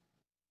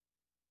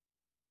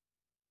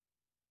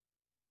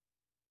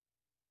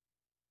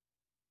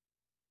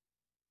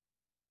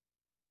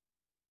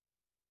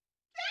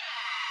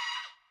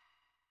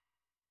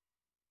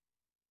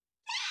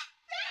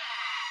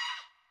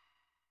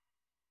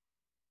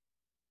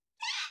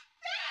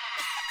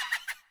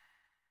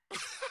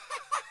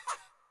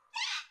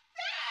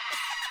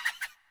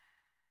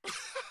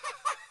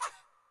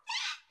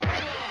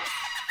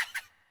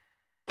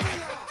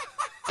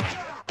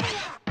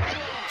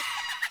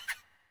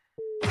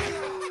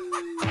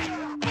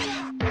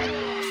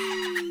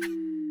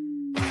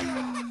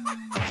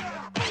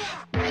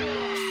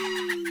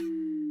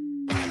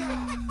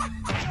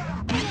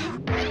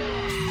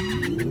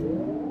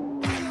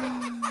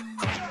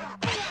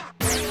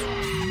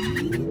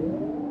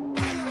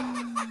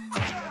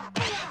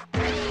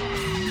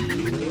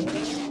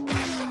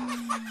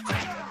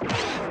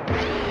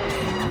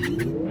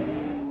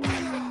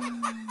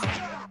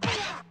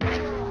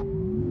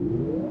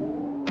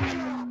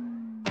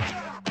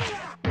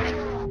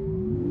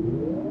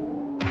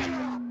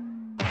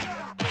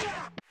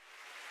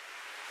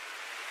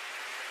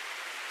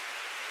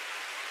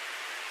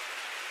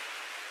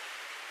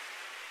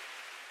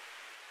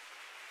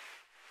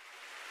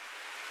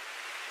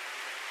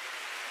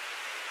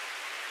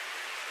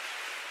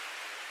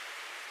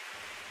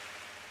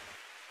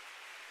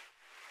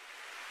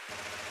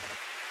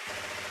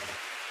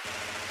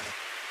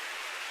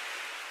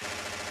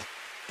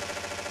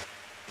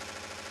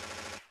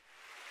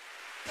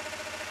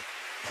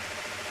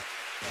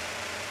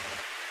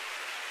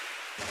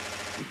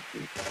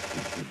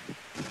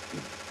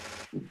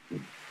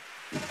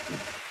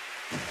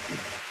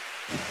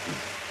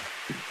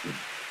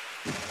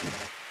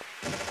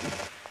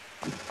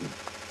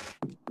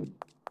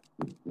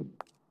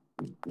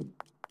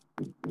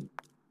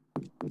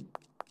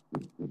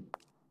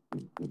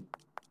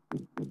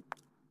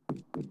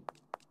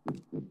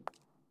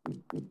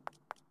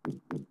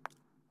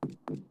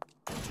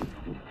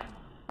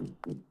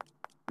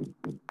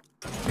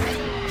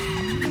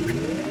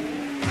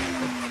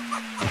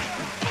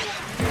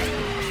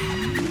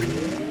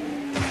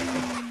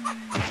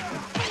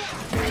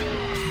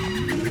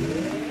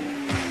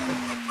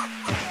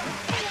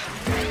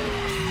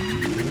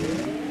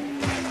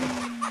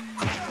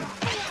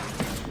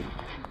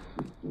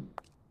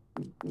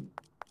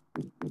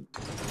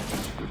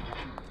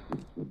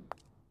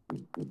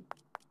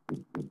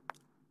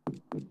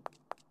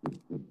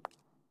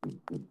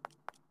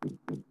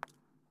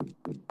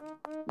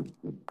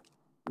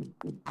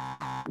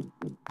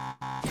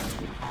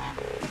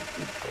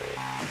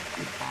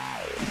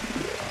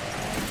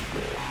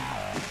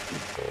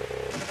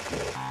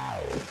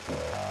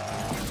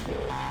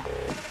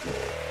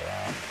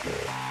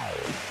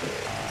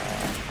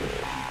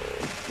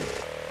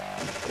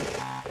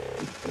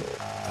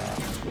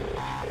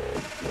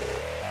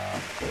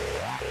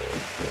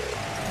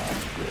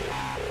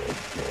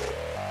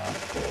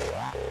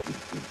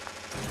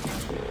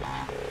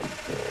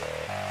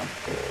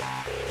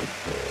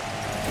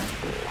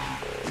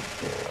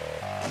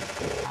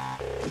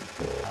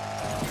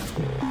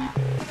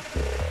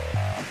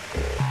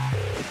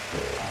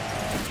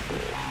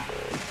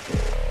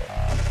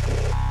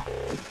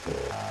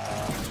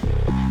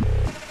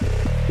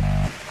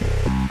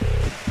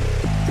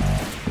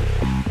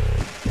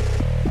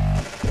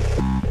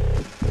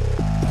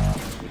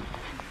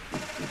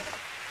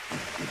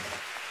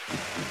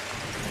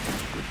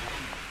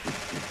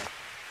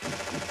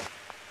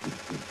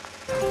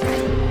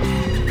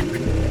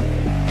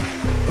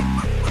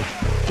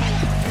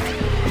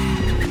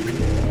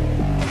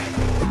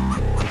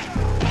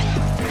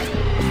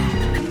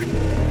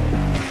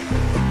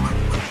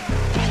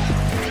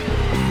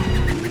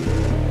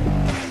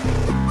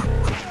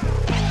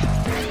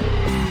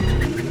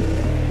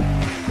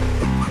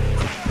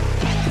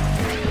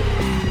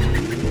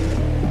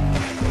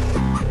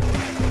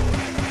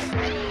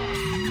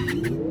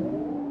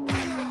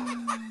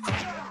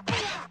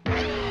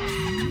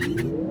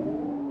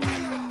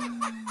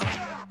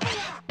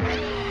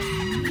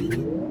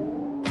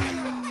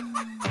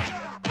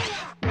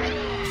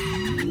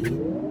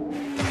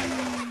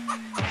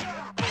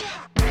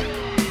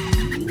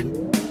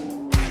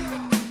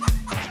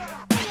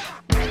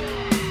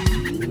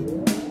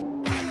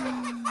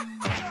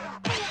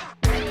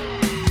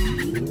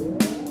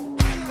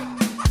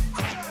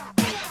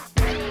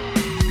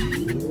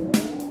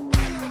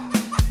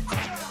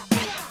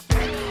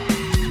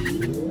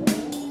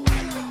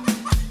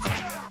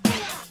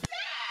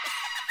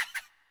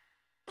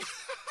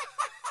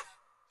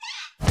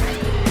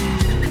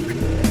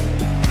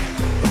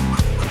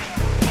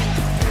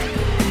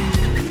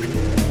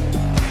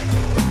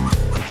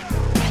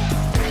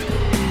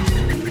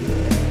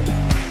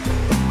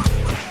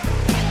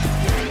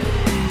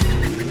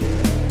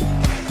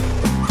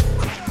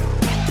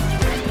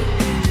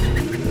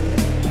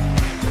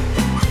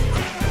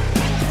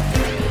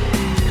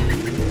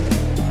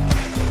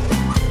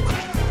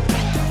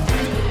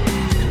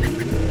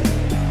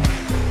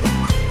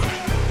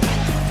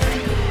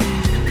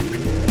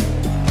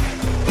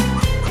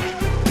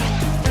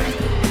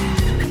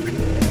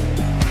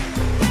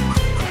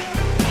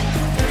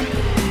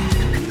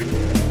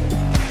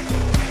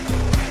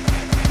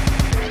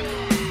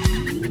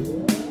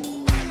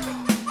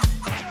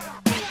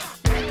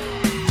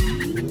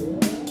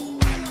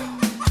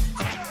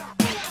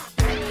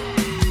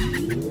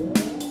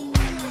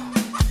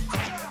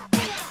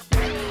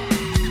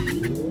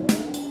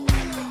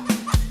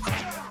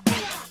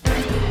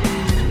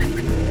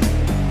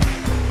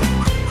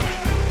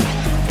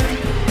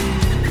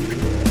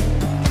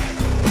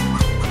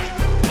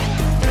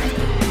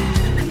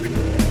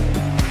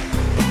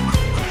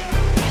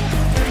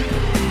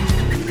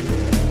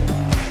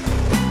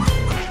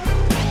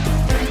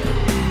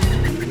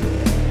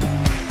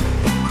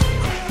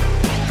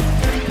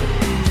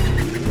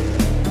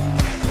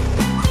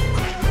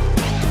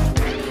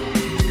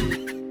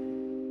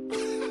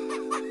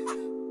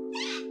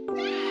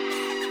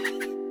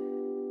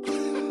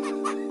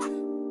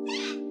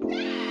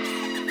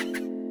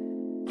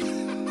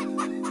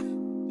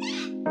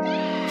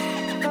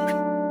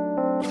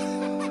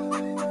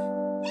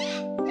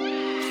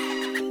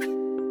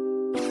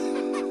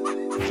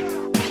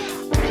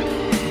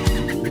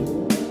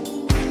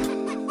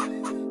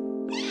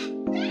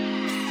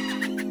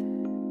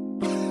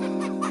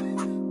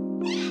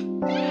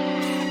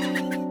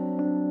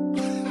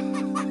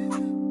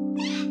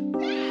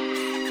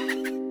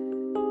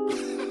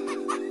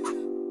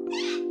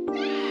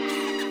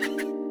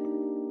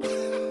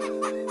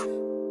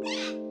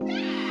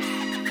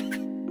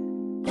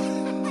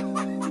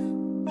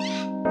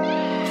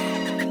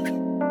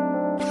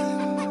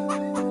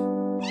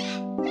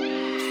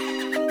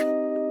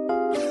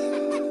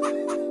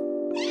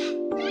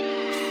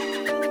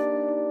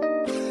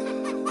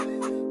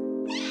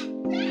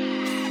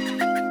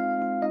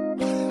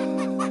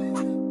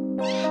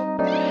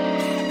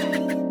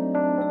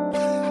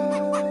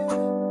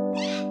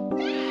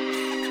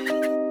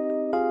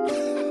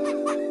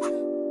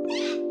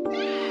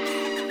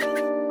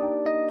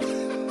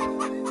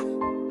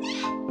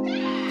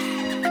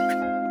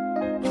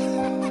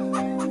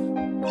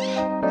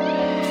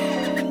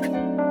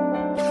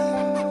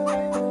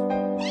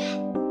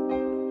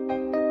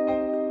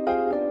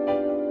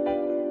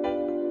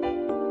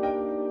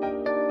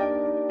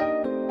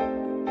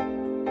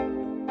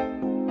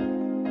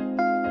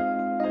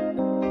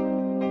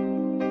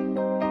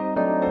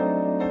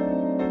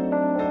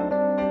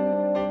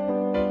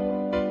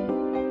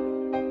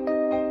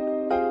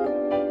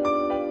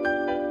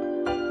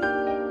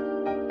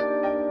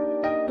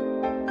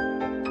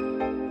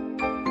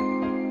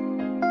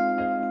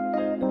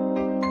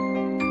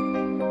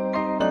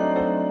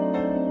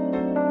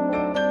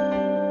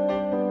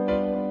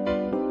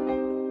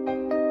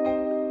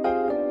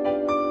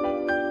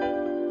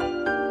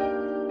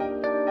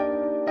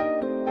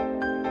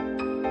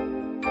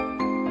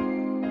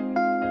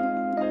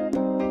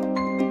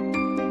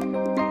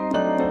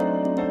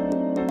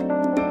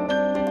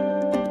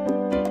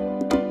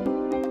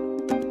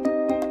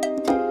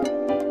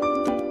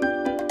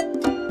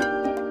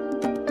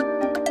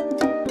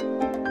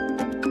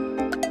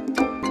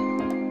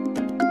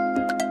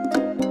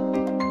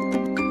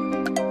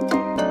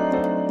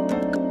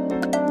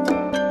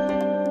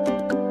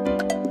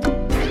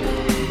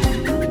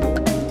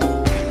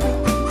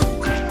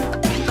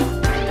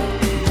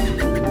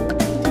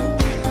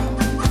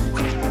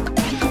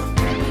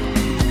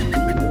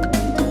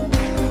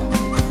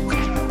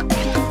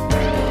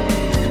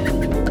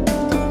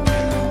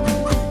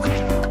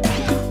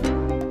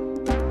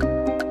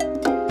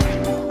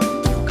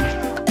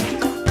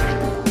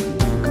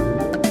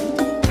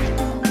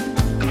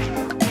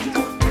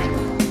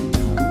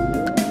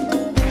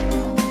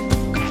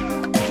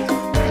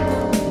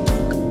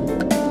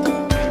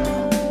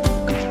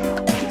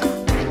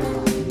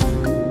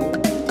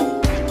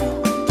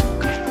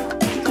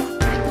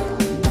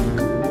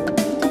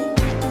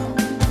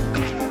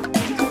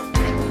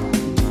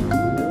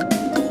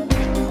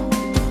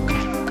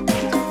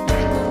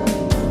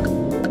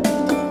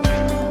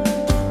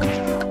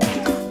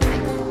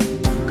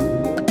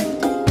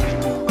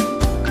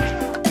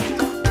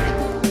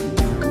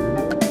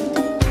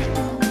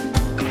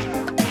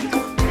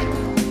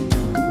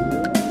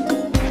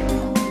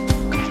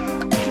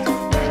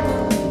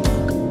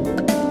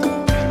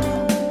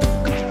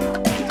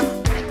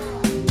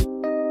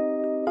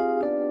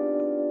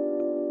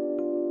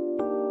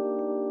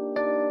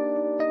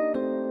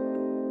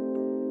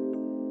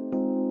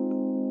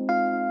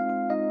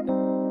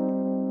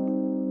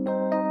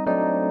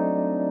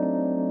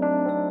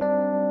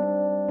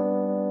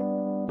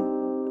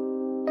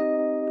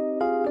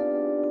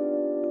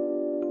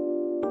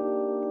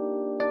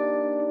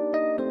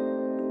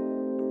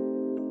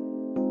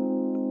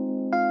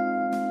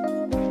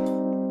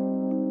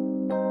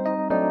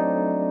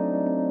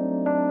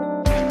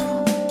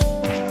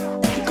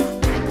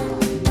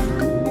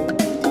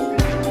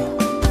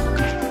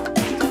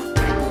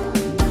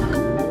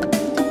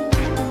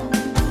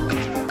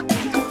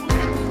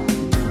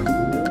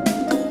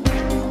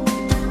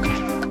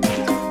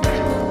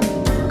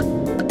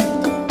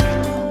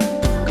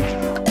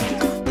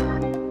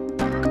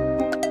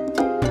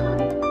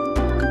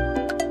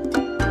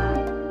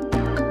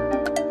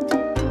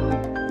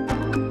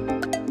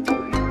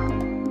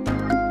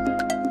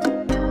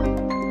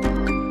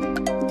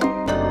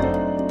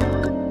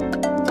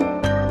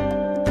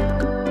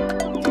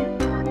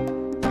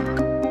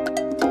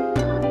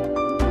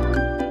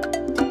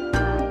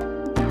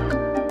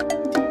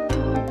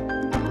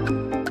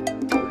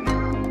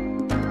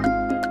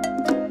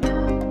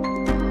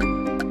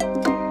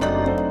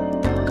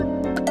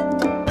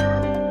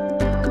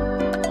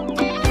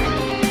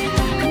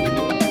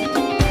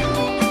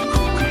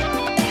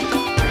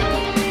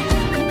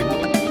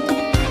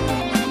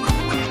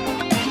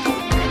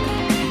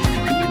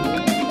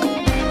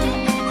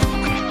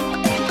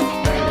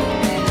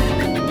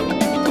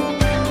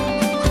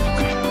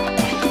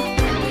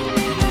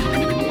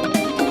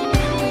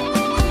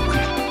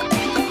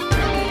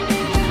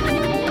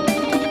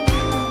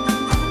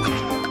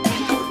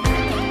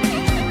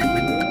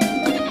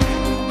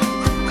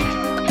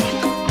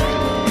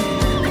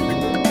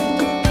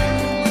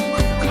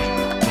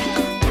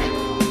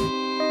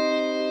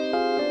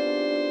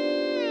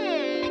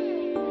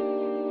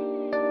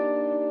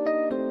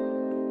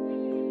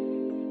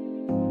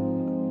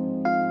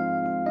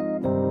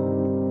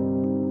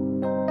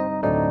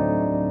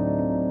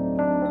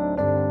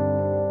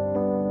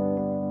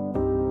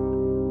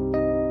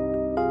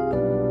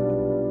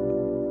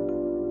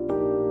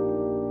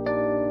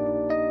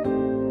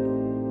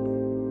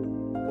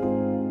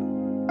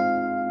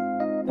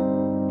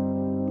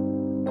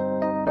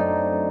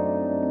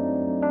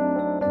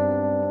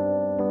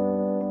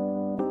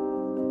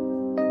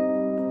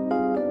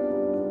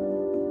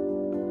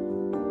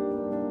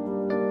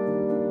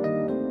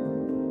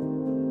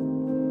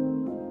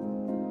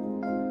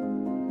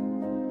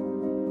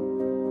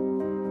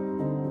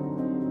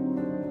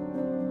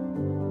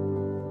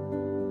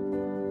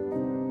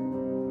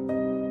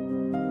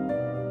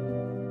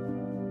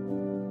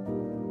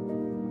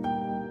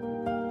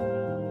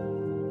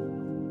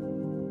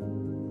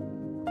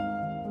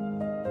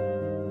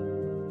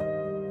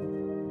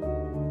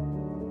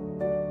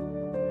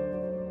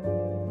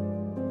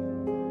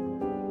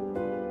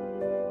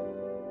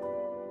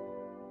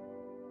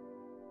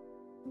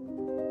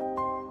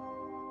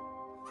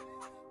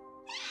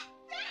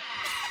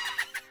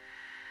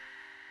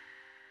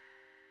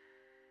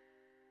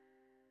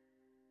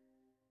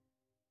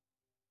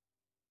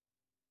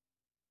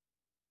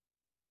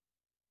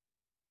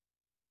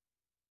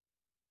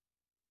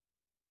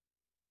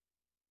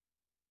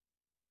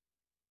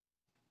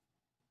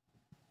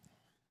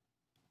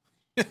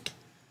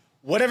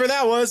 Whatever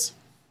that was.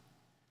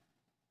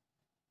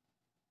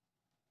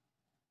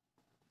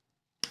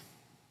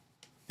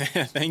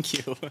 Thank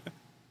you.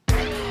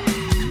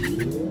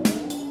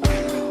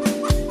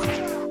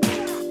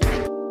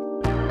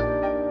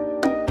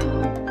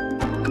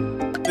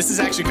 This is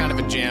actually kind of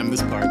a jam,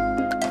 this part.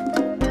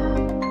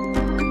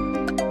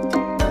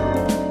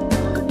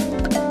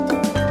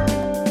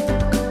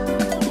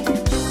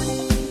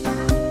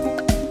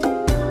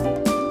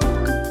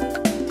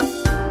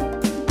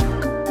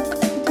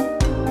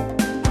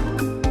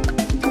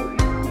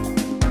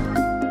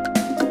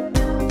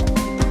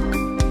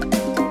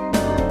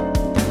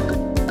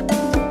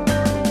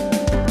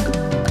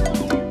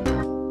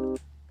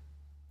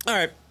 All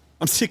right,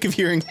 I'm sick of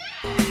hearing.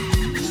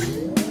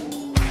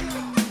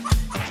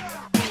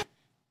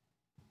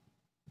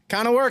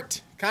 Kind of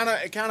worked.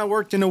 It kind of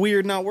worked in a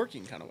weird not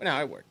working kind of way.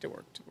 No, it worked. It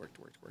worked. It worked.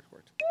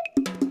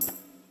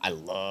 I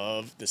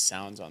love the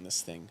sounds on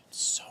this thing.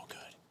 So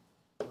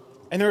good.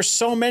 And there are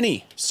so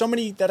many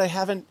that I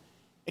haven't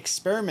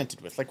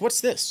experimented with. Like, what's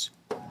this?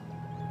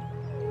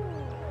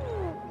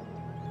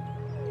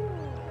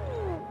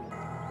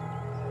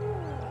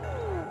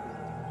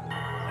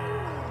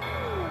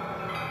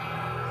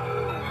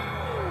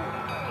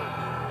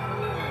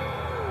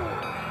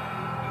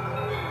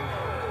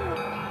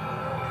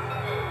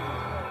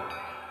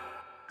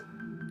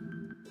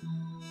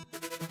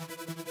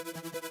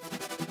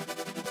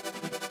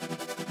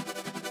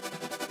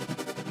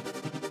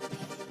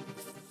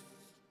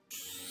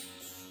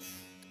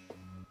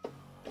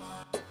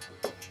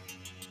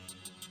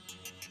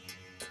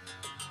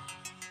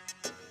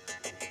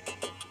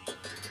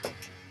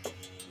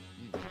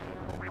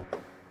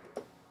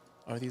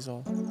 Are these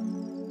all?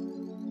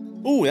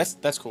 Ooh,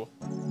 that's cool.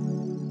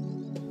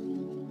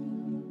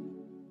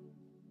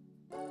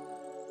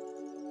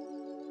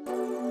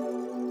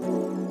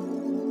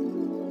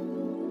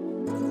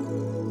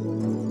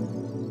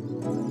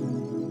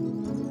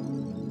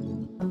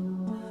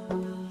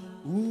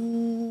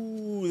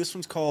 Ooh, this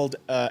one's called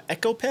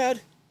Echo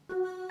Pad.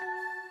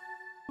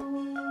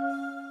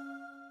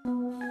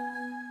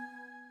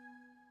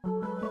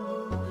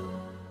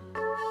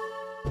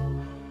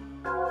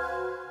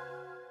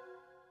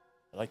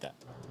 I like that.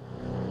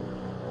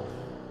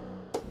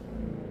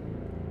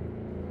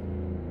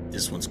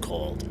 This one's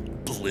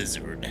called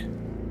Blizzard.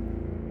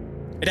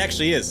 It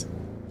actually is.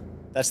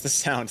 That's the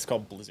sound. It's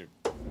called Blizzard.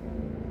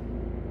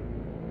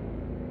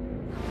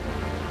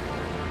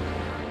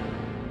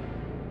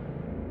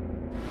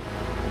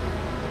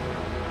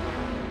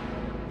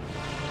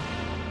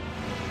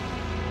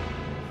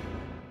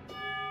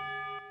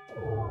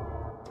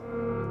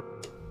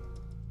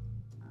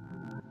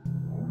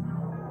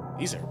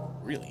 These are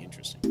really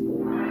interesting.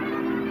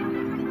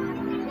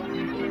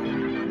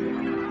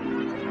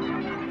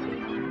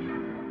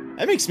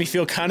 That makes me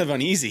feel kind of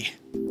uneasy.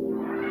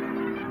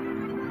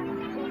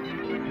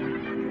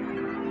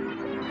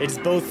 It's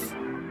both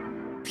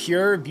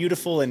pure,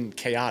 beautiful, and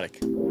chaotic.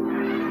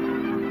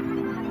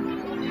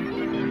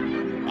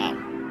 Wow.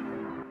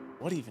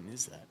 What even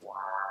is that?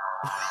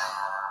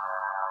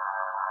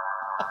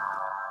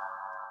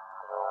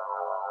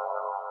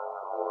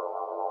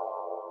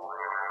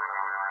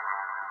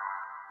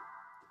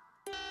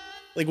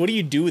 Like, what do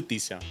you do with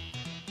these sounds?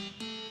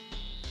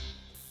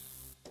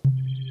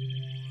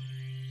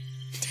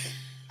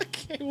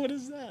 Okay, what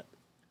is that?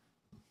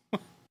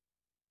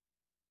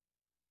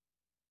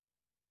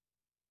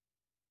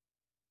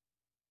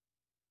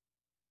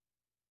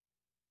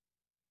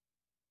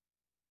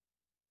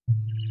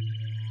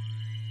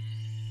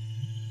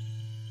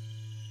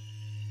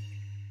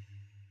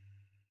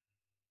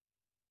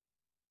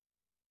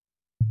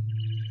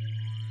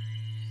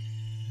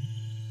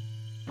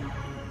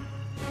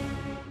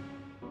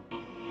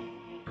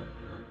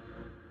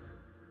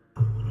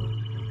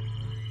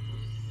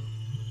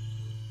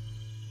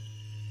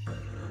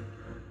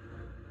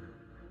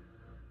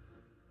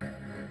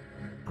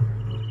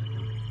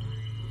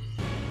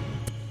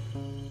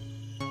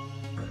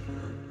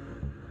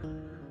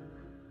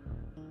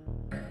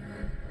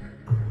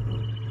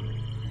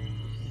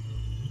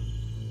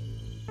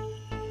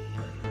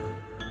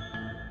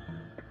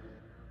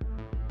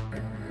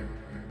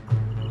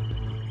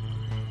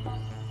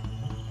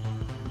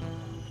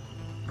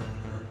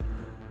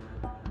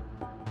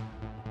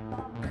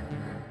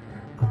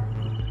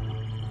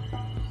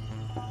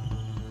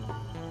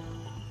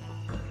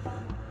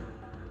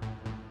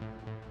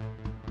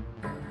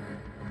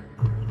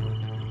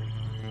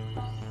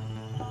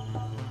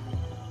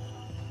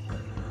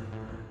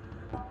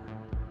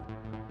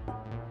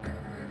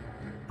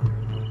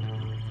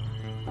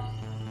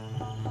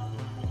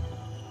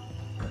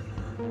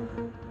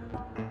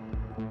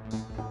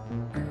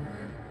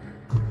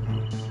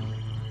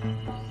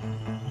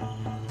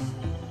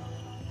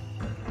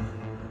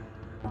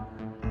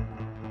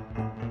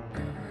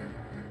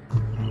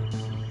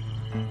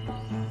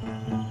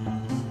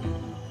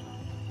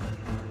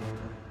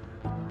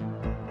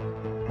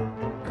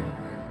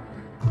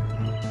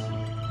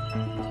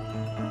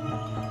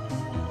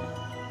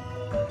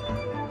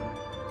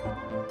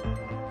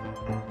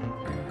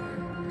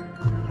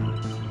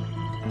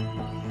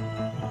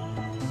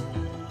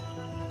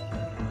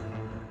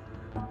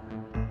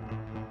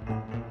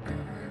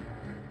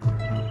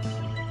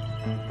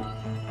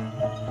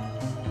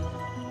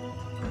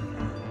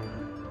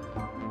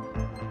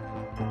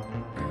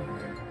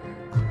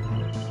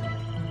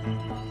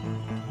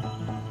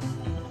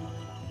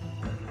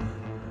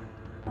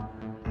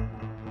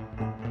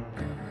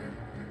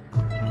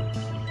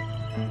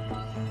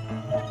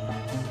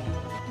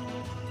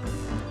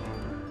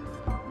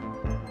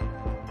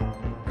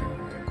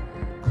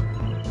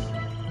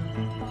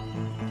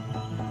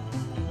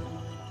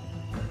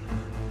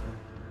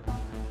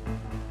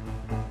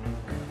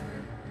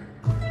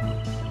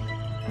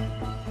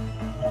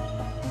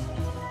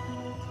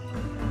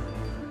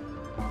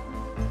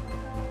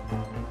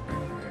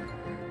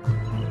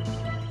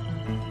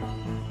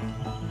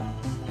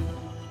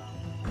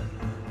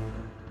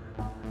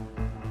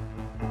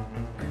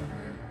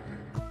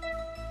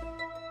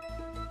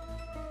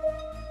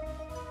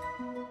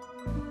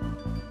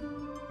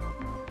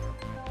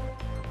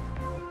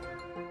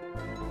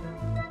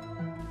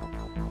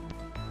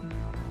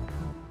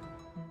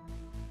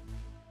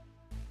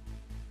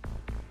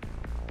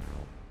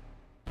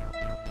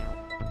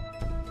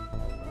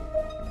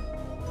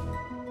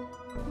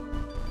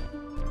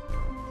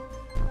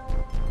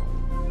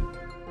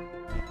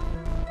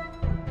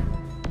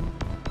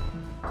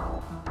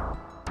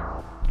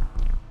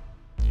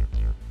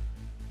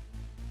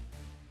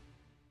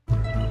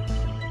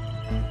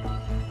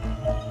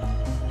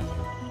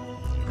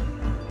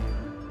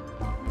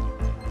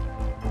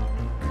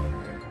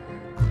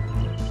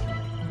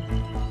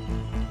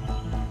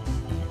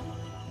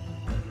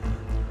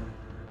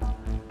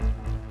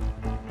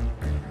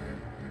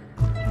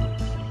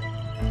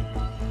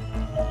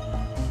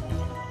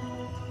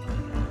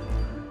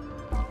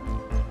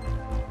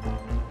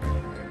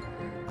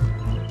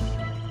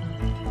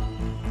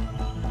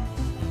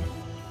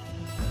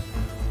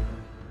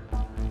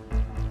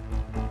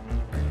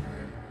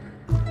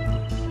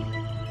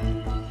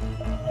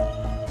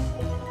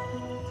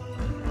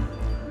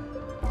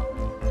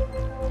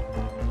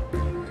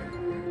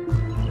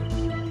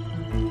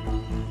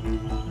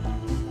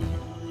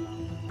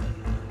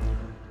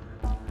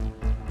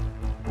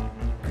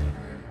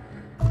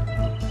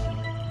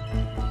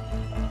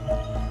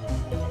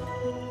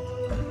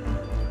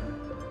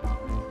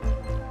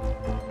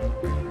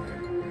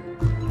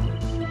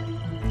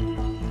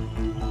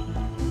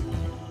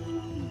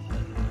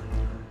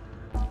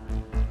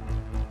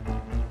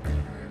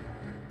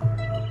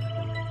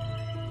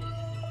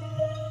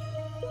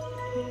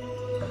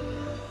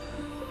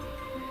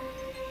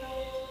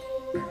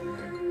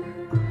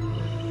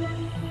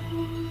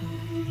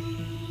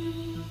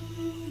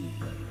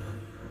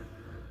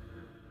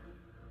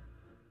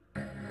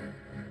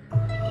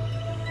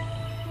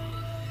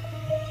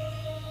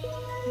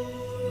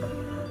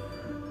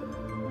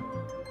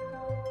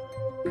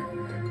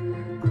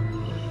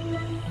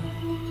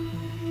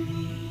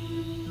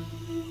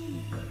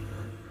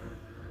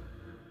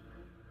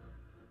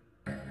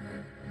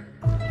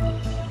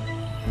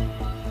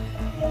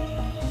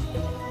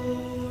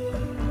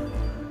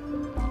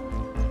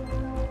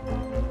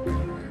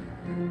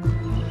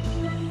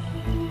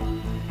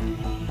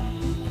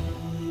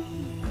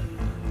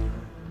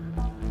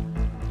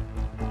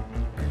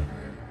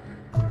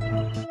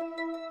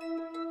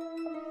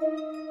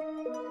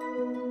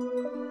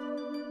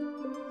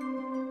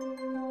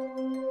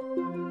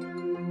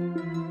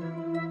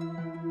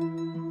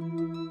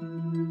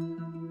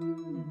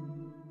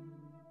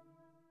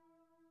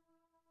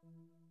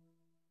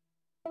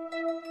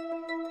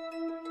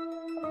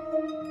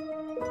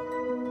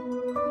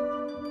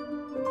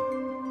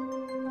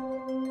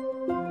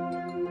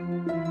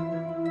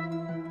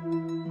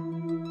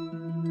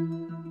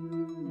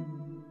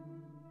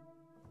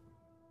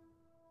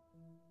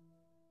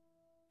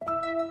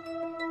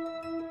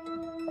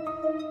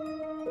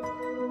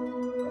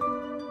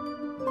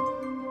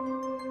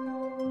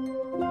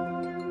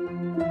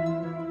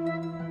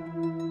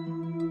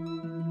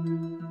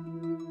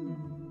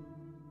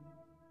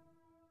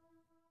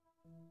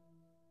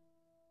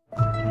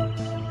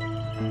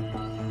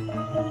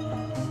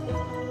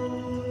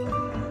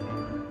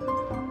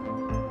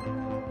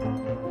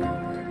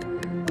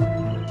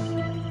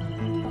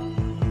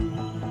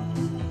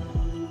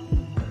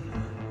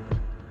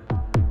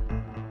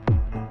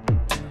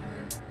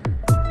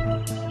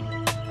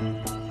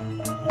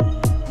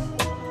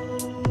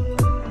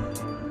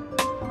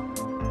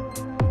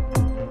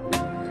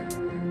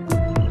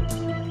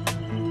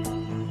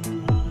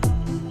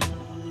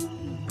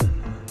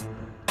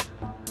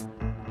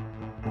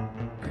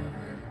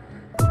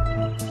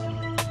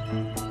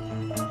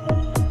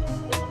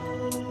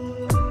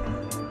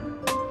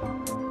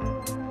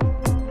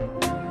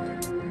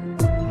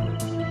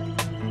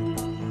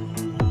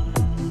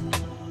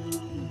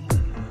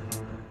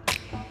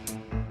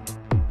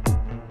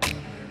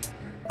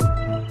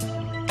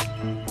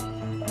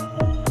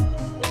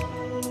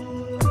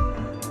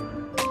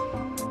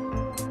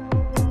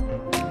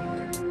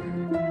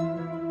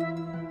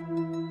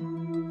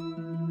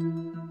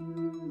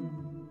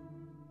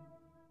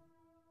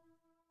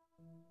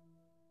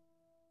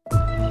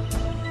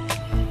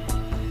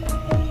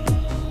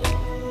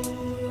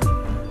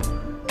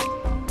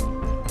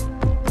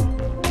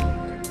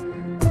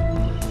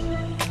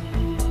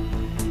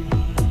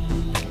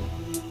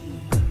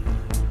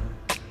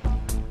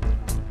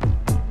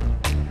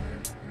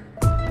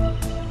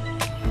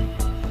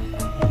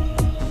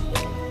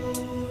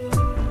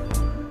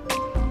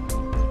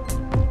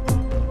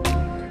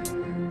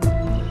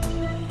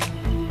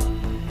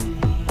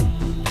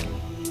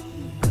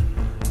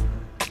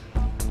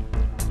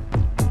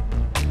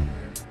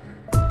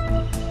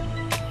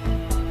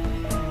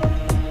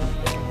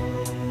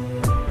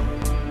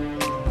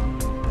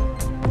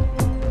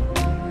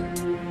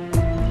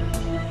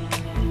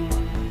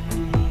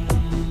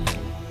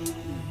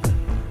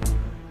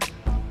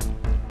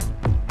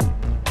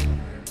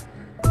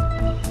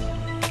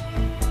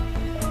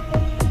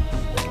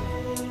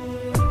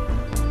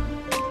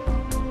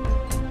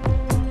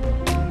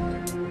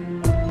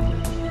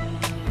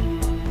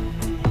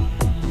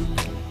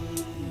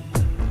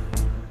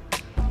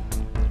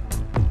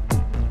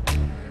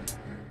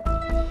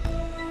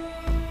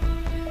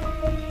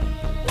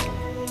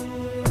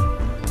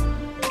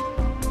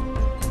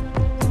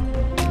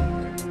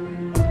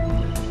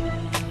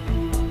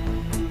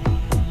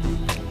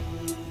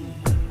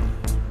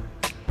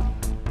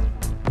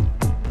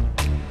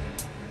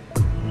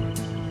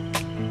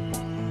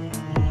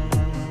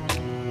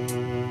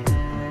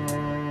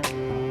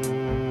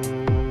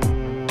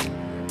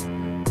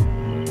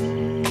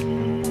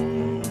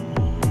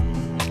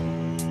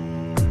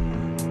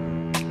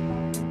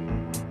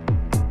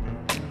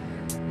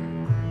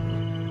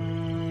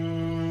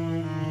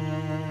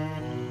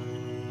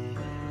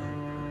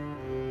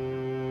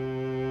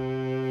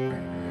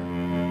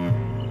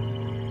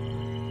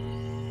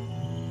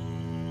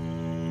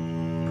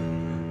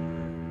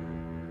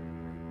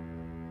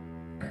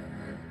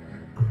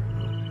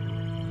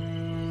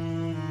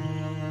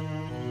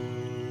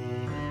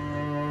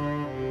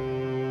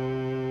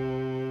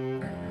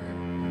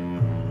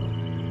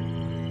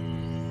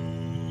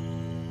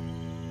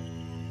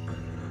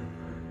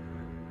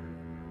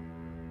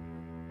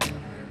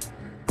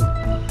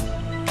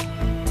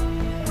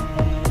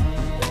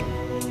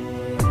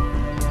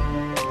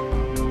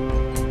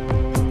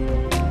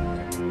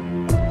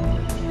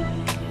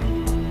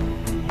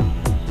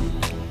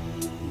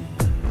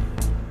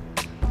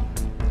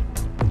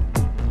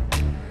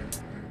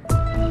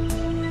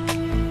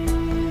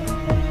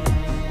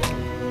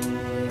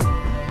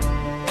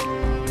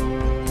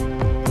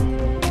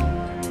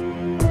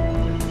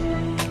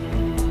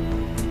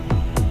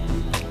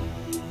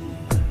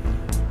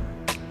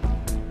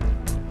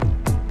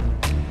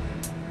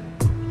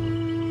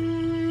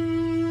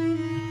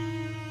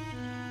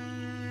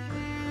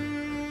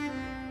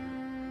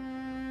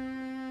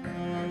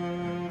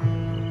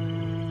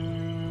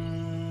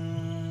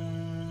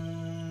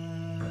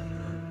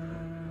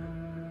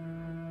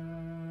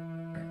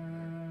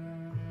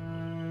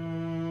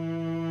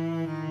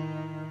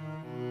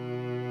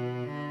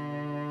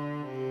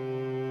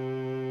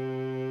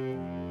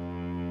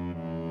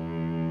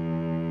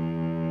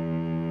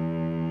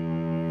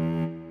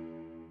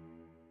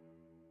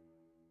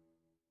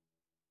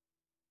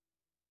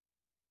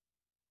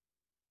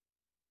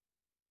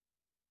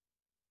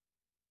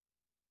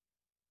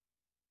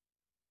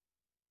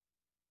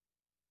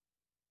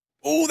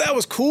 Oh, that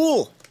was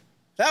cool.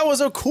 That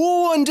was a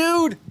cool one,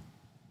 dude.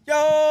 Yo!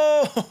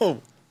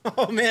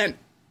 Oh, man.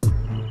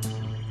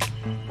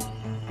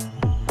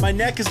 My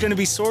neck is gonna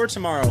be sore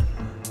tomorrow.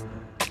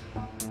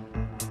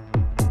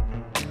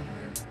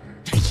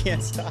 I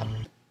can't stop.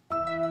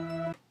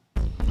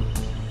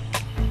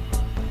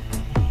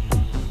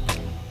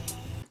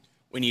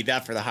 We need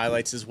that for the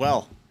highlights as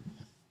well.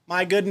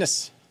 My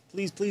goodness.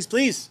 Please, please,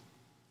 please.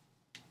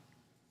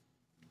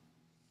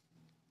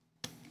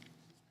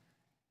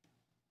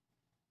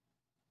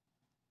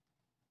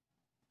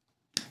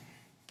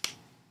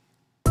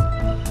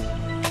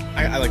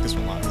 I like this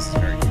one a lot. This is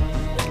very cool.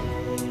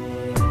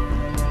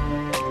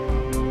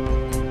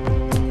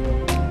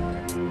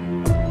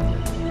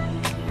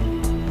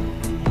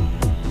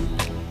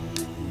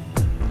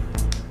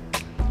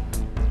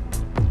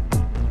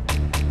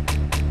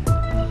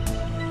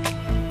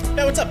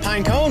 Hey, what's up,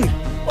 Pinecone?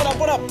 What up,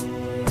 what up?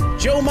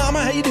 Joe Mama,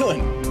 how you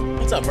doing?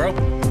 What's up, bro?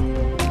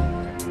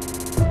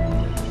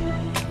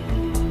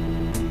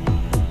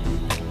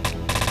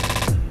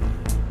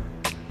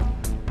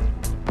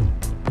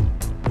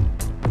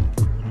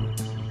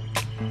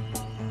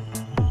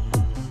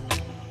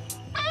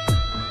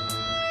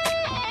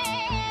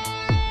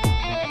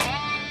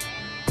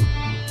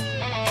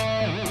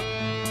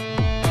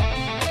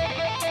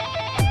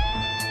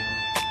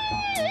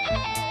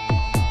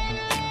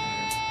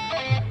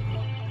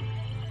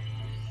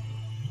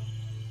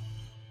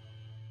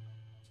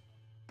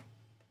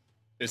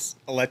 There's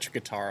electric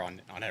guitar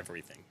on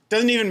everything.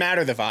 Doesn't even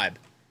matter the vibe.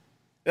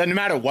 No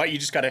matter what, you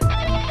just gotta...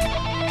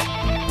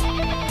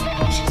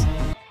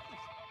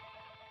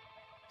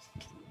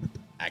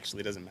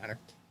 Actually, doesn't matter.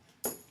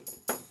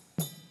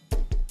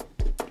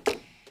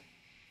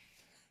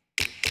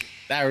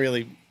 That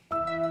really...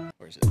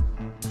 Where is it?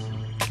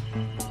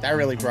 That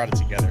really brought it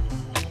together.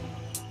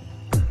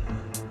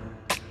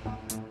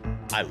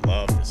 I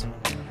love this one.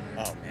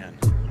 Oh, man.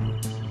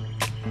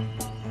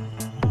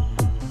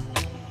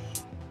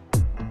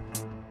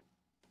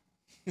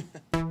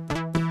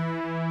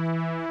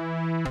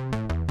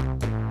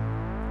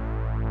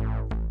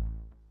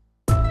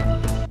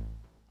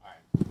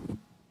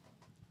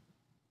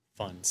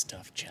 Fun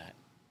stuff, chat.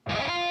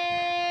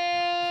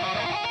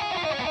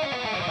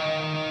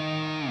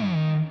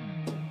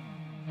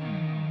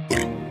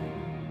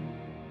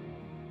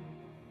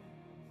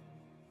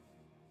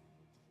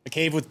 A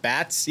cave with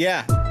bats?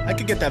 Yeah, I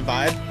could get that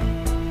vibe.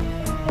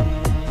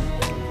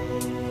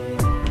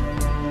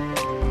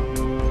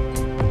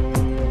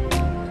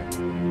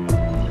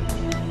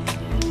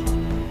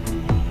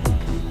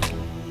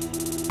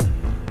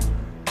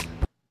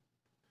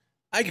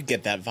 I could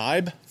get that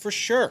vibe, for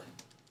sure.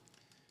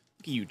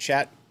 Look at you,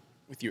 chat,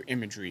 with your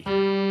imagery.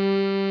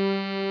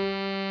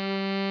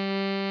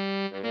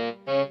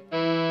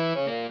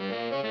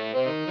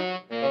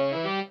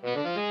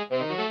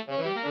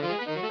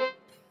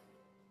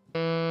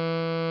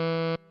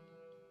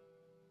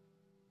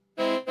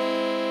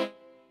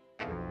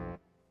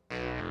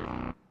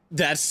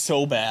 That's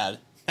so bad.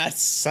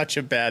 That's such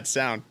a bad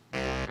sound.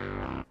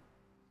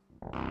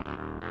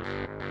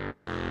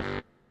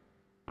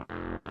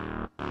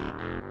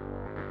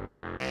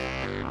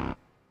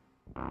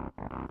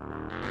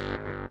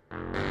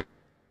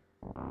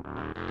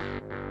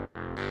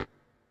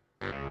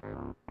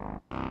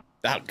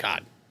 Oh,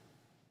 God.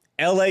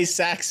 LA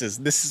saxes.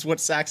 This is what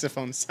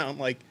saxophones sound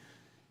like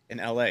in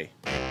LA.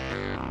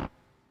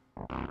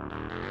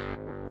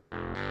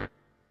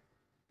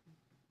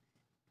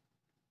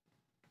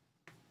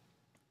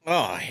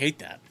 Oh, I hate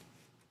that.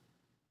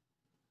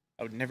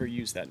 I would never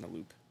use that in a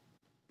loop.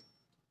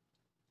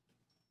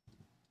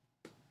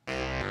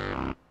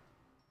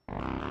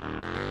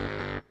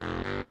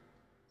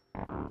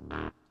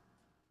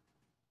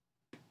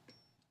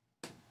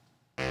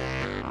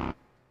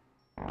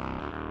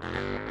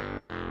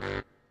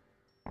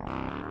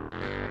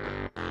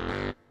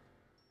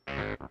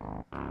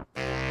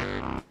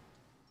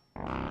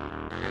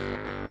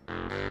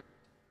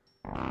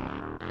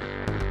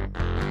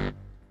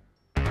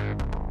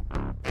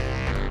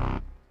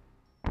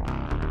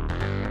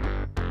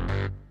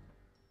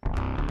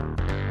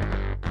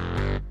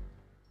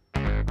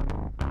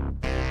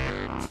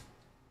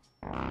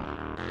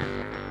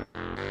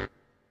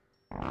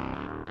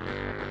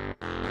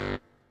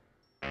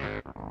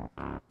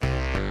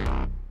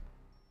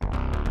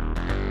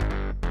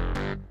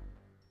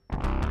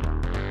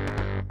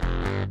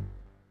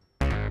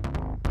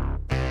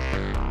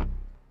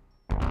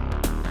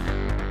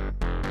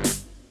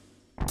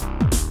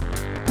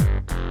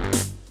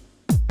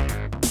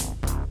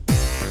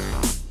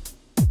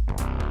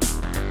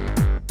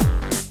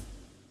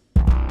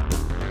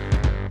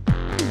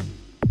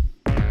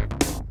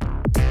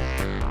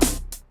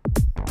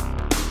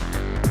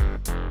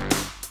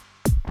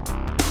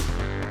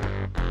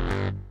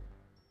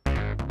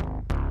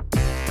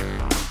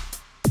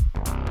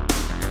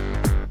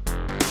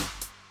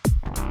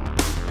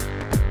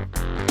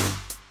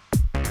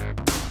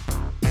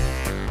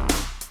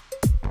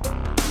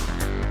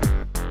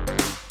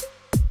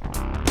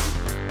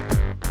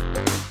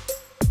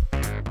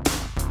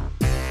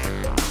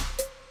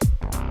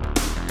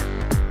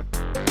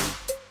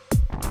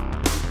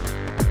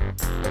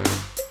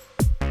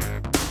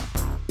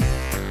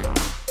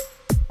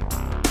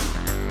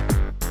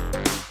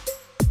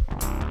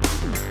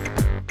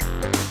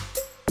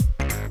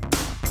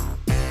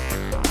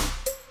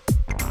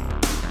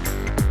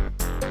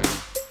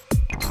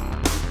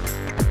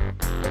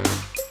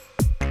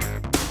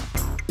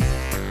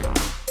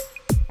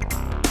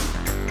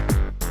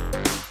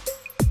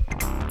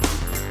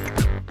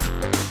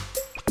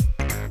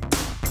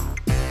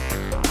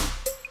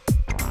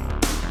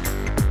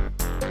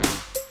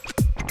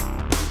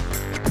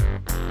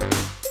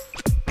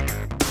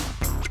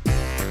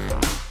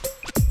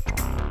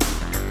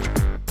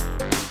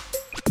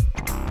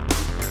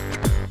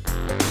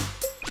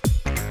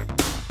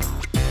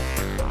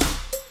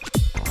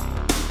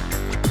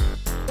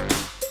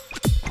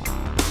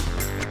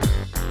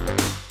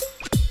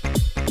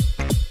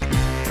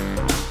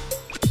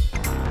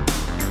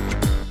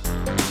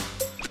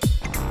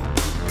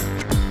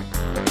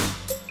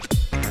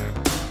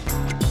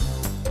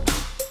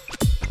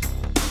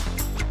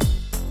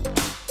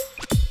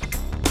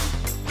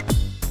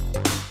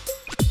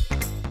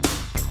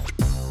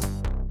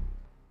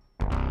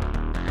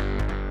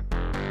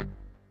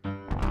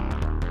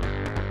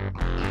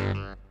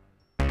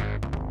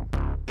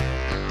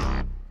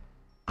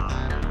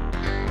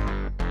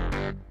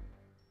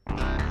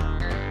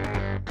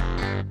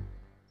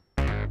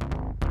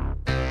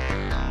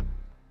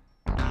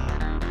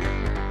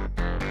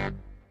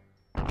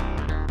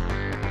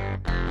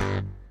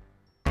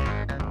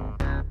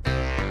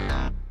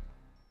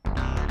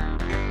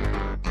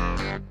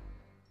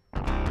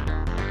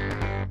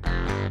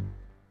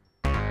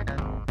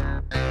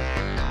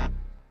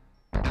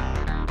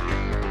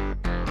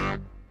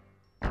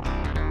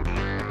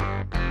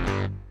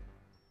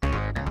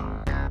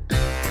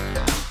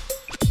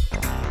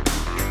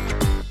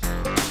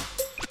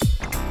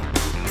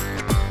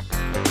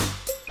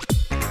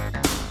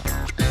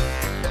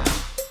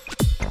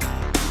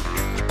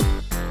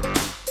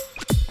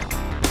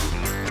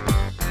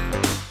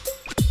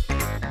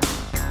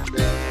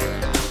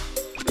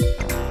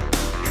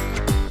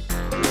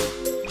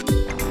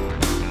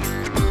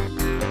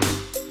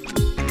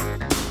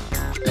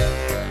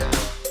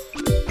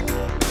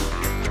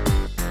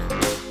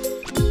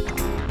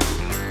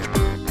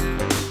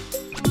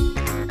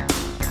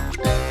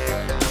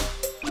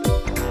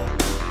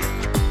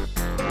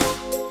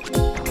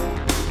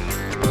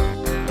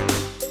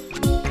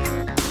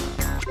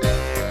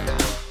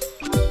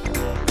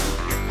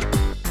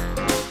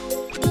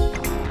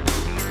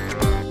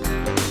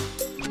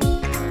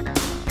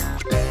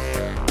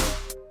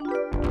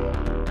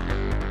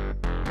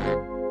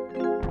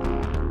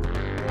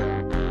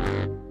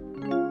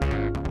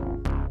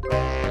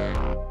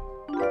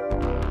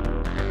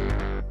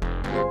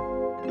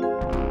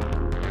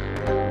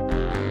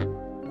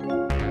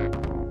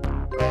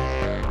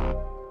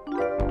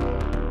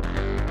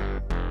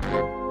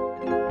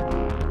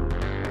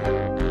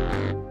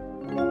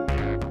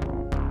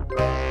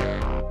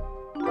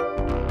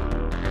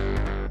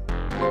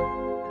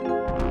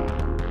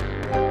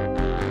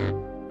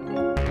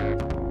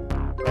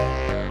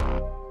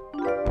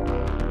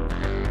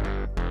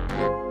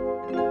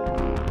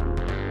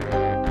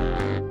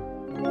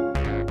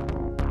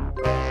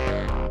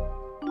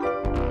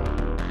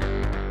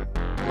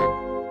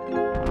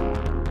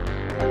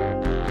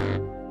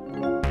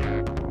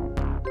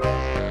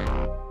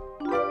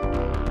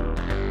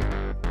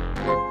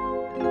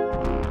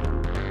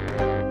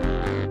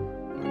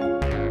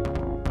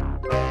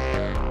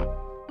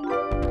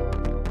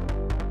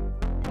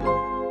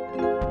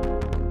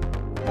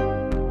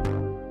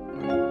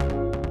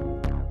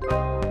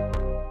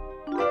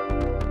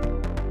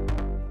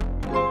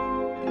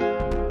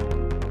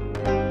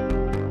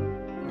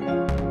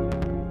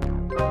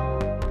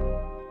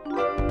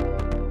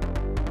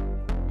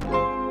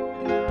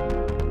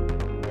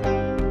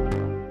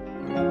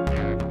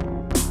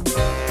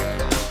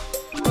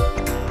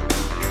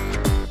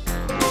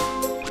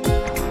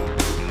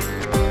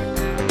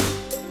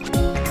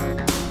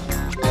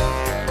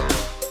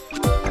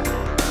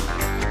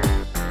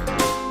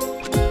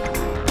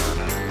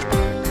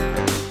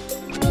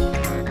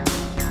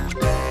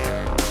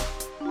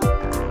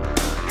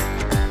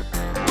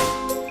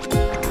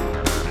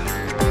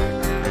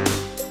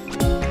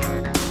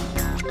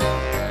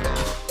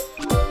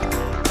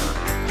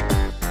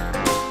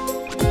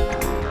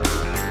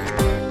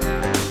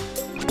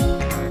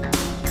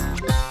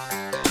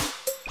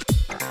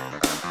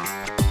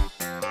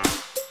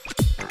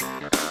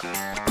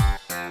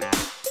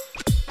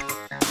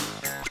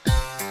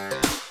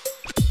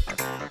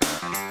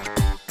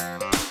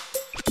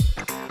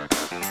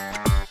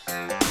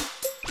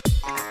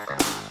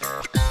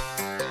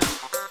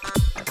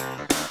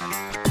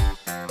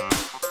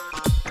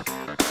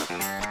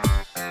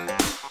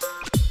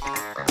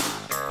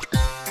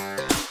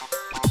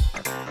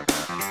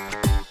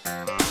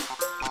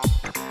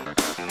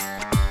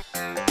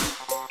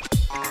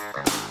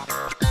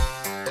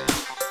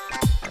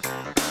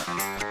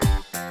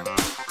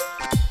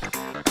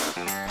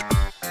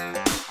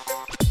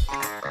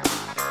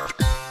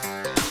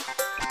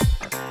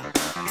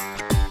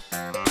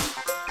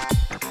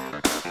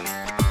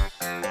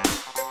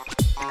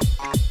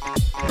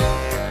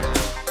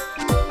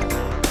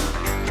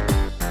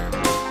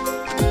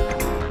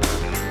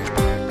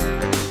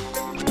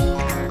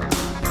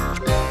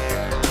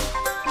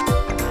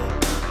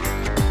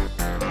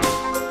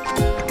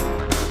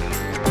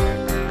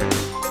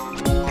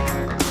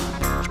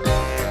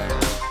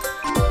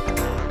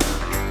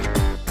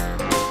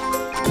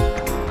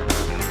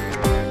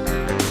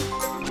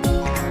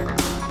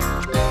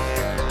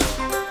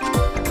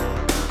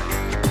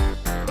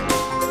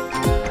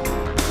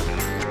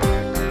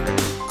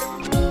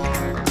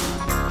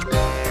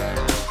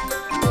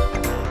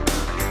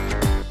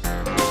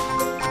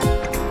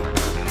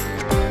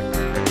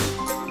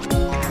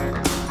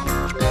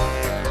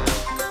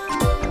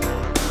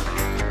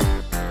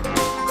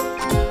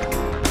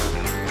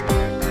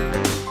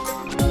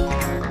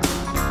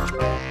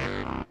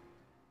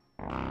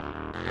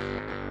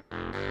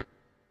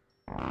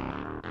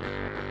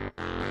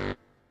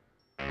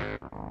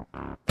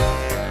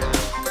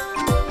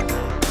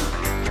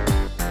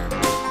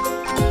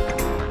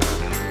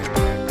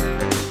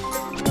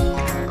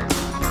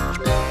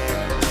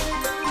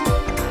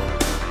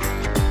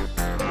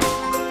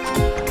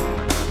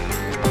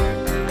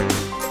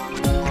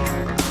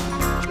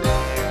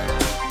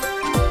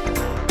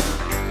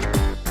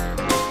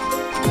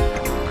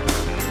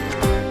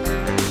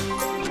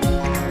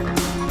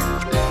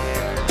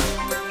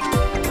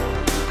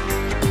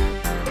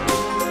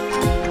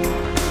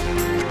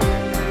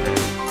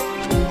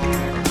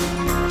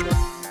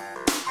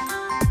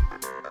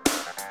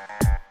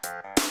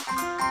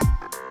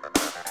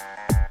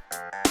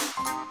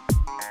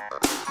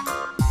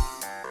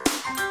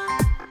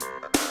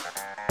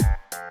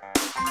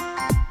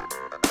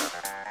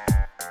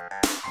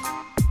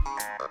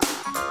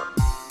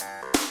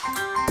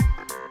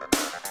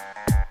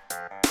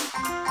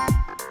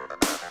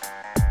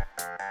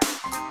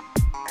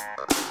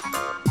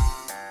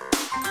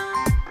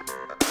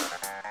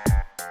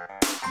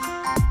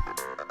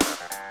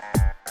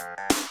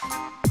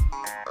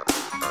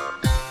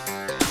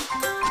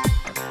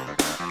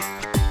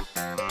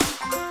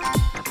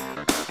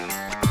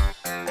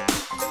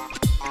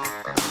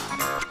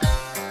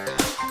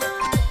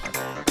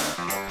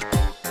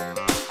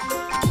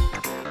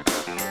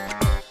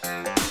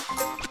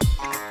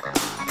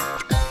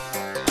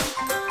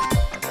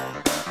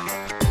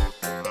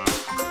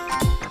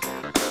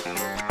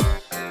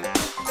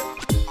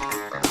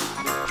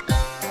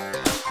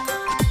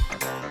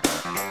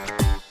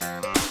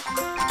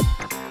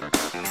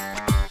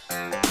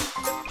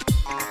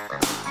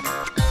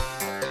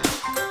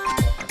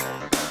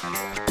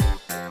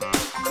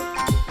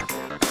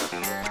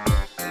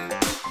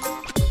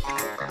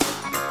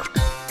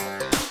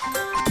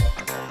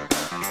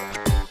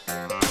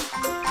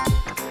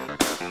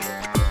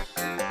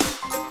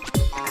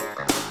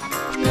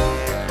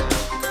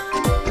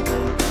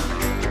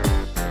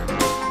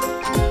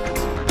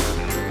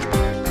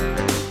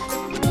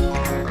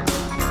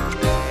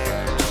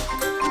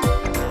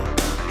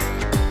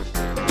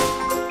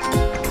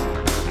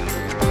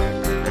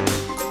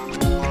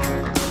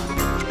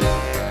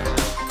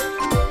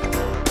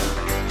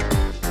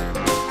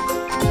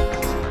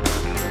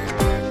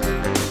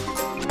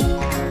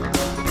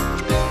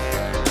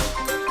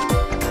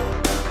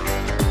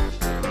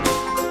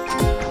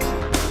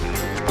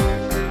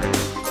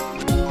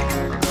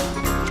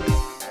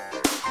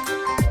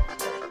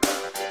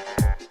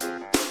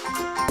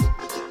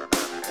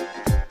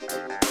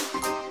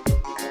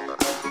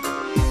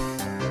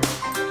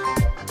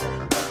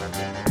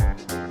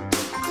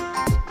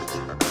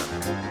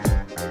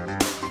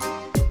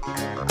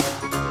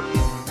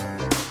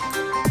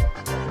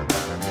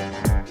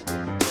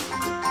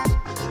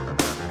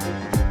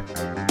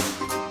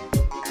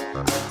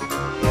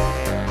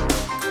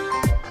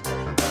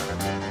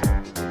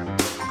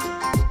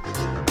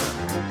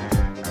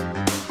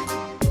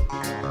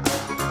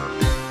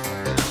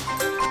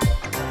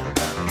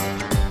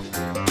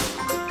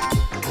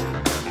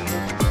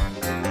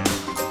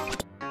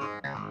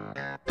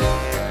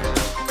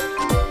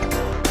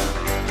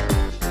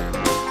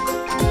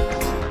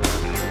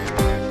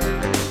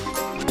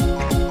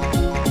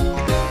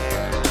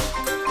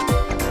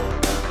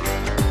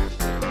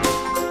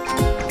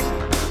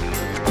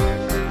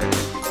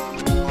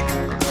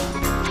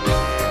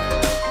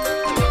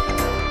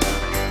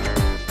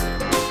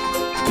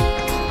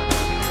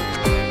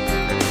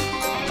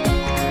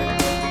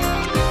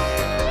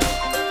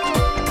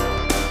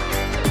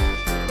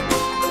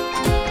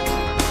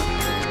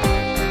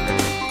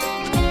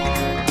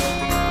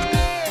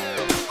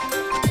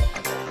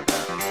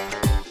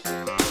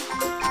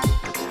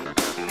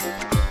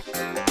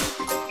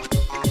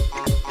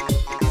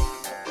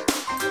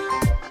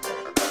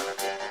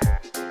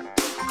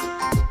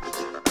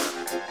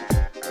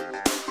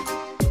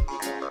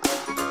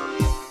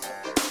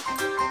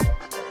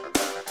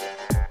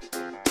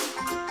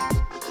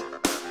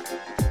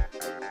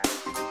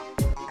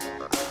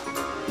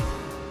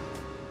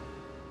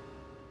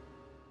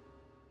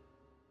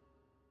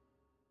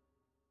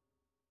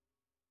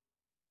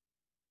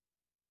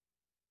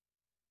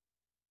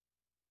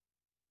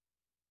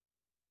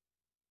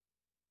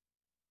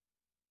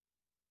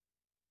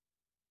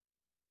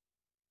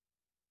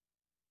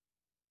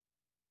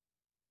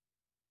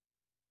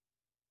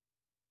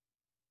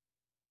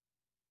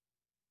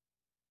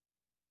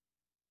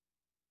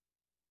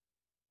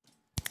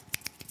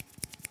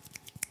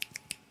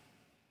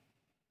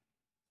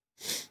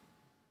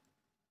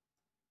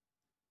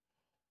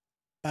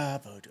 Hey,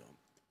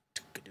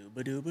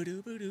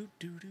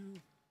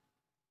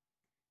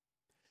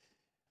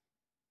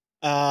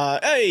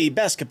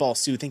 Basketball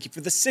Sue, thank you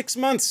for the 6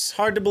 months.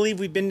 Hard to believe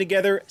we've been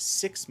together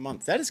 6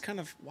 months. That is kind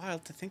of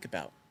wild to think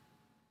about.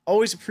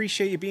 Always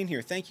appreciate you being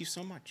here. Thank you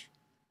so much.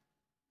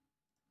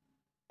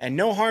 And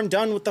no harm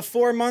done with the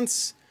 4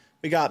 months.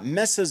 We got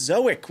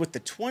Mesozoic with the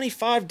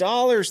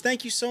 $25.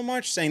 Thank you so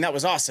much. Saying that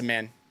was awesome,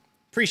 man.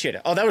 Appreciate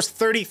it. Oh, that was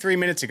 33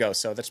 minutes ago,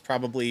 so that's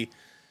probably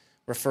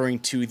referring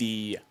to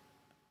the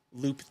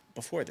loop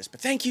before this.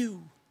 But thank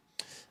you.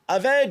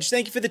 Veg,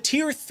 thank you for the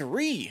tier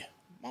 3.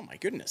 Oh, my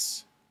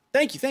goodness.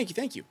 Thank you, thank you,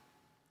 thank you.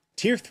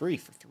 Tier 3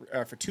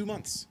 for 2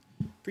 months.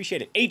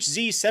 Appreciate it.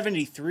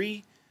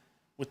 HZ73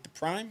 with the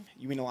Prime.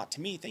 You mean a lot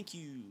to me. Thank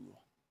you.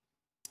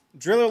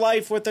 Driller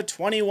Life with the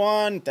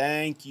 21.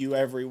 Thank you,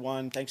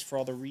 everyone. Thanks for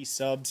all the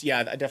resubs. Yeah,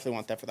 I definitely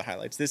want that for the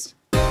highlights. This...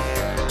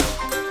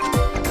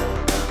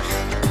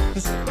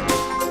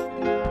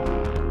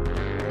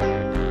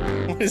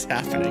 What is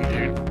happening,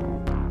 dude?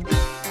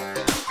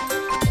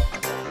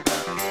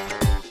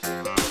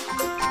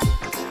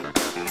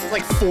 It's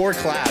like 4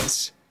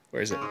 clavs.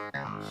 Where is it?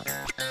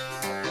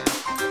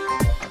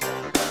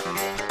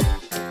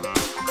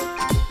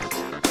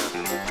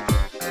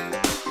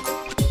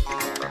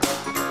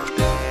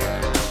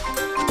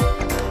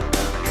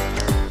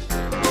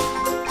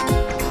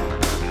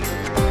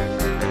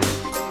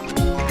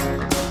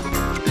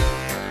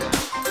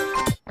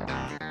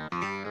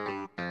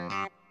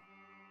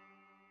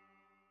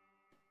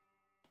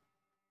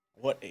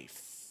 What a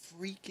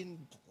freaking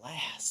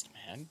blast,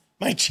 man.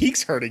 My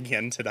cheeks hurt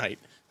again tonight.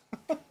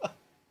 A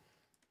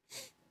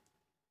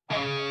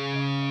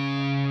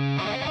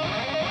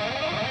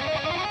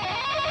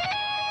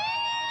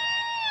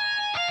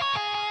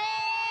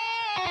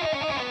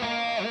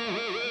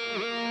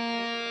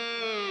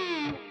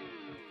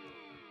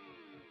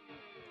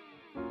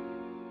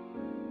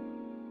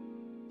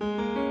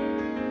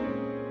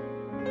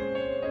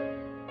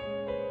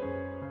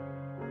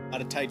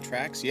lot of tight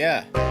tracks,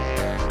 yeah.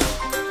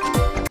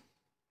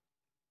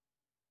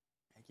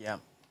 Yeah.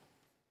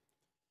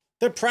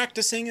 The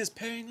practicing is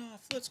paying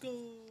off. Let's go.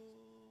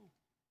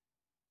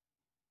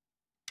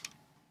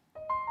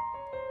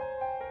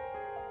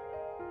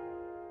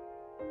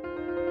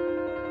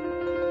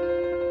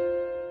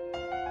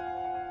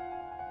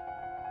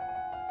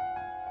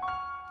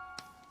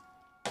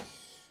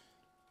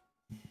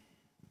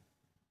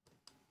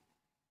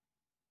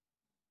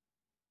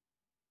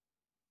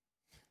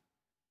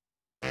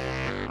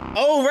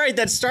 Oh, right.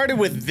 That started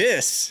with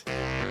this.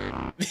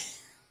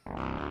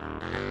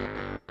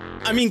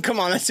 I mean, come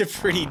on, that's a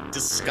pretty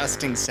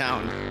disgusting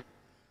sound.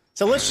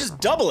 So let's just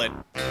double it.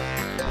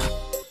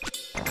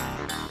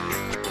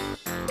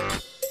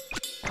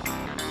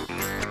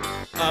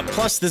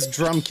 Plus, this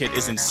drum kit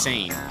is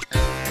insane.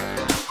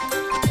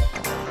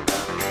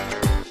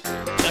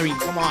 I mean,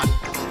 come on.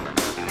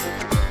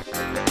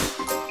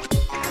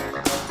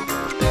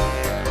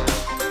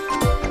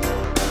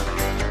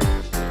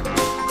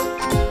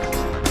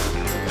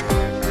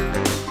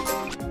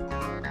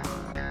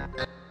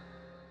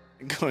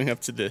 Going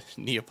up to the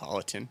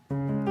Neapolitan.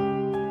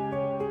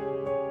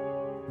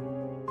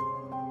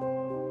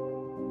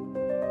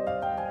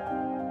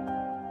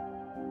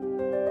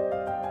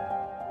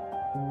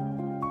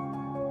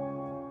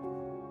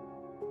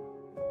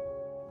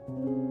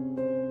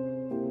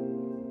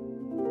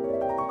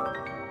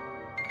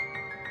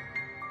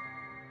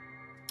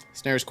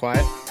 Snare's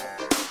quiet.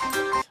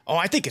 Oh,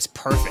 I think it's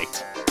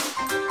perfect.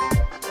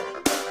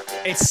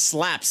 It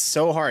slaps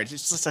so hard.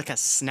 It's just like a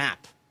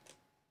snap.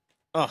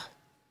 Ugh.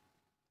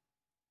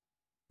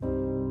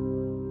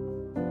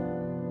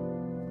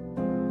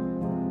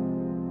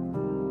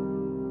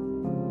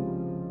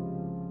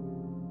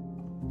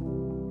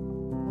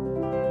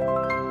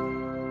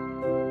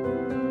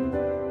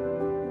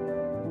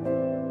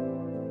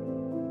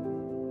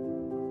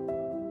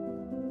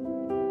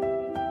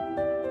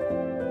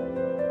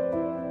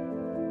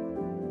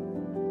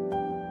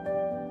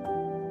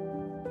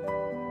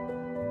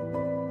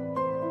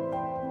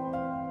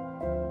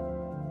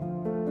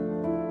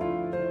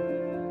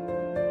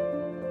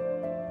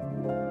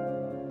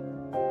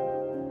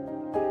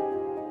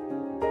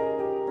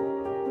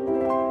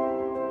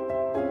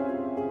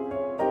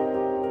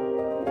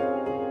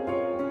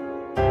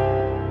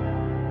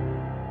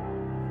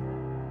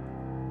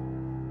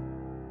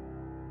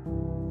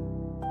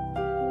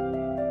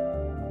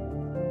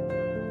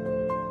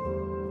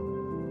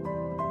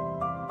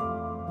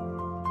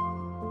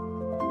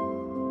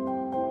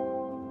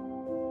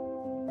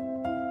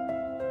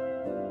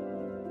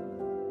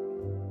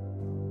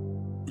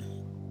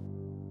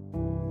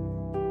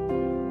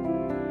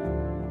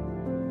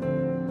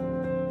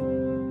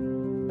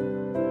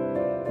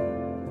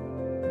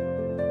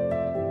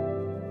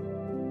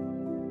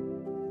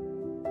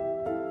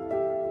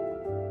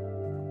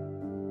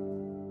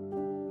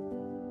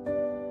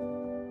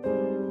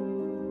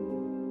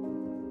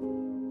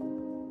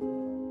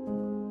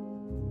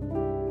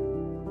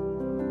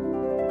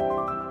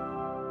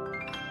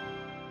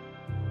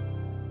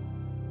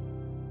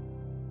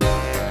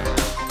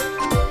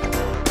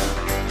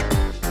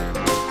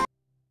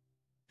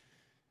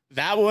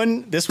 That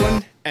one, this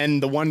one,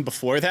 and the one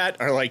before that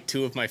are like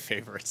two of my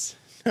favorites.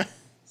 So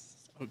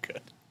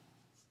good.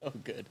 So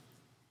good.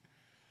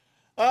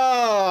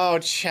 Oh,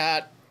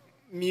 chat.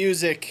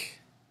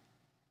 Music.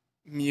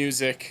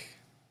 Music.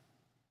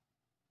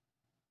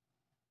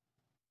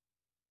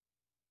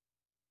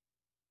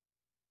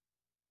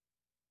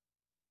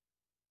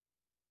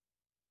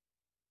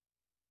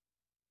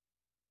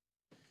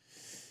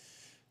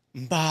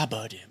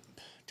 Ba-ba-dim.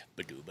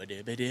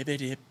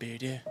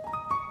 Ba-doo-ba-dib-ba-dib-ba-dib-ba-dib.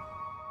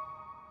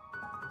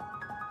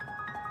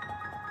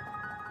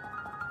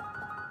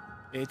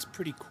 It's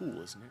pretty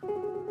cool, isn't it?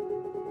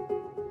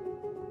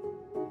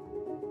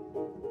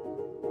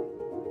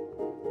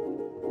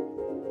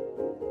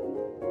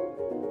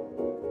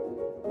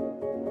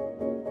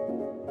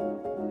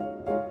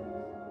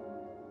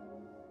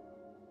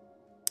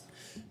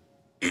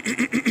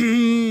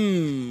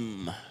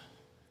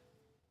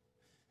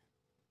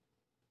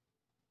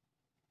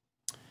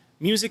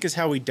 Music is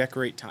how we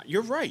decorate time.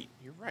 You're right.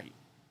 You're right.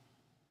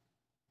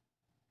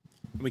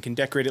 We can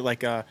decorate it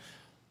like a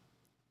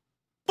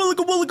I'm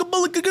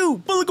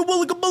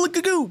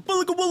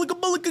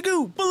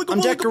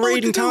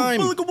decorating time.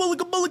 Look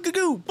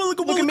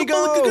at me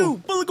go.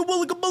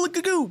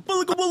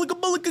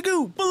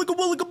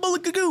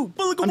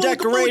 I'm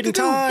decorating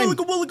time.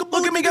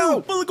 Look at me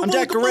go. I'm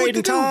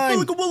decorating time.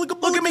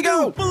 Look at me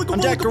go. I'm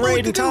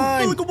decorating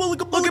time.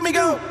 Look at me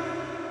go.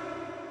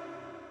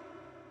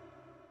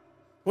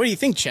 What do you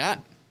think,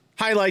 chat?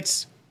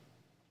 Highlights.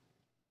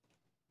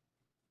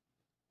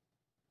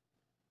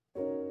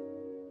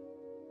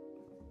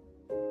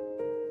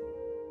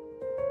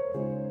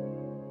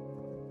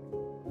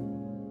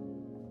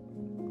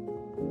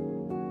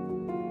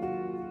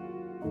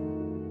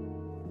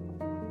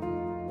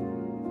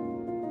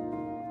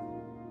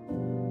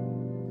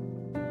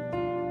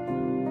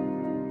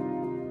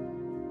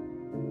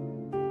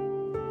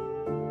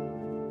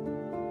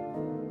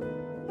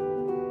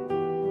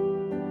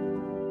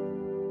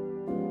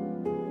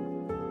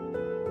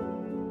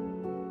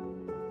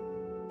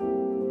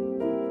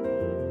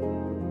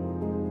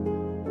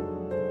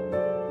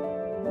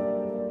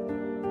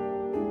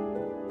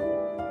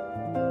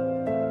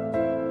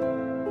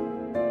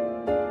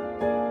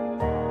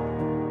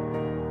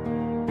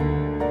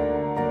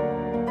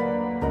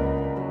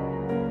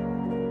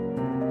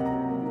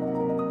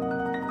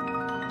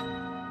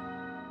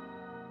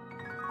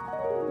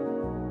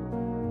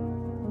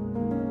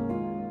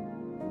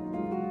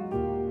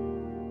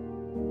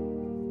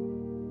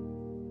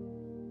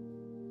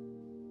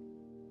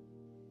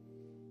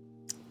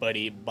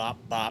 Buddy, bop,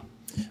 bop.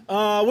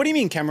 What do you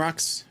mean,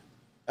 Chemrox?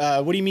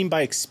 What do you mean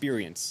by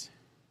experience?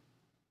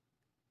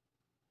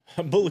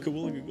 Bullika,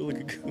 bullika,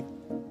 bullika, goo.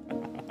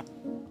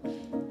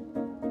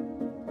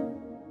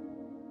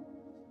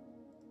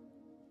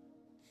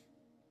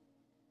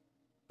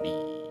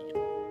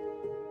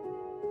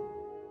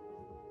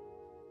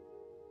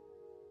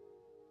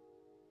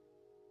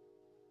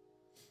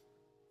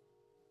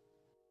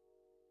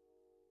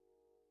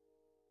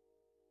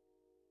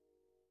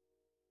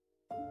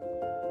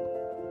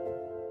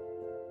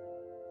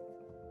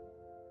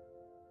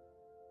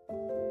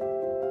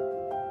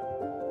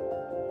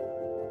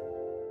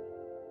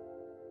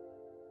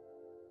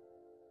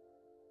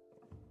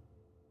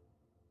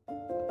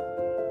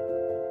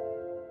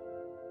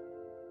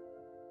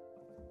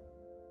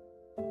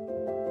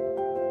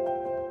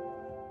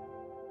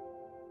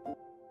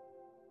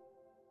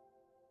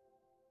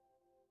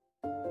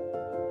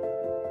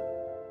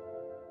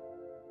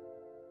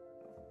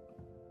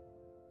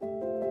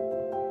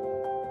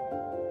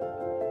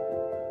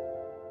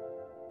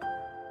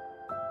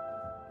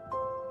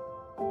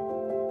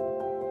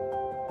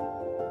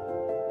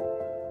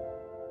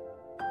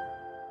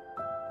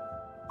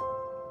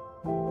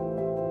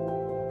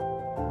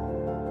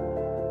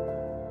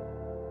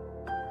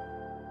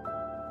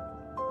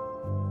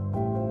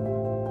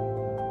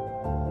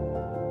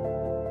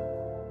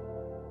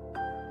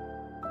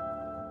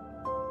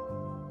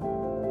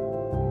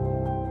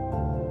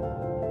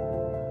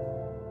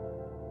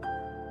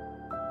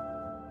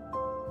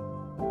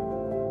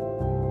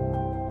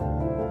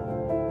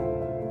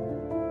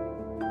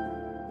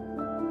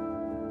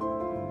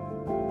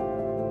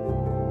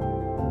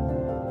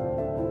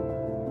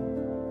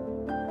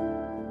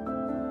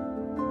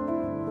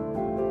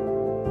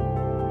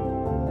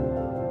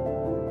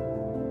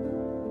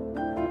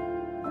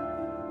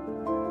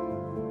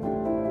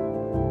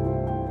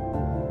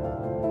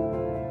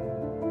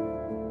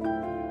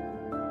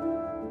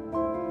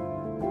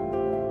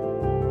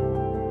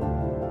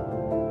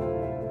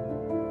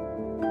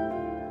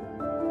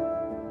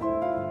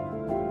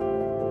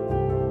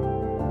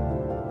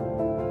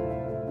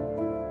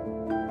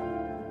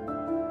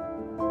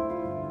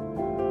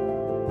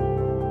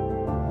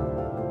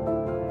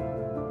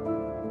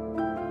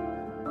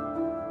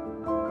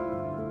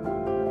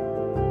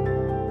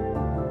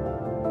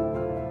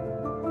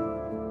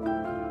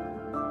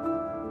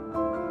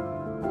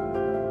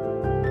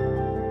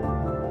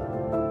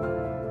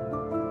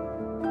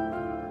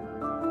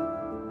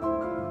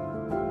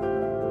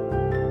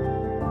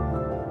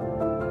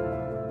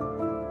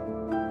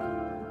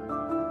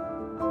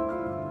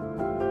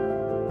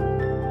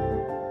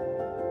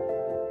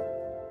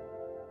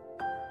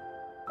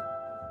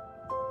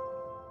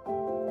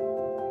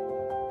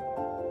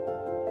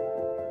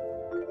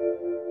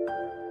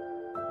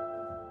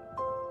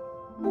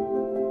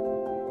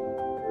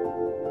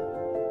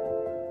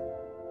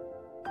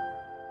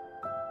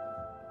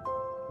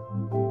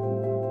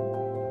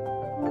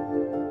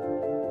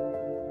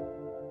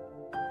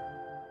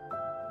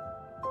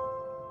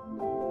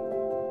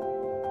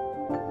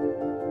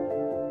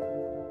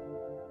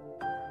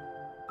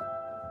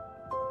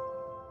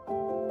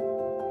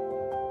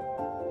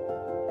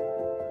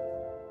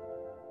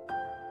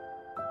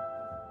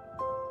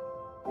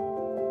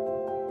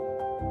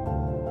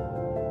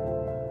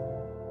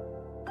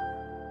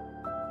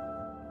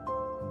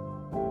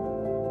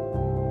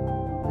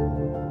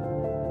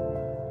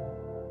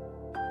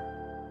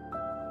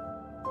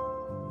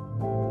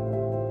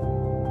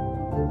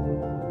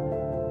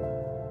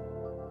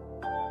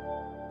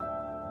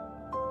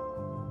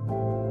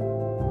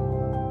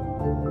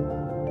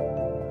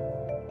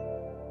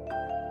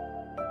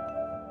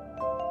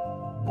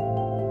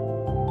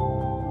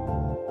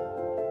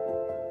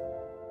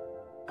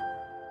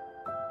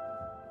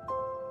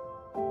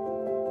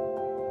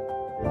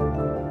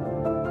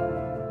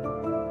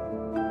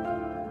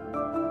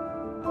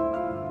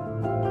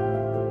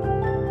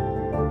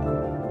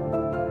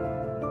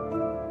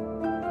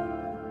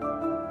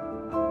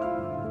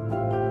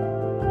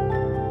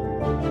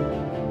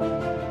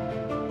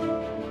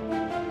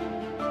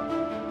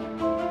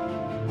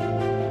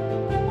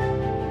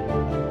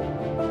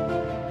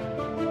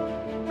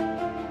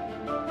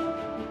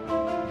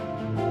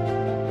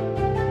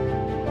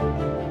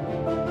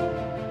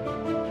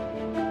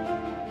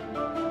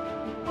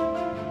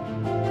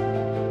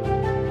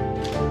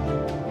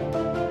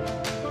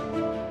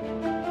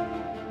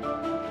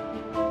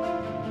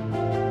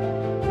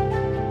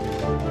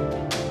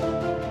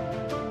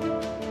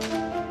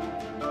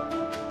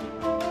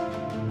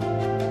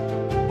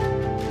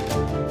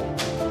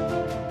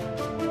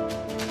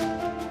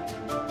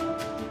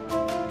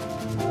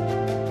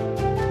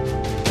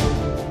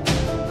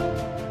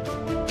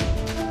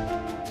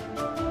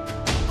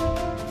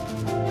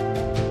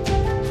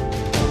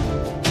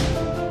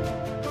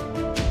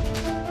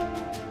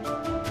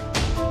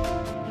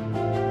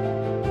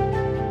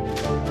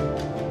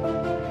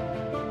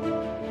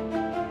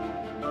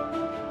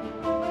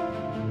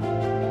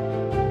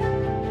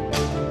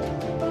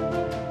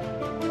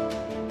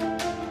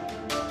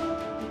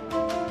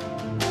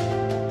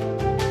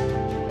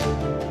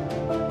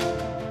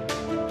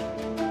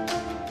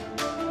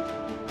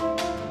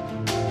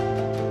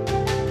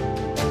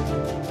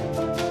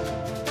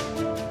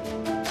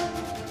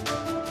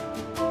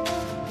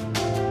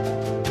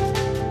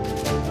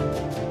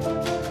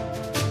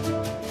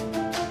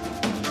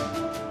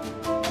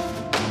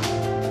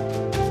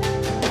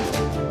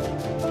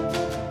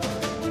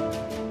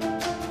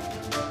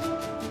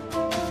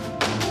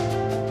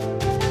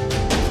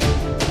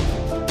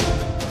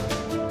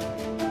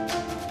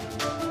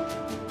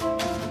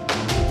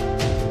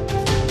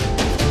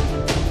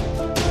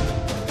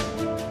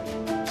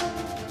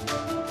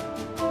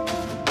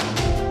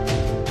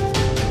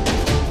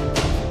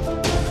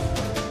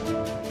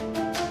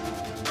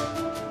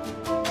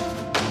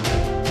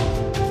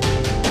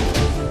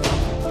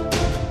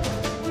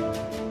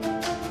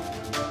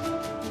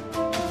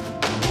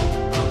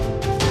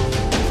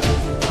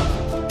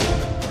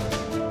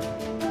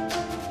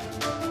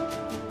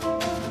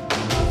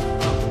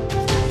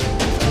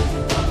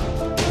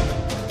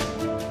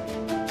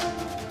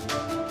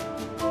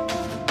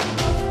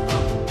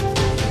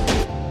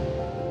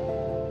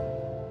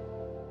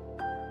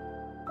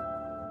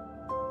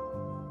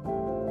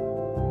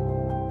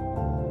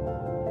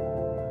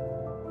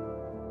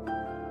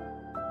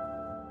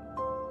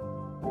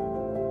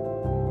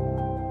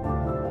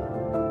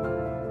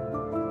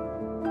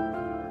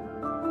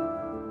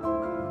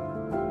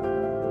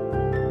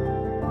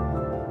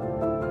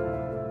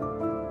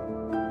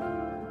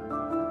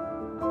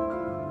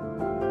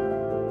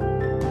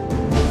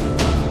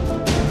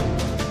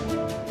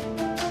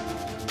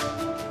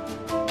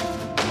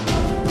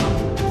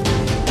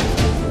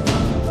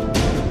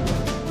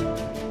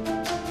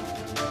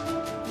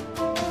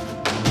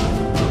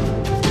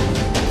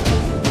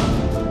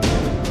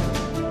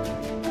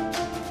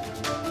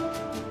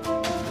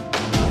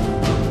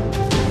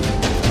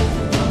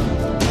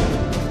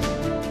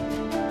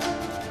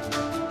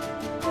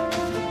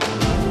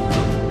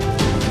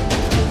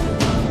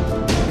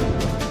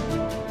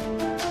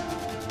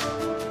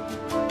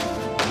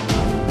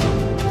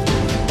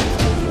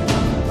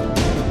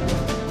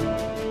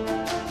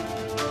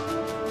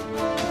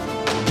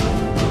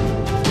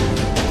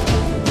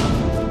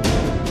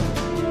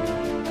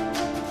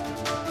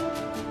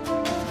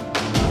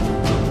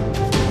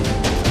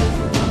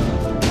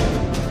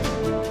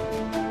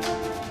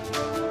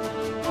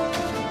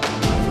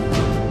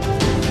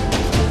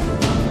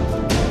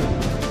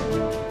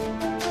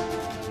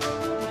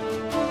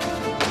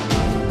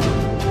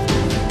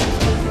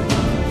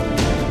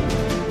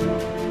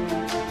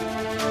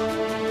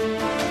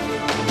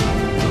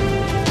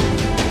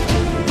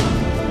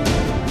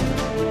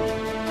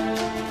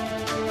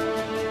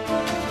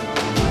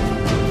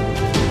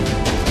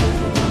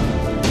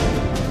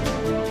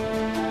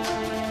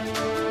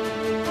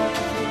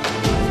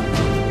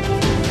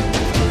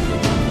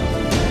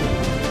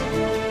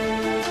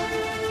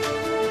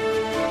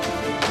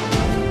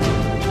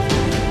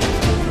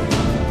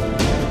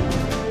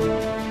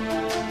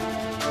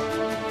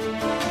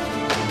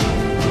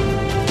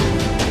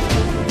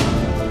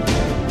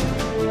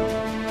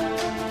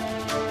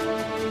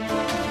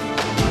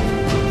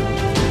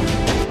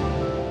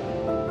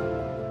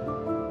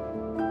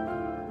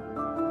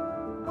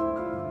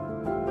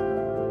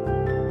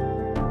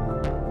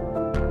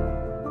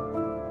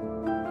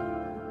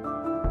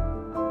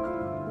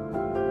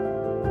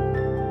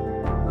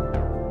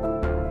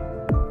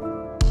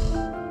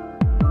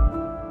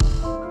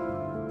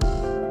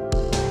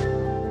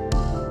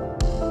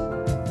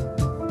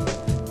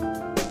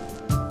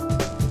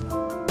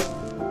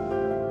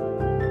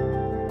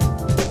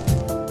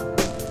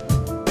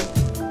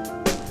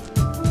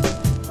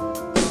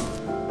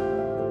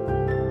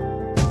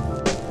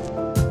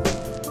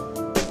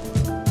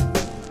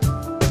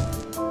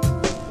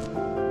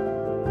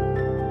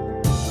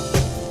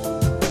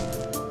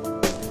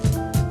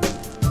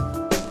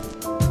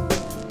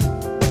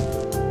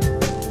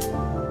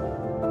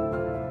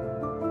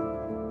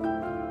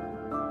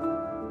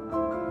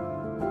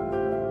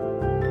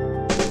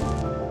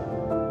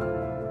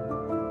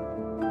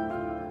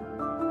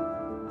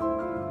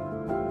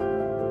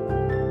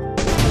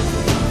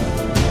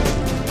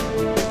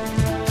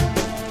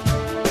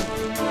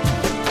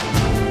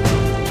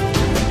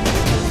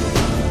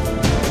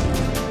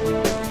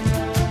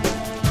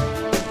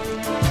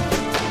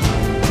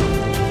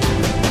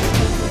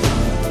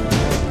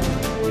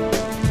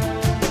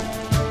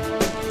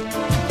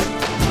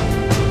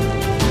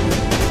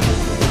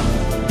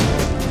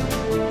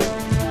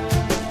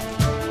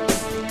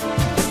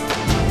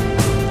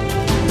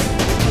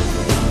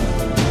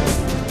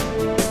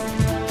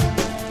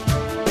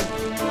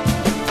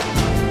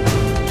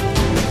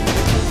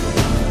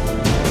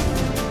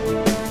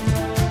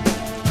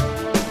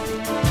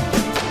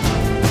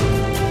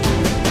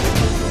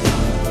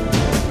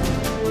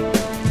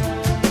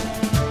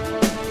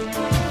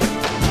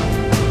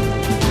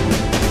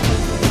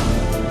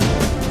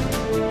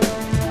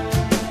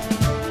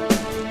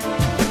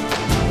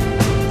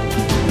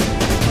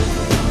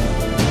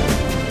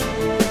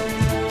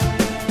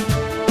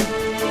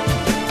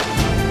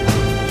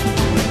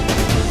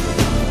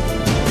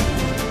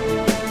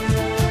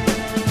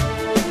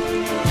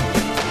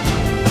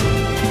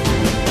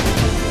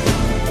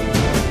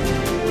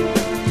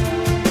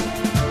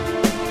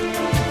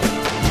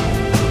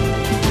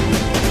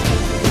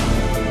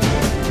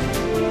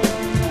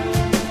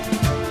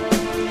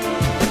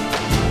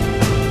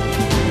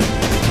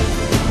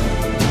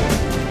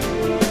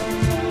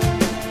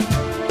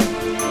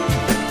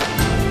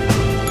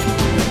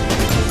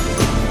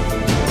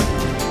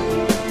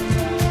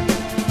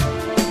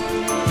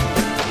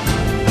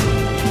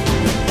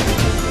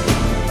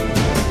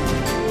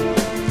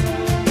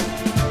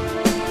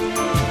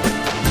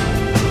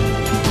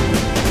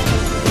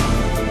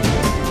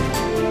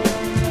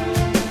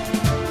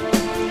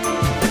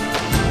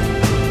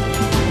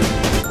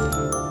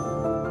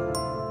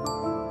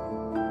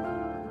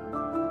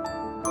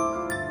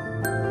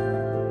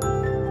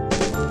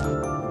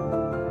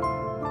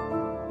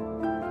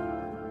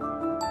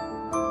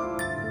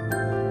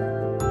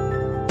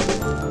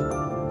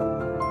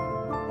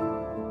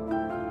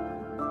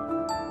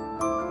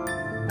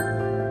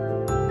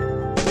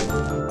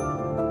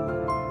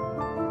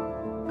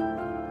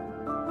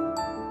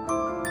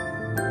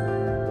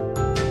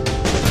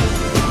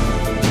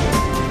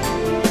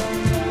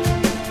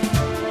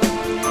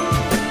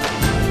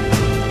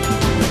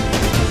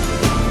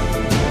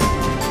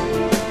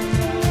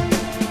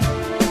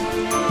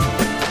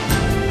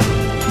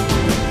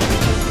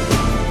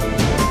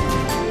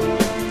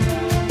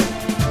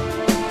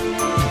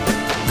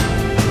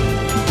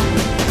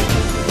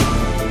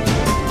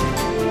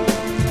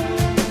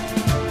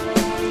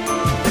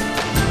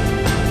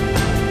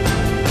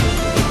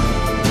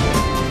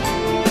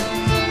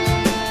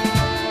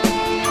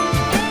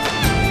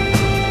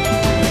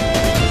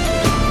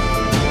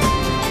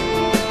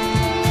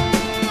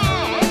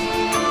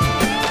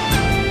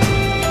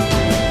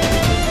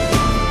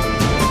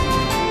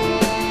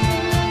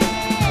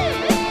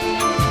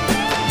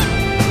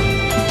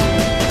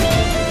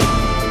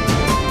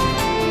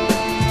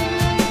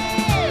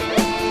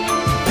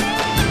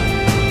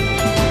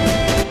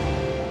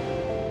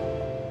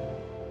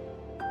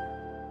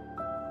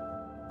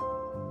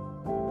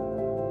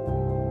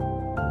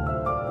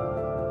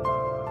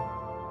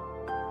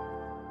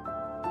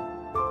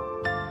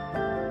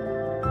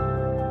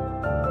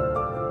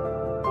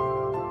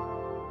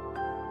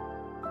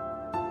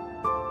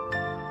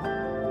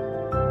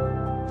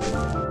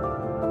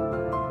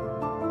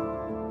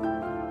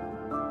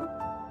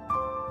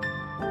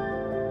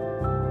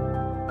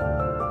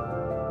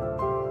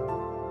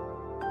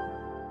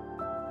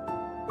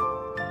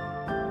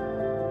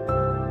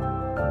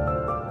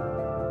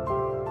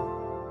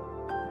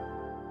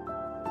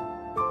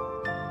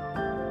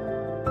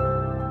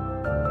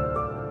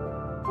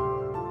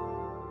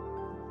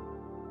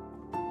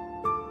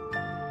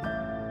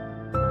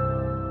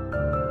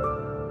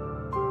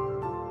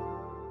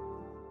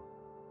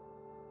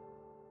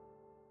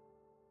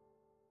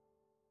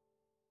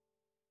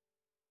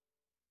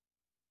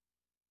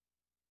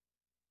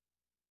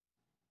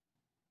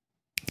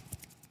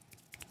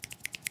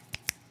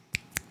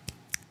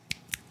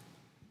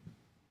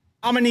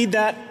 I'm gonna need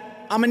that.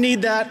 I'm gonna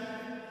need that.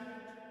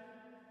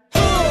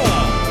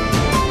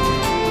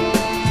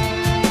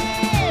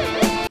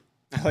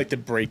 I like the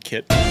break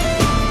kit.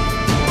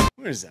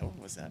 Where is that? What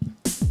was that?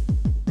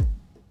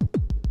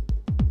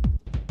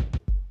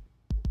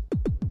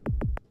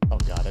 Oh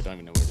god, I don't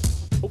even know where it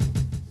is. Oh.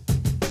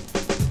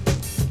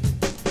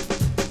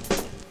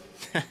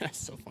 That's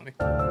so funny.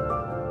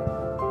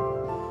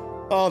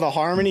 Oh, the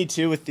harmony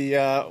too with the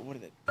what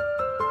is it?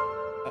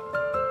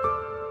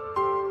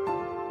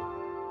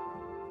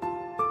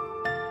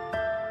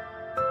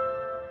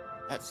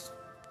 That's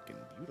fucking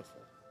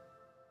beautiful.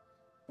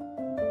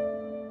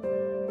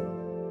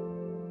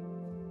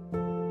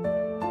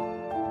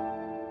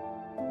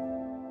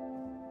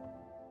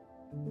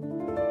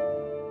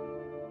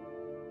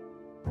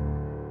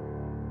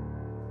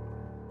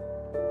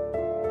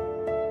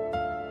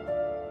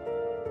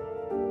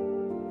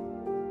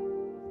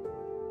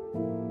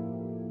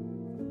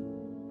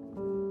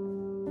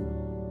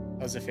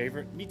 That was a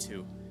favorite? Me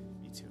too.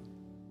 Me too.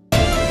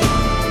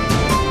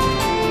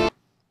 It's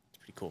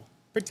pretty cool.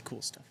 Pretty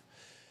cool stuff.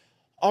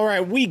 All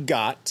right, we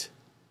got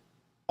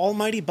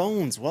Almighty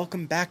Bones.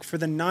 Welcome back for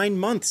the 9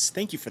 months.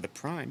 Thank you for the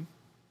Prime.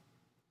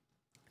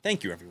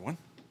 Thank you, everyone.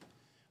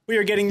 We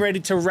are getting ready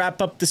to wrap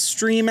up the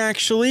stream,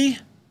 actually.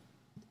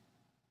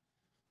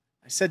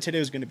 I said today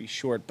was going to be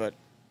short, but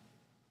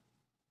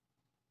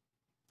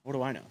what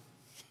do I know?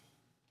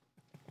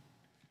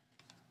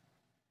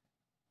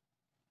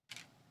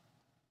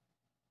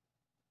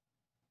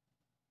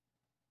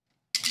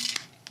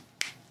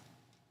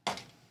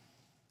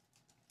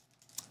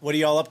 What are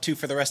y'all up to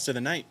for the rest of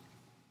the night?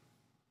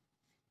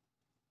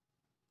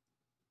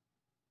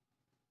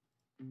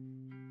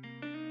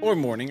 Or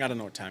morning, I don't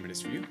know what time it is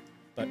for you,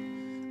 but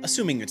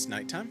assuming it's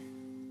nighttime.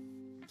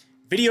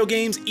 Video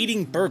games,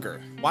 eating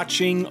burger,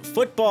 watching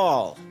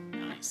football,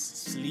 nice,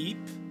 sleep,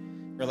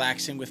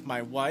 relaxing with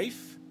my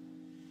wife,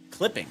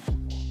 clipping.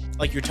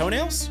 Like your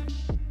toenails?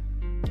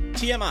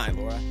 TMI,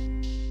 Laura.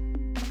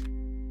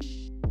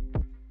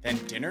 Then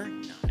dinner?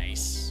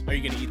 Nice. Are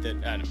you gonna eat the,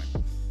 never mind.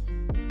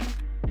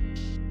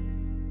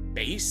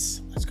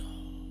 Bass? Let's go.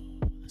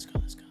 Let's go,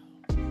 let's go.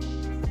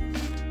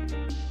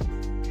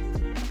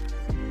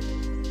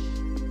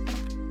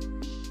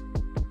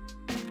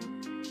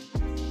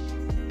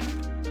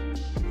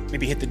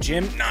 Maybe hit the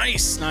gym.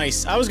 Nice,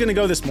 nice. I was gonna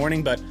go this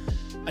morning, but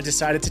I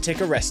decided to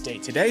take a rest day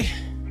today.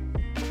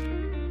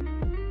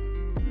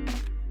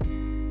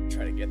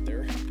 Try to get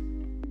there.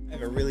 I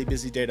have a really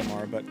busy day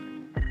tomorrow, but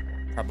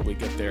probably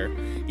get there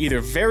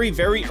either very,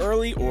 very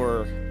early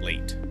or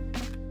late.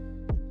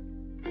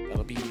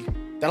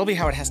 That'll be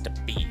how it has to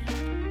be.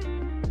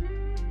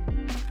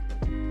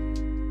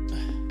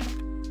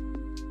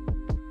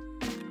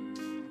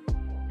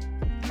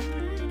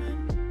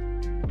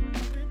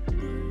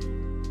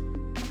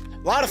 A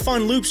lot of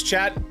fun loops,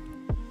 chat.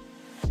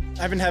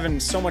 I've been having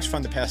so much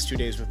fun the past 2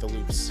 days with the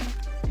loops.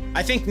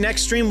 I think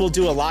next stream we'll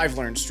do a live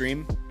learn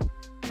stream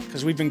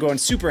because we've been going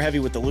super heavy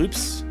with the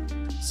loops.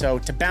 So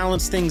to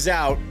balance things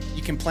out,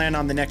 you can plan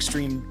on the next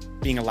stream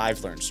being a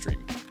live learn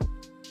stream.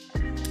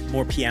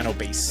 More piano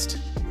based.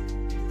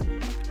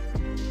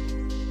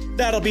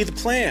 That'll be the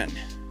plan.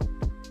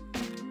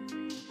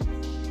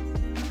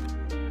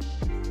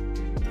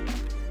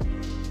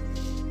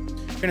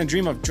 Gonna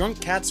dream of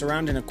drunk cats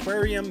around an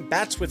aquarium,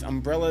 bats with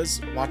umbrellas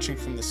watching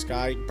from the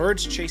sky,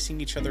 birds chasing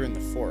each other in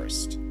the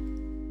forest.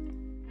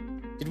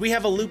 Did we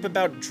have a loop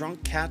about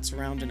drunk cats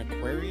around an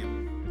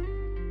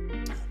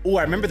aquarium? Oh,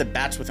 I remember the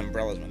bats with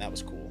umbrellas one. That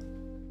was cool.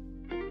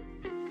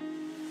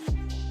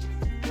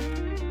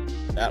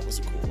 That was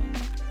a cool one.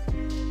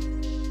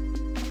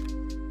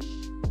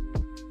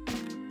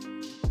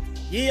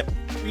 Yep,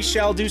 we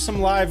shall do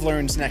some live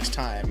learns next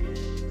time.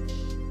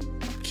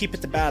 Keep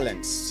it the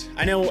balance.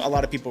 I know a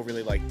lot of people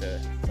really like the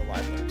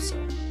live learns, so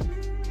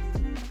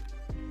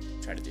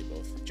try to do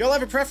both. Do y'all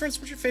have a preference?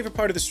 What's your favorite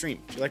part of the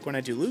stream? Do you like when I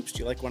do loops?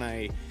 Do you like when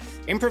I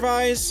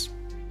improvise?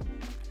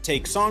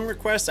 Take song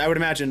requests? I would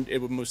imagine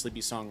it would mostly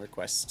be song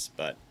requests,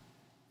 but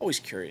always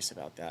curious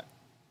about that.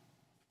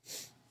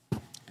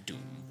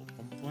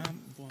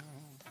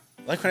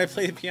 Like when I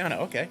play the piano.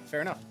 Okay, fair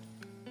enough.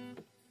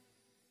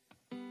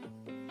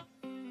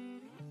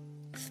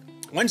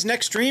 When's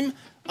next stream?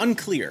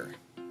 Unclear.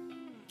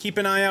 Keep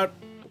an eye out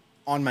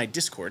on my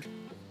Discord.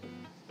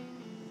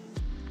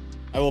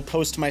 I will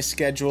post my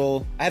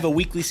schedule. I have a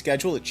weekly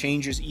schedule. It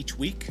changes each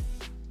week.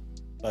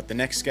 But the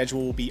next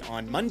schedule will be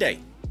on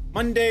Monday.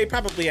 Monday,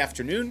 probably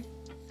afternoon.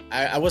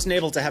 I wasn't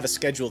able to have a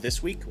schedule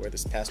this week or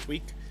this past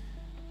week.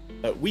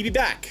 But we be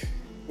back.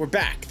 We're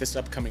back this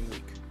upcoming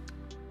week.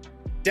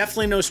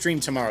 Definitely no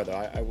stream tomorrow,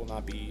 though. I will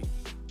not be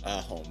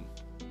home.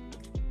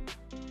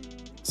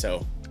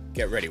 So,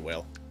 get ready,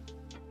 Will.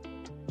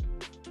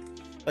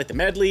 Like the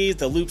medleys,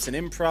 the loops and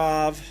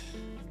improv.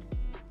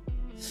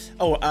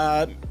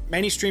 Oh,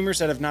 many streamers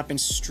that have not been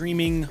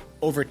streaming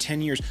over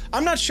 10 years.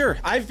 I'm not sure.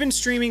 I've been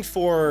streaming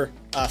for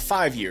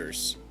 5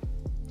 years.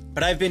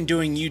 But I've been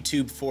doing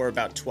YouTube for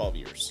about 12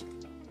 years.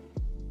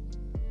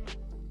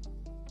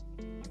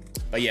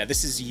 But yeah,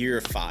 this is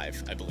year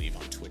 5, I believe,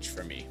 on Twitch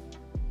for me.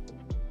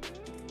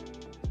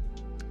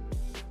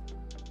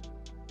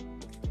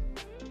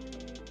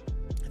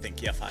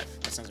 Yeah, 5.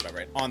 That sounds about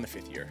right. On the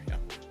 5th year, yeah.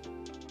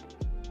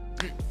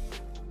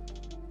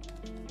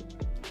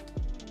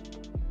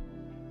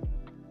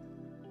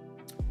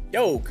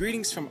 Yo,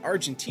 greetings from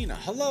Argentina.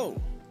 Hello.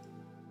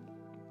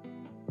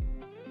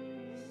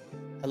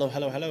 Hello,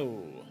 hello,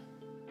 hello.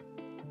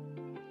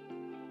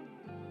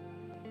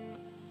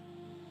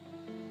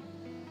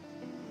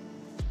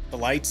 The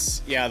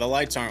lights? Yeah, the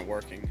lights aren't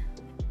working.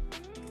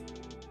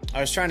 I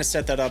was trying to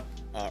set that up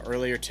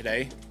earlier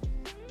today,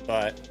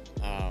 but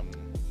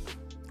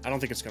I don't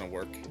think it's gonna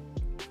work.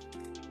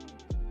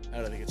 I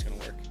don't think it's gonna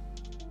work.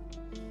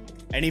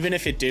 And even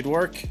if it did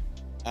work,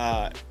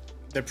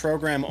 the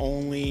program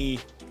only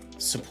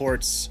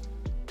supports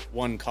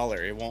one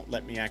color. It won't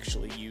let me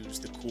actually use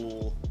the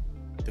cool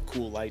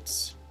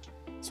lights.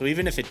 So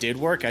even if it did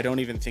work, I don't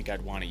even think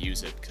I'd want to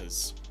use it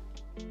because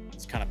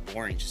it's kind of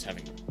boring just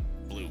having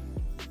blue,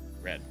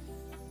 red.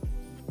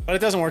 But it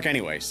doesn't work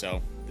anyway, so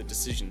the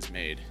decision's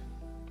made.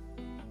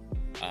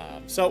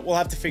 So we'll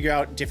have to figure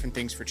out different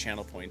things for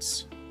channel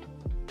points,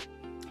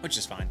 which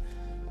is fine.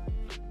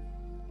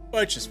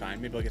 Which is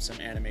fine. Maybe I'll get some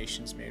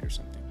animations made or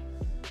something.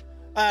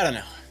 I don't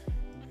know.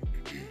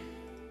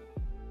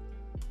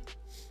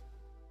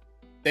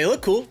 They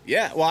look cool.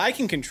 Yeah, well, I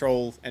can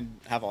control and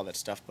have all that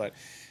stuff, but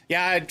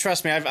yeah,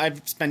 trust me,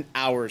 I've spent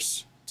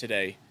hours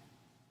today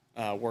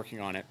working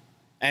on it.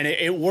 And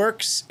it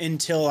works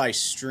until I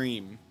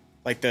stream,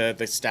 like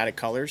the static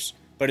colors.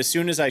 But as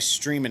soon as I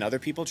stream and other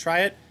people try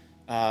it,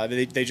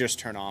 they just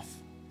turn off.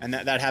 And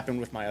that happened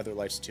with my other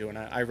lights too. And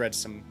I read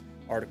some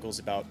articles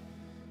about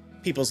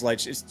people's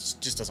lights. It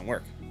just doesn't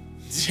work.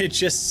 It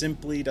just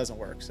simply doesn't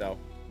work. So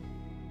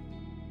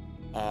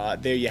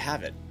there you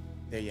have it.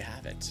 There you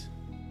have it.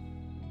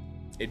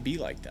 It'd be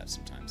like that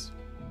sometimes.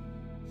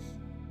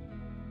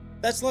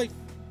 That's like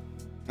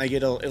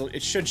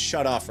it should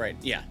shut off, right?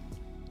 Yeah.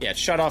 Yeah, it's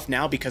shut off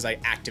now because I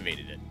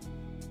activated it.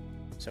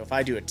 So if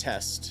I do a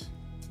test,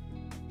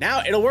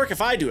 now it'll work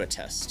if I do a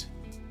test.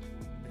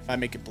 If I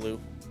make it blue,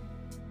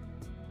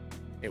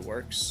 it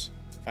works.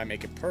 If I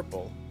make it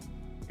purple,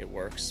 it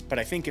works. But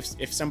I think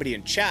if somebody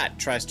in chat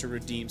tries to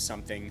redeem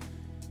something,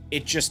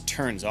 it just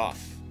turns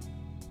off.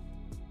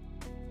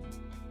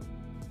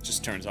 It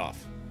just turns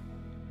off.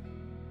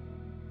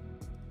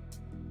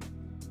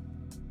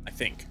 I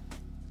think.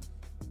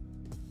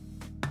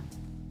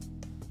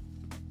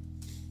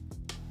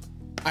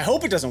 I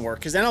hope it doesn't work,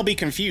 because then I'll be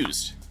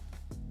confused.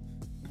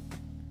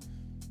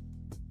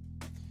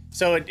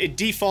 So it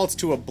defaults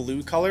to a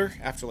blue color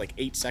after like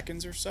 8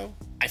 seconds or so,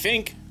 I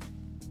think.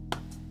 But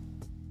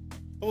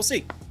we'll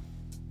see.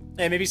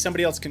 Hey, maybe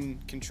somebody else can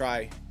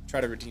try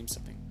to redeem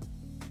something.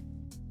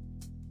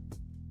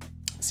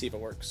 Let's see if it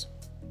works.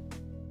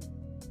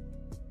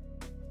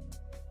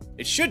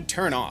 It should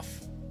turn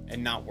off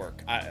and not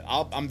work.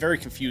 I'm very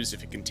confused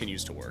if it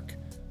continues to work.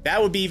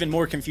 That would be even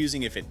more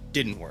confusing if it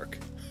didn't work.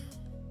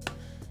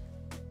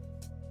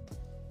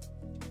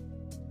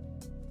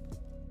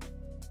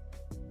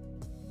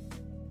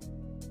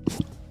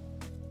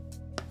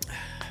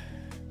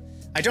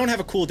 I don't have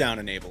a cooldown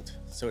enabled,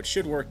 so it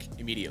should work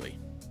immediately.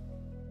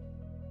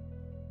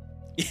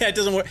 Yeah, it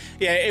doesn't work.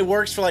 Yeah, it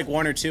works for like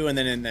 1 or 2, and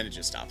then it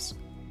just stops.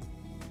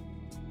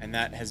 And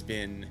that has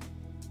been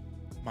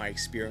my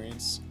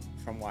experience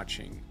from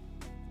watching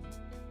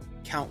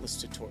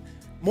countless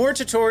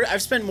tutorials.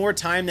 I've spent more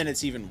time than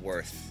it's even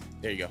worth.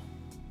 There you go.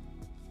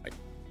 Right.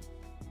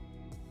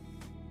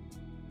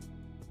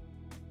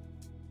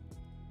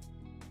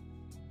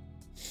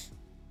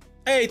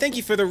 Hey, thank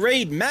you for the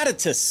raid,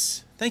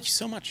 Matatus. Thank you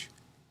so much.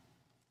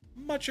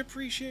 Much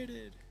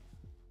appreciated.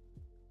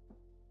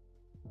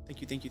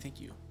 Thank you, thank you,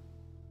 thank you.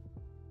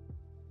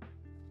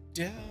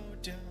 Down,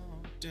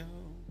 down, down.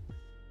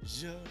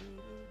 Let's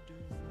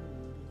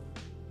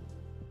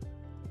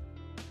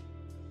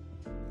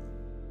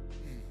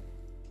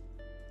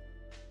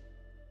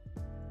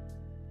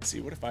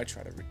see, what if I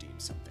try to redeem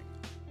something?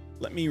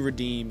 Let me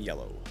redeem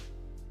yellow.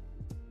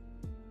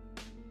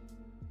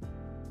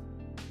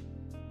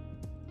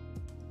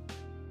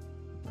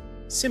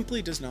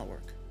 Simply does not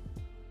work.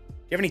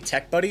 You have any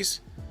tech buddies?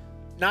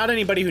 Not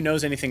anybody who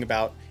knows anything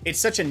about. It's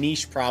such a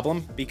niche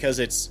problem because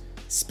it's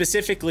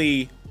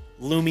specifically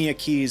Lumia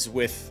keys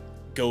with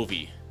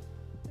Govi.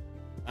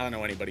 I don't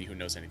know anybody who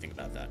knows anything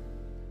about that.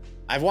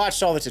 I've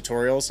watched all the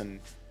tutorials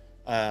and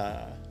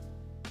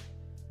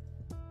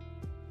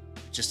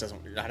it just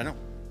doesn't. I don't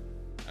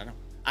know.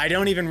 I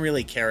don't even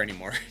really care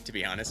anymore, to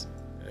be honest,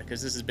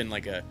 because this has been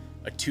like a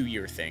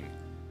 2-year thing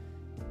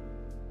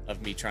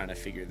of me trying to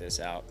figure this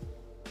out.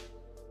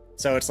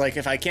 So it's like,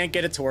 if I can't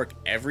get it to work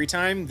every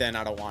time, then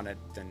I don't want it,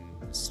 then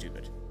it's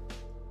stupid.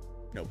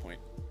 No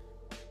point.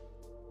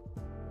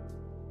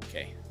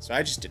 Okay, so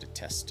I just did a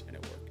test and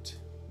it worked.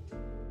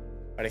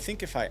 But I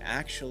think if I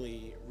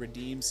actually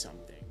redeem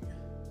something,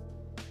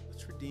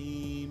 let's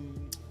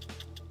redeem...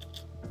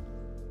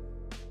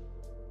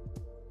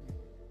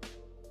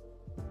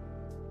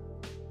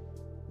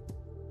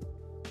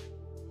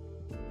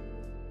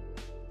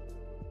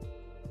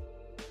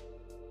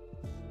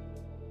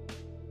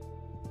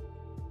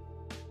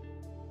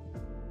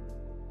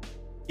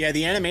 Yeah,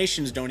 the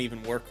animations don't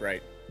even work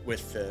right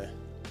with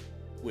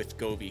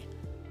Gobi.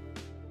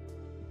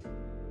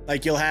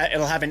 Like it'll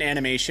have an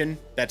animation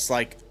that's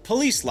like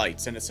police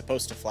lights and it's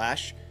supposed to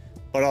flash,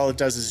 but all it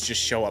does is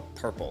just show up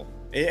purple.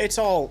 It's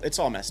all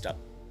messed up.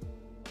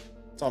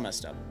 It's all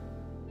messed up.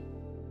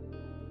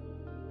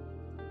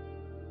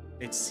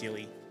 It's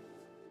silly.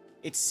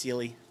 It's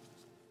silly.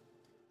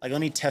 Like,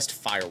 let me test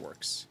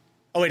fireworks.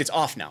 Oh wait, it's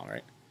off now,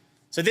 right?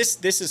 So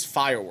this is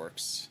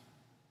fireworks.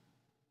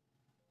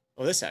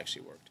 Oh, this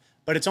actually worked.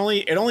 But it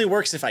only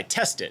works if I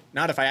test it,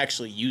 not if I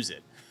actually use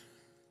it.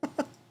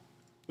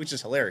 Which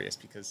is hilarious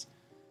because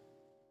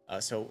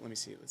so let me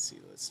see.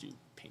 Let's do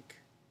pink.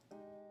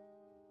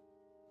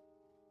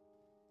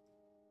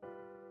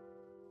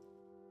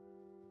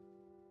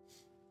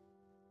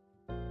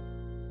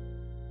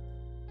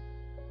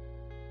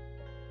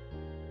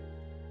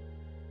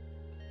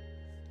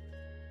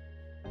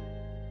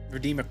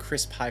 Redeem a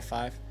crisp high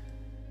five.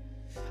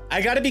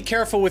 I got to be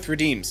careful with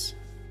redeems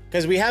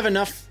because we have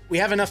enough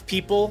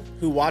people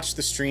who watch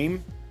the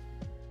stream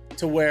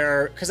to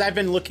where, because I've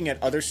been looking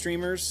at other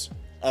streamers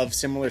of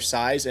similar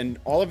size and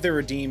all of their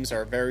redeems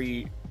are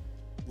very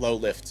low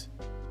lift.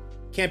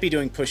 Can't be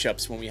doing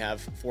push-ups when we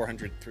have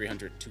 400,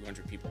 300,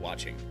 200 people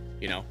watching,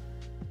 you know?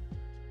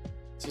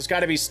 So it's got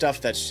to be stuff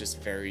that's just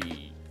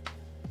very,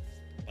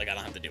 like, I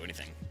don't have to do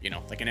anything, you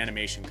know? Like an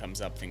animation comes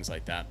up, things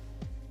like that.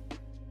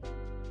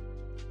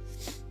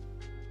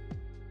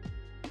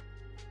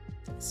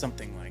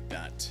 Something like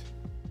that.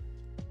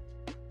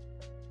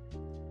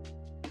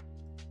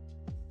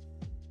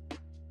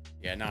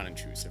 Yeah,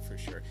 non-intrusive for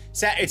sure.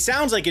 It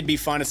sounds like it'd be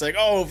fun. It's like,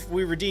 oh, if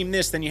we redeem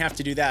this, then you have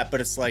to do that. But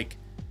it's like,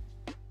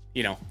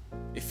 you know,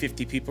 if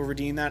 50 people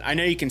redeem that. I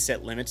know you can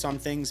set limits on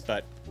things,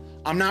 but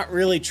I'm not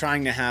really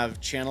trying to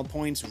have channel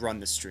points run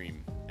the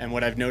stream. And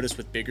what I've noticed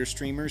with bigger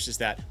streamers is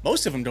that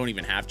most of them don't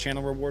even have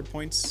channel reward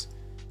points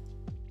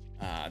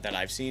that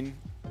I've seen.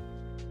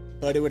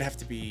 But it would have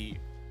to be,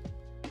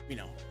 you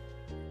know,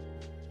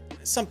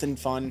 something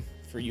fun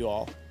for you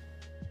all.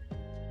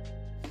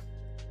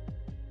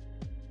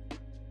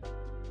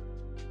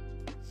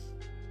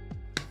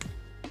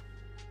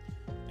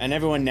 And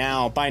everyone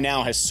now, by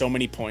now, has so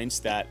many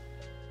points that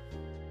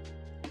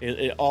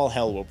all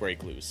hell will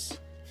break loose.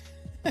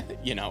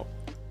 You know?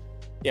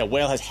 Yeah,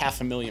 Whale has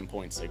 500,000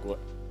 points. Like, what?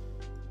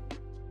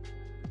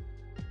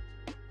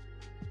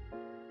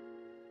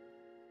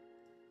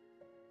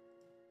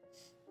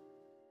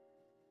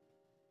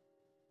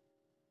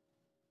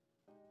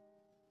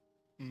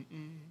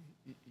 Mm-mm.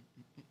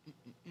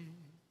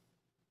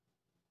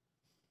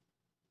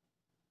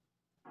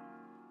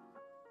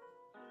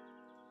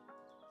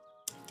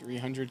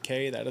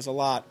 300K, that is a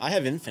lot. I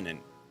have infinite.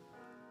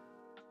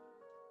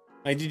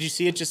 Like, did you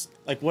see it just,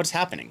 like, what's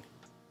happening?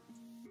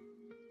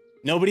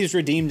 Nobody's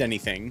redeemed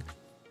anything.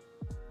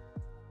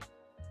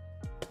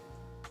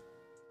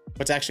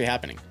 What's actually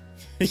happening?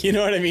 You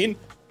know what I mean?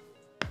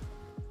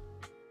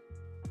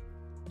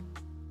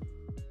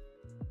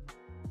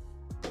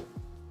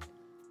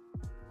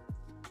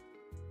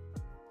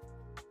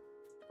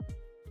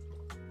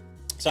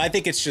 So I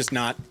think it's just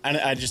not,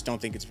 I just don't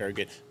think it's very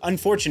good.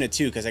 Unfortunate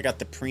too, because I got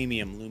the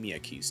premium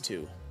Lumia keys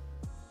too.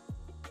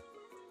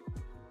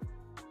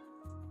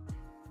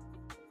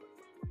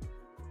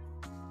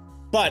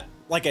 But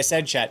like I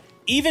said, chat,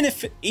 even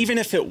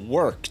if it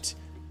worked,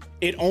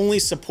 it only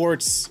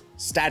supports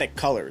static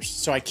colors,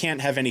 so I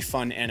can't have any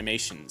fun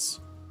animations.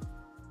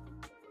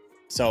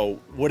 So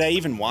would I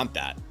even want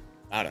that?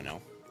 I don't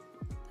know.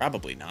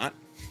 Probably not.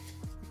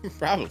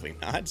 Probably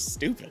not.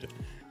 Stupid.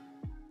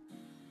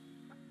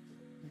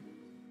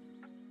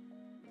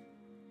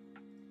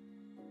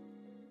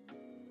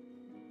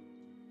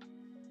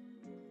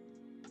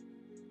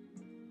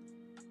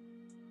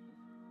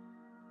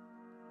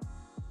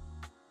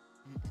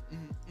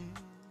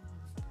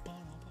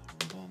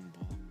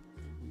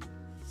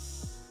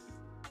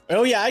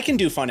 Oh yeah, I can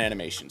do fun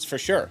animations for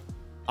sure.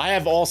 I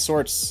have all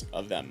sorts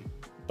of them,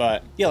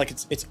 but yeah, like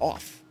it's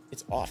off.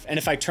 It's off. And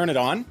if I turn it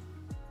on,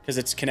 because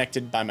it's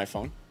connected by my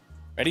phone.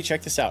 Ready?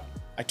 Check this out.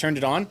 I turned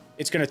it on.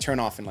 It's gonna turn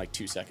off in like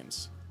 2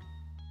 seconds.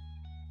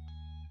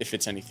 If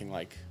it's anything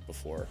like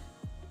before.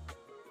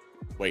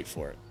 Wait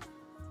for it.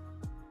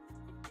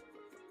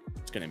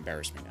 It's gonna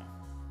embarrass me now.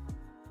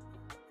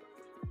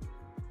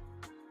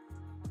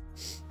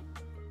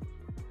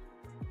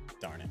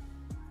 Darn it.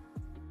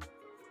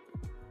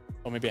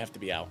 Oh, maybe I have to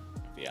be out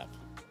of the app.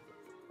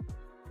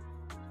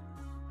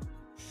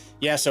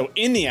 Yeah, so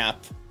in the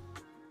app,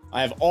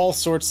 I have all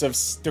sorts of,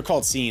 they're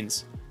called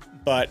scenes,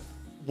 but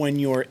when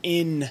you're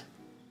in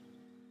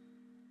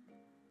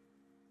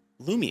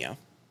Lumia,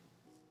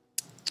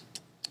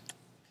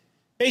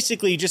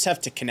 basically you just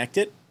have to connect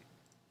it,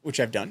 which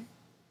I've done.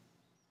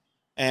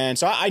 And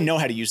so I know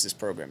how to use this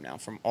program now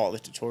from all the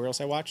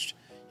tutorials I watched.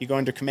 You go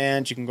under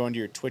commands, you can go under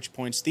your Twitch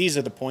points. These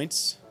are the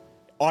points.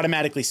 It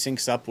automatically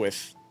syncs up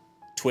with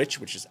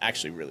Twitch, which is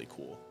actually really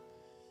cool.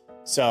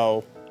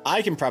 So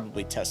I can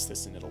probably test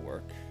this and it'll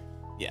work.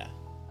 Yeah,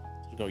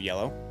 it'll go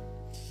yellow.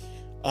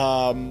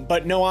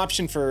 But no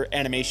option for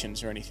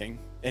animations or anything.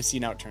 And see,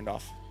 now it turned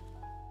off.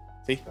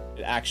 See,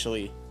 it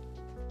actually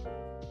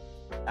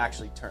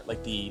turned,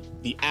 like the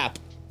app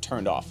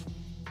turned off.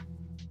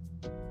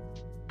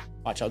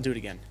 Watch, I'll do it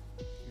again.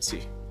 Let me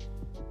see.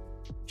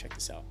 Check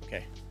this out.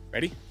 Okay,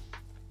 ready?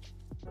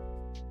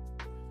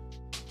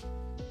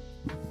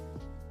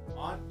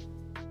 On.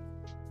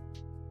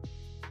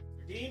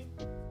 Redeem.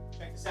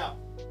 Check this out.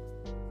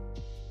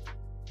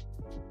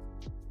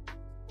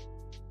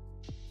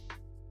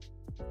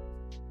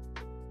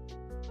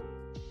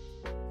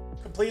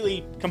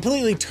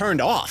 Completely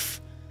turned off.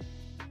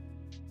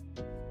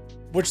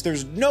 Which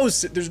there's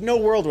no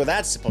world where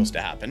that's supposed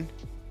to happen.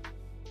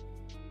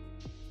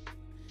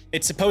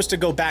 It's supposed to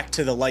go back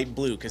to the light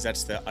blue because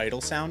that's the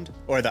idle sound,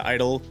 or the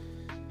idle.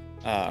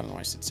 I don't know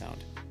why I said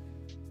sound.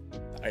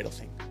 The idle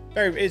thing.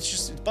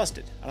 It's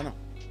busted. I don't know.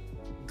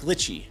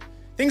 Glitchy.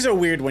 Things are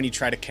weird when you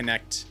try to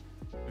connect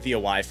via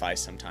Wi-Fi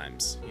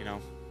sometimes. You know.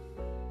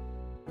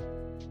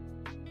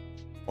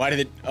 Why did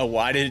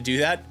it do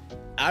that?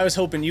 I was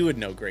hoping you would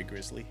know, Grey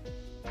Grizzly.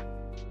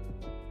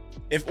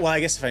 Well,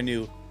 I guess if I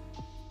knew.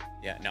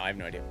 Yeah, no, I have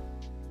no idea.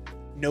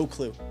 No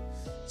clue.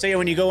 So yeah,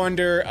 when you go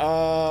under,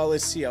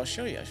 let's see, I'll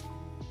show you.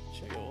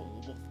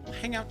 We'll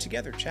hang out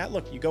together, chat.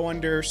 Look, you go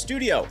under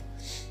Studio,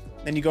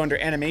 then you go under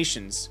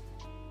Animations,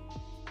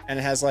 and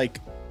it has like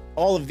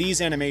all of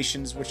these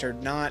animations, which are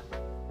not.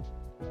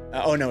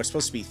 Oh no, it's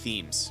supposed to be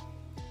themes.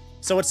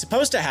 So what's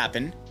supposed to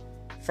happen,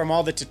 from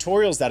all the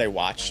tutorials that I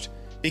watched,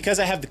 because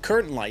I have the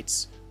curtain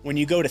lights. When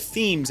you go to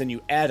themes and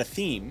you add a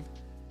theme,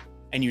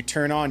 and you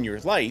turn on your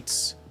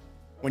lights,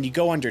 when you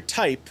go under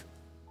type,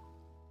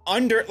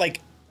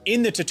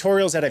 in the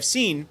tutorials that I've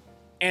seen,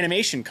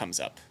 animation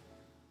comes up.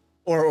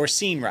 Or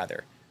scene,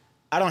 rather.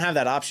 I don't have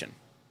that option.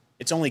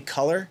 It's only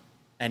color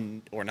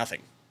or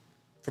nothing.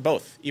 For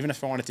both, even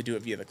if I wanted to do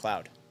it via the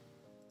cloud.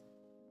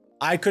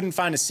 I couldn't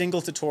find a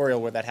single tutorial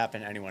where that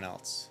happened to anyone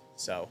else.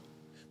 So,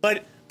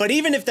 but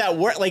even if that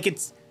were,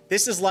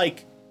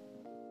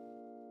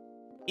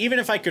 even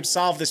if I could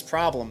solve this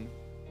problem,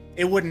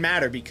 it wouldn't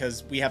matter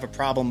because we have a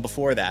problem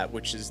before that,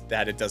 which is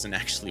that it doesn't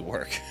actually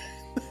work.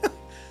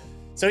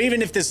 So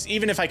even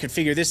if I could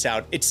figure this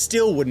out, it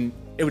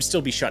would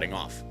still be shutting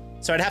off.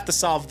 So I'd have to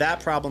solve that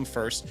problem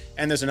first,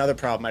 and there's another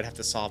problem I'd have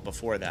to solve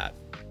before that.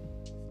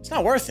 It's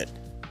not worth it.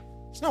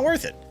 It's not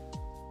worth it.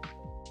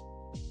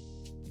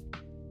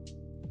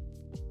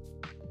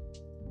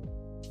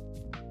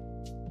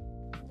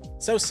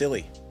 So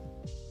silly.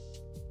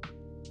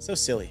 So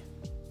silly.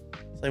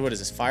 It's like, what is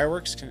this,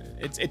 fireworks?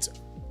 It's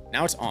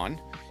now it's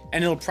on,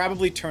 and it'll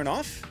probably turn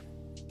off,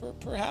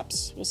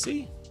 perhaps. We'll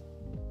see.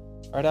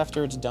 Right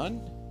after it's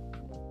done,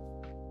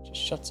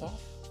 just shuts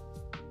off.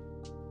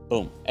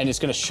 Boom, and it's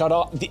gonna shut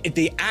off.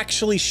 They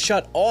actually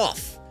shut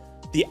off.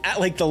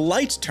 The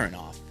lights turn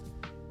off.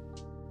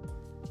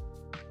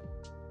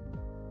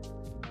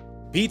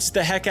 Beats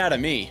the heck out of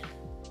me.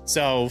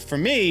 So for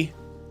me,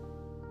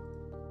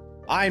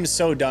 I'm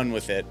so done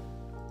with it.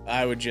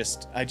 I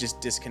just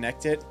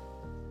disconnect it,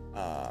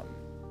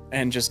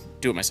 and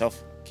just do it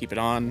myself. Keep it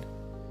on.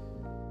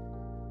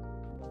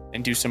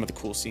 And do some of the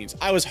cool scenes.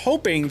 I was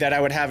hoping that I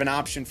would have an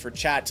option for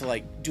chat to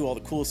like do all the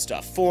cool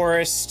stuff.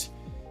 Forest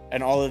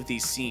and all of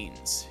these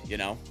scenes, you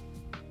know?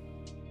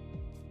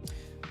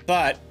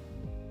 But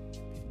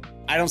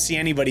I don't see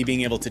anybody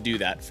being able to do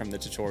that from the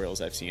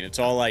tutorials I've seen. It's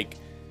all like,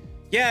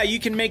 yeah, you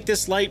can make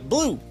this light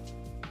blue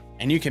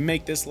and you can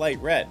make this light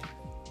red,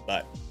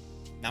 but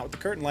not with the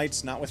curtain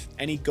lights, not with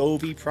any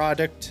Govee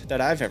product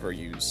that I've ever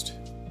used.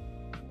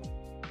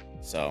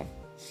 So,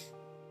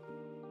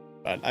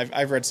 but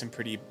I've read some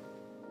pretty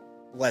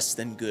less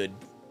than good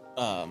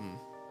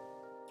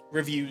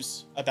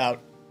reviews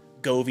about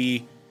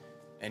Govee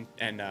and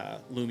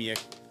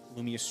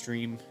Lumia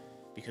Stream,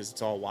 because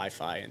it's all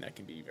Wi-Fi and that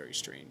can be very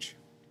strange.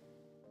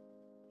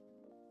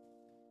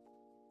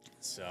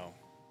 So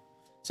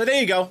there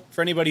you go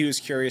for anybody who's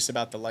curious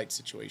about the light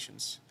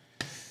situations.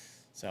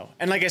 So,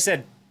 and like I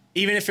said,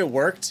 even if it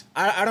worked,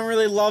 I don't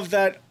really love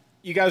that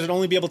you guys would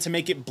only be able to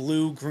make it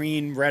blue,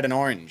 green, red, and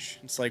orange.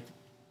 It's like,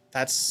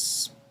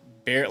 that's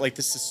bare, like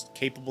this is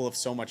capable of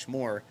so much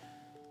more,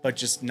 but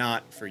just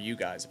not for you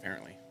guys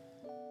apparently.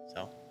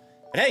 So,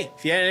 but hey,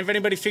 if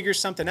anybody figures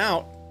something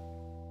out,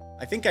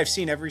 I think I've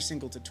seen every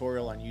single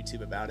tutorial on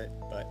YouTube about it,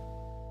 but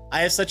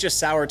I have such a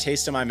sour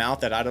taste in my mouth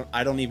that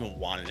I don't even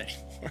want it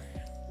anymore.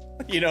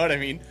 You know what I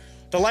mean?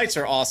 The lights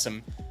are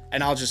awesome,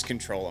 and I'll just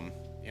control them.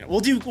 You know,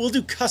 we'll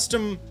do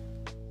custom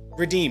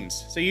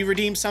redeems. So you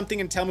redeem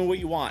something and tell me what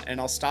you want, and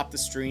I'll stop the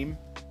stream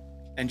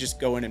and just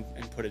go in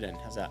and put it in.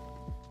 How's that?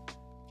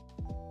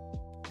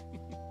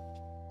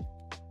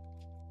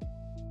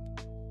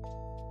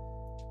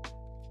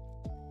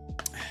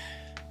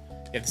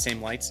 You have the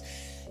same lights?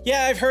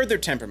 Yeah, I've heard they're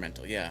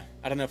temperamental, yeah.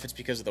 I don't know if it's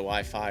because of the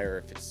Wi-Fi or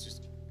if it's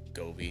just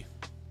Govee.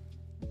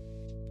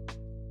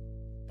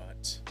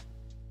 But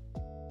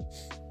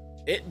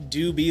it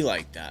do be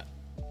like that.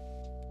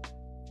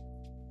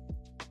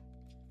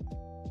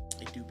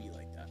 It do be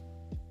like that.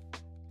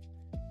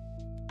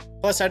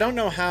 Plus, I don't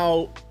know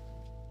how...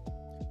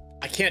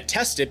 I can't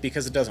test it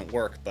because it doesn't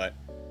work, but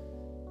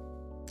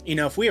You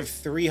know, if we have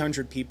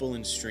 300 people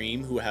in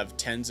stream who have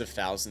tens of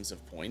thousands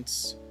of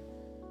points,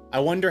 I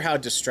wonder how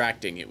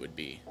distracting it would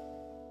be.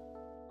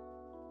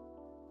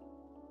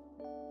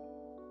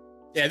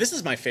 Yeah, this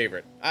is my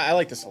favorite. I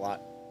like this a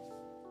lot.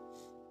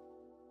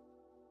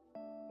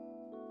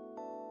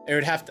 I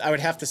would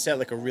have to set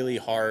like a really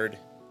hard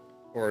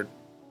or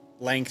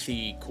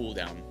lengthy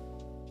cooldown.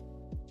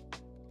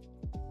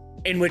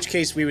 In which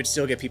case we would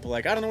still get people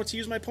like, I don't know what to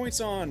use my points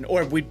on.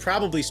 Or we'd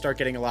probably start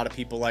getting a lot of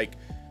people like,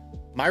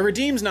 my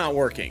redeem's not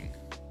working.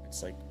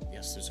 It's like,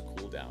 yes, there's a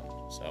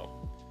cooldown. So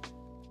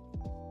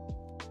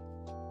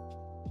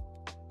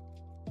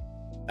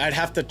I'd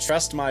have to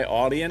trust my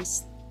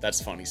audience.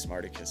 That's funny,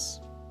 Smarticus.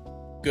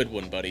 Good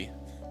one, buddy.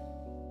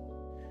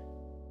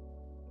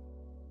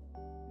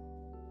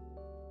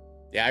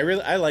 Yeah,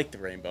 I like the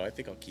rainbow. I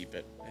think I'll keep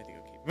it.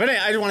 But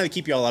I wanted to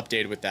keep you all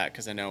updated with that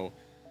because I know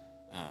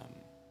a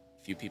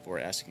few people were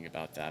asking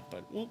about that.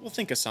 But we'll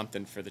think of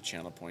something for the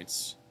channel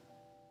points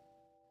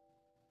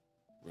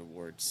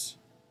rewards,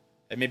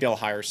 and maybe I'll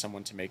hire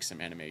someone to make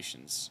some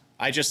animations.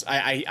 I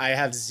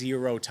have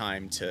zero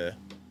time to.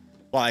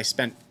 Well, I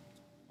spent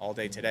all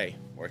day today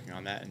working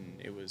on that, and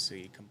it was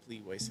a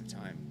complete waste of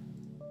time.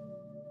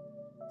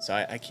 So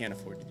I can't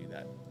afford to do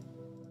that.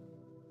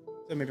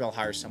 So maybe I'll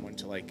hire someone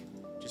to like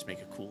just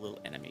make a cool little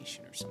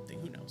animation or something.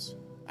 Who knows?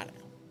 I don't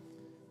know.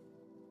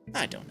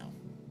 I don't know.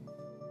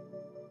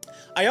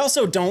 I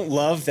also don't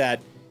love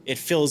that it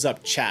fills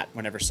up chat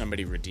whenever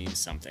somebody redeems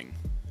something.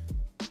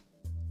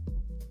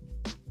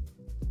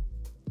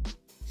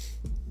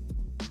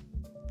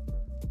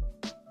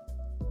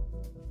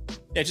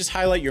 Yeah, just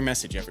highlight your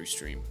message every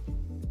stream.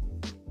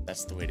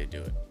 That's the way to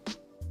do it.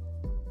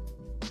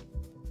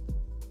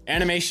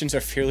 Animations are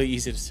fairly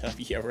easy to set up.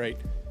 Yeah, right.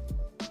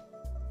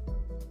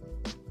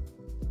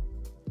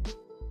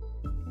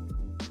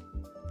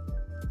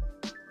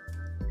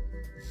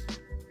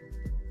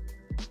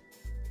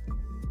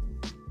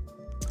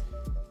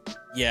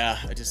 Yeah,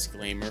 a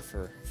disclaimer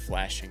for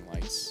flashing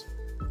lights.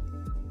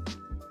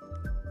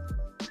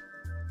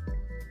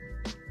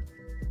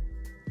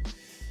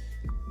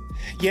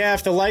 Yeah,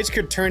 if the lights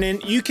could turn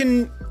in,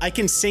 I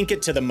can sync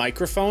it to the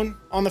microphone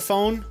on the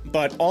phone,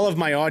 but all of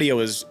my audio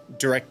is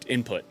direct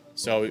input,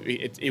 so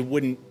it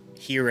wouldn't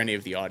hear any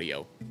of the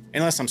audio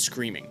unless I'm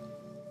screaming,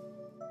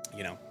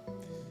 you know.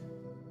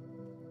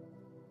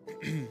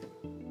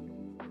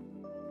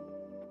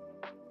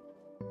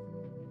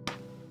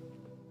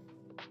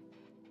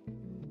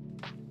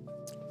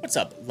 What's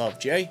up, Love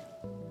Jay?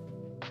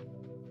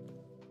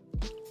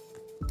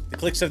 The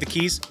clicks of the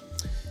keys.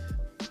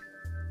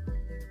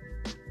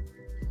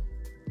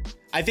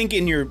 I think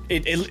in your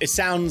it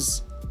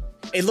sounds,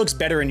 it looks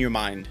better in your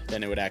mind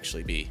than it would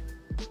actually be.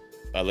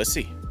 Let's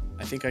see.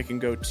 I think I can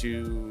go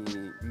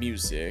to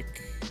music.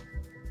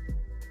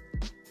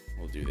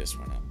 We'll do this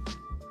one up.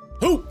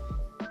 Who?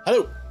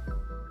 Hello.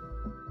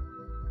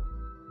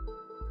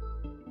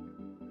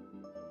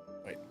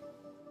 Wait.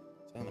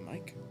 Is it on the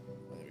mic?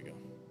 Oh, there we go.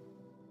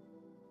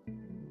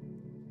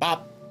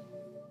 Bop.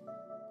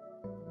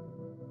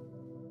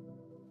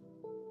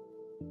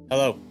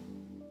 Hello.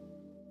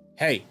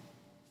 Hey.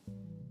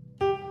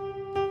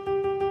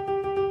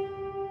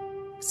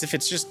 If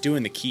it's just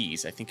doing the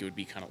keys, I think it would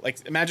be kind of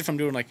like, imagine if I'm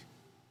doing like,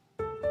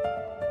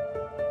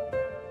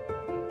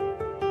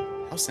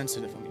 how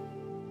sensitive am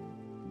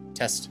I?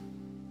 Test.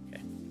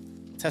 Okay.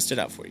 Test it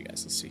out for you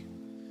guys. Let's see.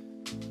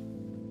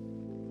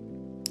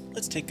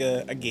 Let's take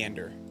a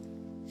gander.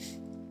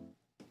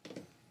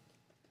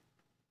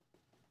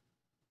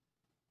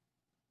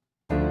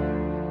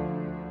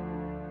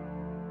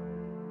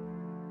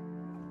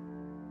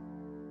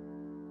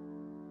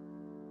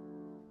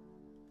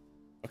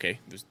 Okay,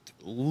 there's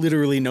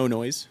literally no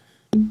noise.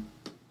 Why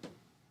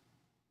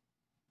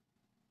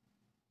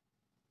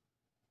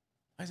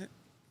is it?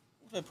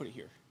 What did I put it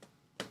here?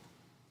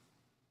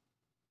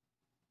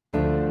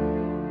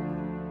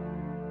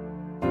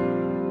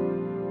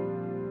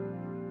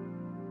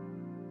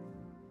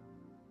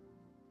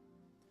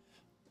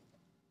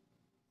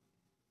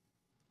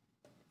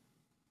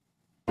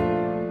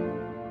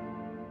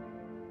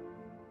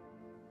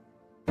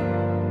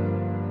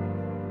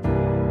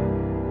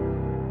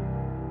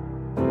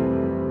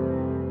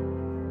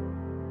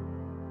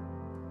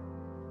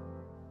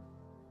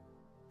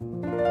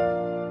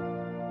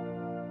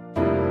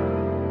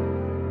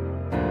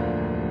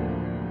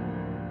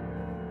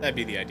 That'd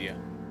be the idea.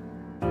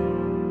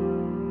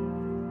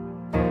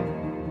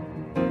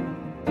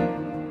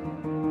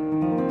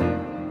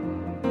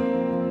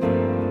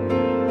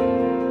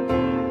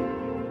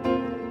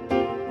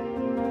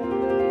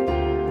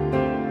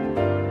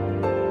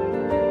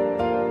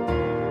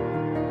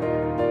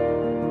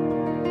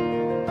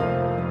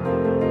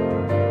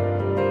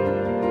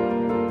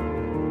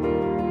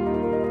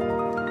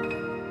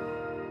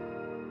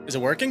 Is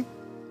it working?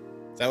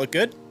 Does that look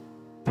good?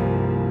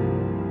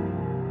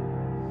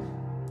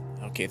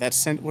 Okay,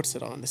 that's what's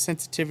it on? The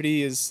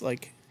sensitivity is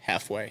like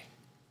halfway.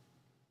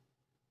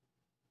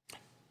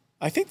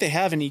 I think they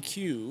have an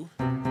EQ.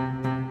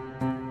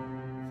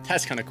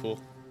 That's kind of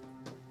cool.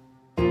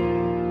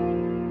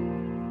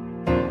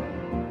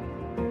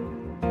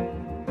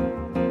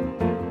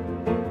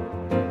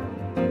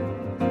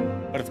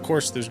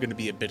 course there's going to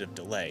be a bit of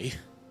delay.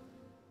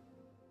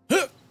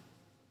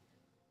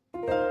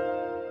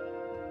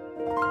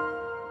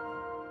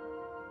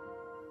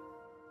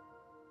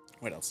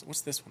 What else? What's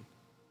this one?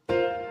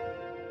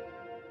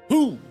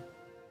 Ooh!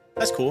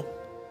 That's cool.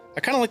 I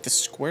kind of like the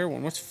square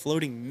one. What's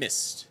floating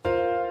mist?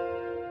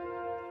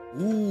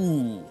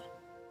 Ooh.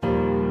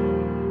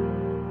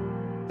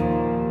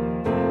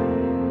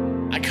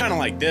 I kind of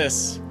like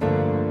this.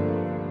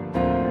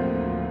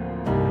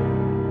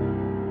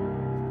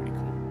 Pretty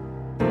cool.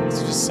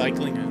 It's just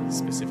cycling a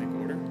specific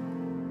order.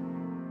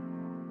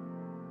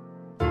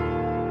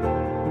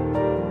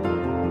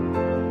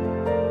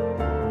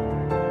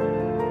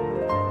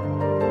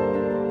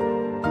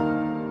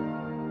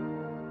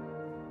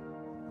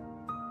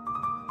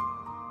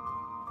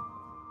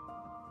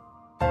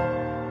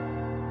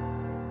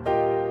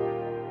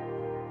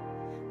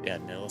 Yeah,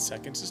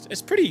 milliseconds.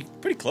 It's pretty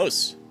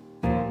close.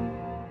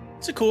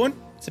 It's a cool one.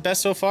 It's the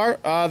best so far.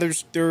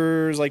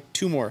 There's like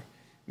 2 more.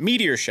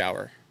 Meteor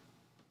shower.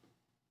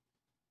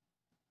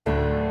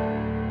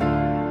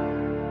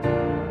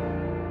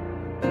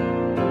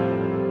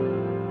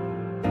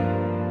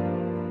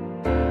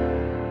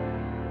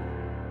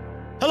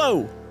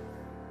 Hello.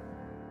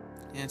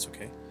 Yeah, it's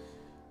okay.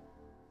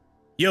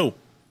 Yo.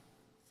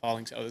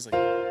 Falling. Oh, there's like.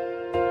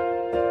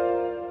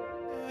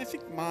 I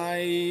think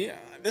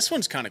this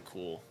one's kind of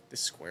cool. This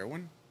square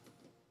one.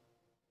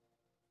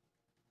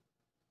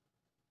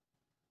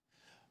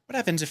 What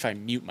happens if I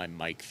mute my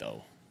mic,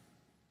 though?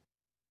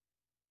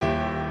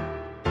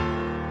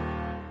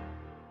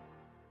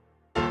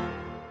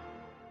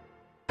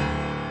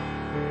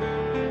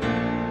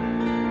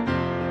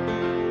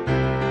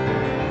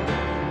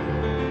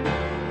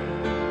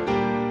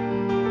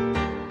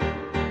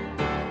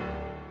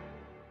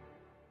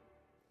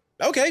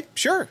 Okay,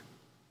 sure.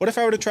 What if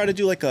I were to try to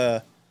do like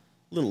a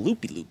little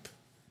loopy-loop?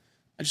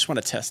 I just want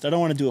to test. I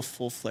don't want to do a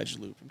full-fledged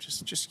loop. I'm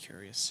just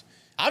curious.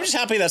 I'm just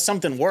happy that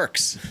something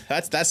works.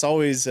 That's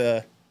always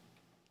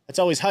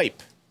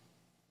hype.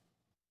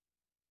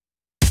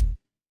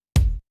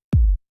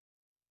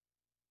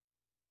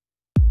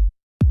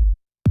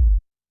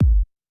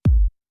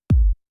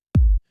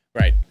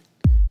 Right.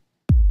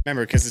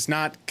 Remember, because it's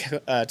not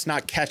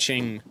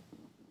catching.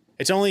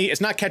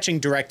 It's not catching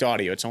direct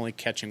audio. It's only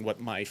catching what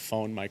my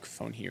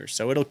microphone hears.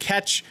 So it'll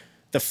catch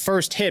the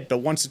first hit, but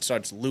once it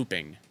starts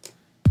looping,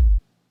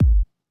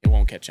 it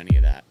won't catch any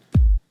of that.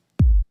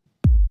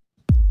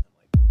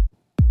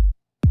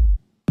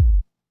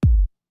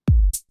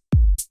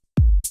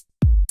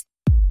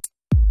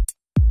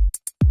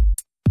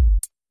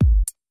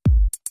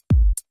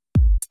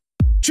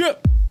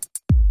 Chip.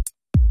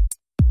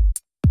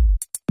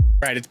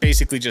 Right, it's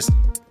basically just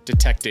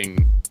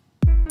detecting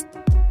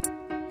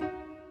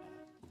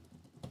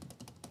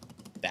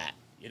that,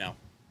 you know.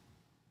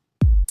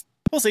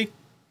 We'll see.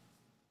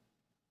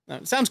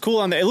 It sounds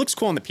cool it looks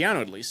cool on the piano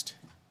at least.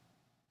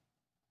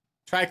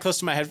 Try it close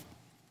to my head.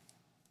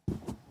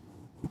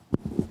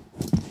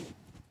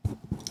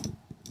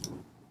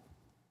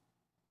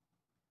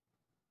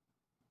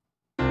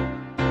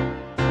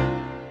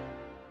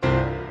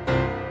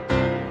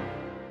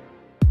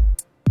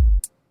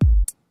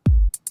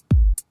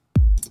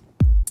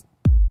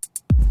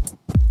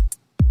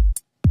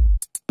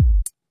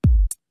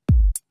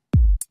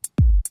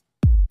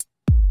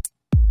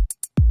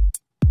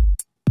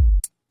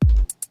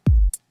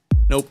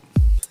 Nope.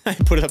 I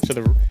put it up to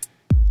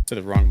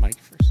the wrong mic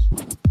first.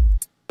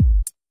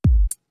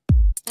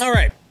 All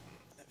right.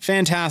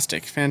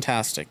 Fantastic.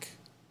 Fantastic.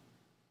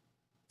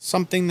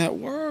 Something that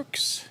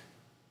works.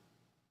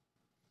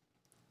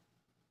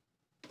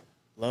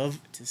 Love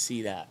to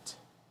see that.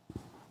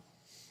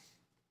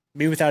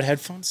 Me without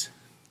headphones?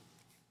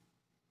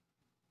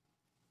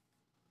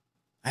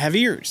 I have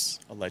ears,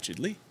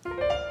 allegedly.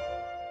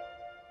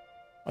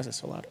 Why is it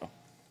so loud? Oh.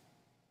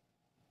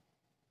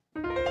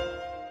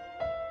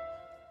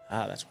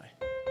 Ah, that's why.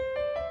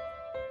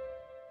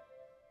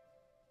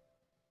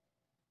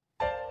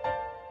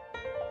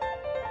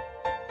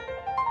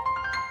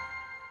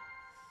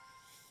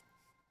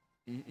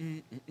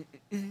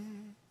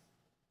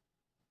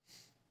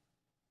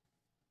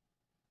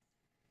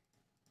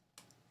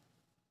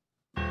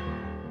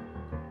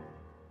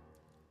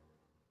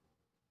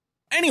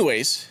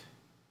 Anyways,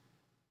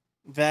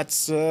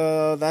 that's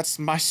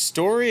my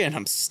story, and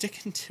I'm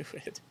sticking to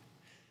it.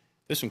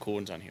 There's some cool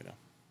ones on here, though.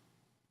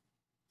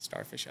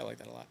 Starfish, I like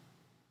that a lot.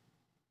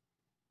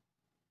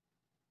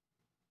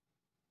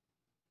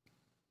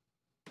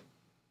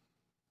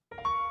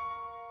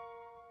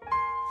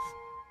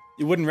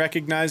 You wouldn't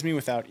recognize me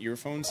without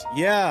earphones?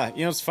 Yeah,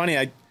 you know, it's funny.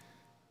 It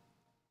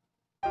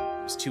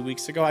was 2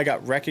 weeks ago. I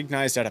got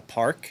recognized at a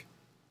park.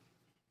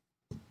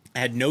 I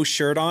had no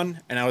shirt on,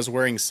 and I was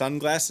wearing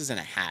sunglasses and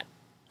a hat,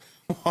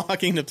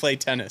 walking to play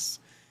tennis,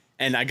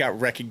 and I got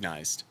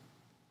recognized.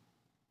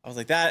 I was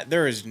like,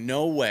 there is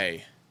no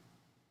way.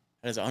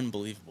 That is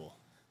unbelievable.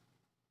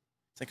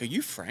 It's like, are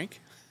you Frank?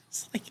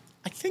 It's like,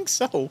 I think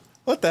so.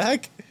 What the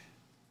heck?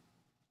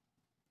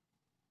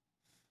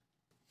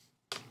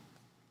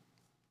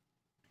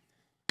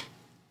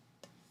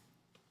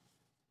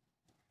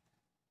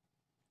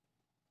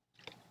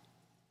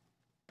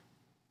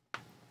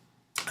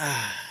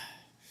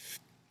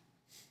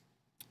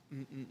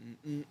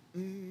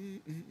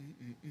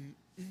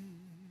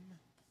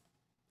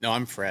 No,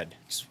 I'm Fred.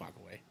 Just walk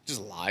away.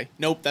 Just lie.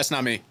 Nope, that's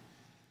not me.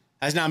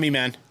 That's not me,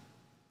 man.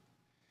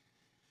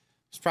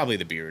 It's probably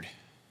the beard.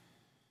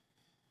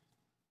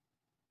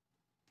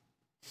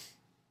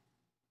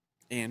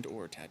 And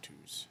or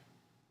tattoos.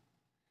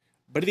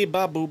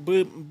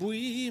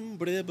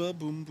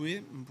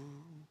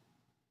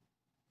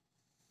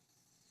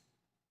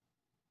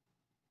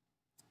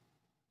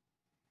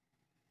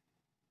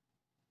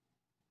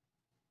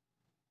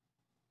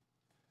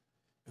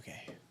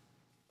 Okay.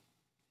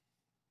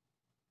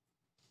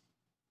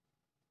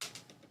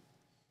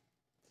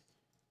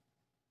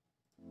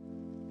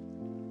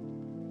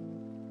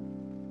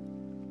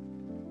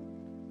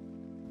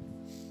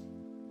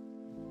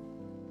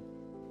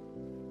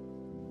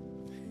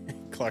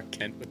 Clark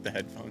Kent with the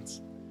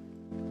headphones.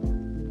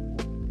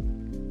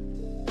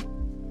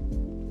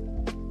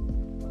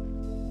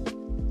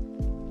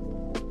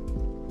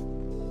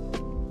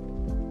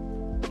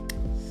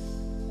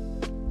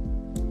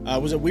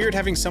 Was it weird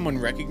having someone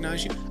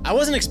recognize you? I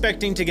wasn't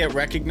expecting to get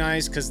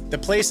recognized because the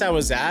place I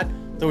was at,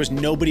 there was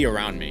nobody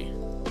around me.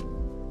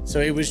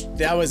 So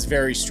that was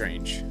very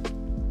strange.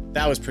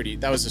 That was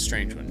a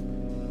strange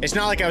one. It's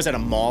not like I was at a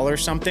mall or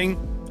something.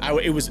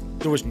 There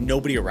was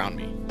nobody around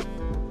me.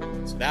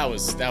 So that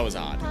was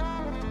odd.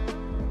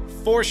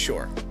 For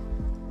sure.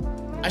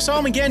 I saw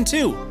him again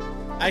too.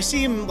 I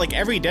see him like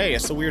every day.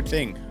 It's a weird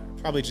thing.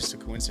 Probably just a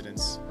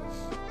coincidence.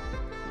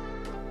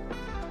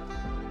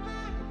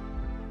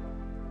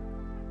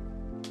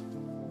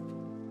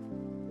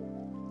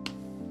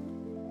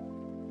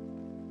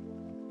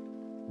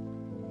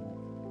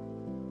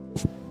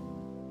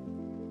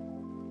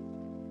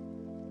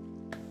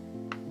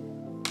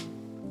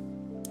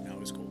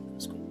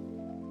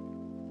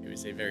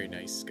 A very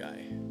nice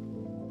guy.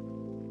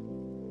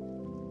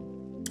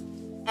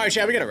 Alright,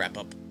 chat, we gotta wrap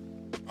up.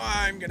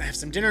 I'm gonna have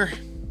some dinner.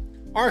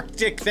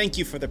 Arctic, thank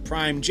you for the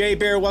Prime. J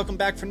Bear, welcome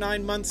back for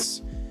 9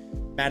 months.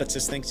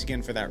 Matatis, thanks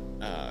again for that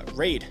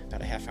raid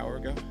about a half hour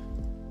ago.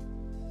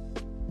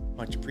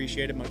 Much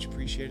appreciated, much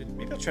appreciated.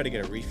 Maybe I'll try to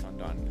get a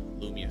refund on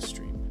Lumia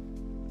stream.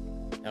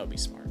 That would be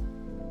smart.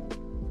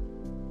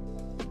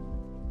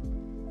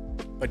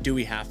 But do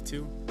we have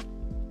to?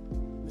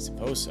 I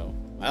suppose so.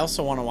 I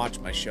also want to watch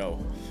my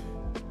show.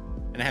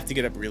 And I have to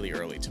get up really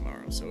early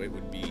tomorrow, so it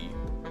would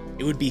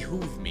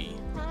behoove me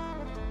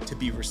to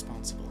be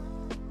responsible.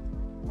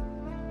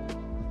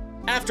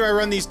 After I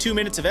run these 2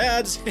 minutes of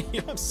ads, you know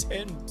what I'm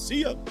saying?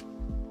 See ya.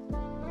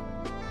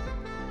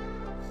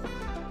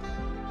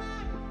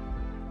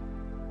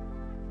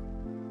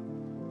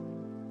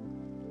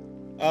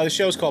 The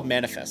show's called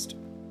Manifest.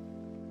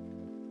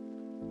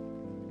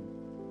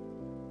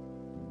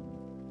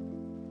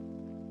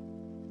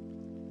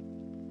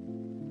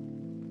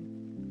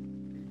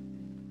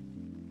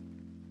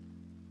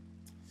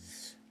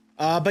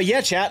 But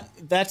yeah, chat,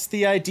 that's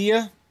the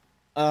idea.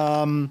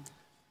 If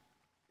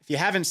you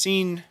haven't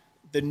seen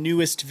the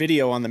newest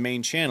video on the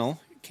main channel,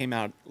 it came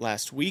out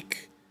last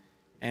week,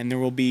 and there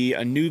will be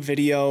a new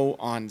video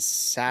on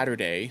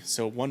Saturday,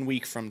 so 1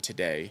 week from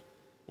today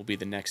will be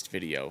the next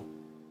video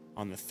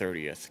on the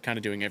 30th, kind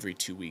of doing every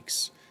 2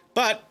 weeks.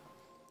 But,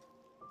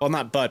 well,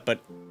 not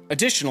but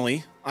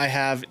additionally, I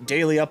have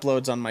daily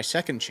uploads on my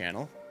second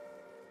channel,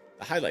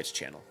 the Highlights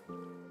channel.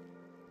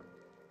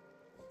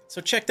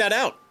 So check that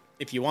out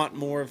if you want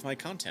more of my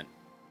content.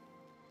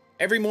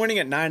 Every morning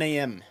at 9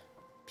 a.m.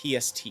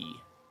 PST,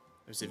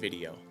 there's a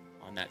video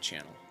on that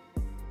channel.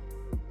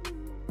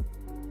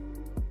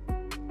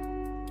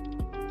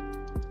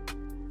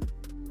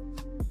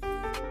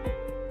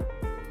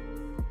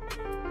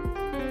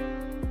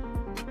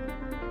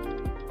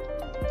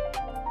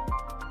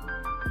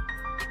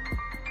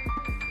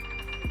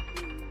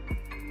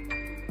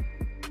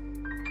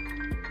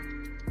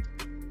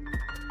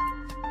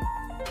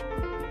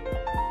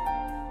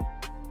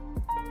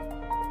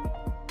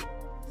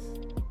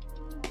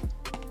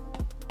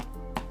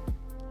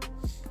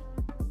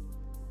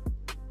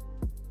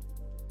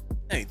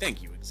 Hey,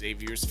 thank you,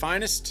 Xavier's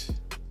Finest.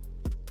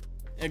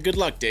 Yeah, good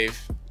luck, Dave.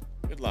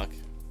 Good luck.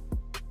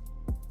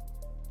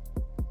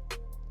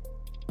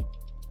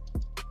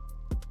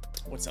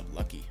 What's up,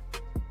 Lucky?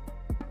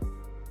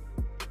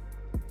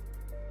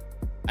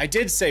 I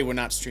did say we're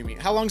not streaming.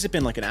 How long's it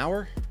been? Like an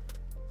hour?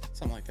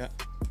 Something like that.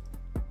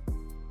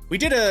 We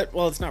did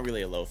well, it's not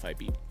really a lo-fi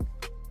beat.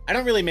 I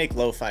don't really make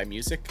lo-fi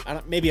music.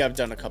 Maybe I've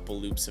done a couple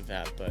loops of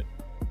that, but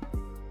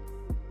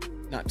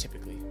not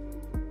typically.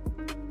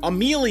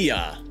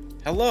 Amelia!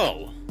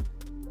 Hello.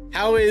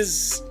 How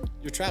is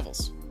your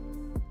travels?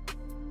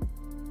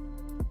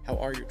 How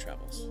are your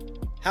travels?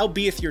 How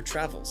beeth your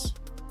travels?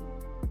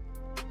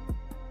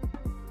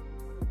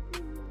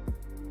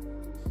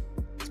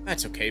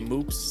 That's okay,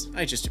 Moops.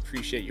 I just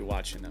appreciate you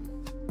watching them.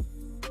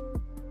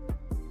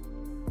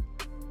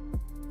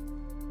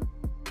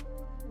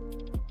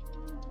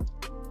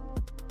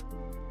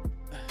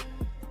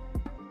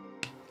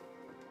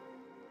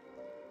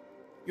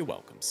 You're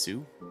welcome,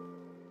 Sue.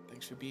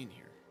 Thanks for being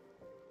here.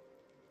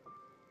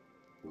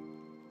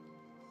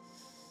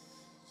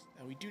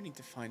 We do need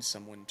to find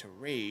someone to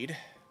raid.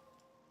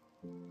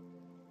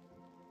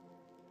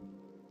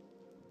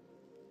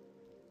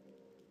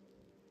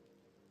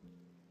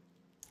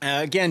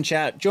 Again,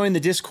 chat, join the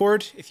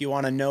Discord if you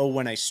want to know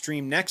when I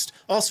stream next.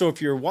 Also,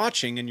 if you're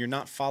watching and you're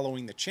not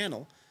following the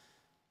channel,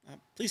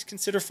 please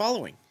consider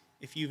following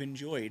if you've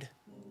enjoyed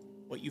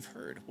what you've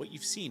heard, what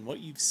you've seen, what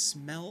you've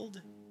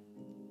smelled,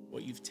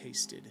 what you've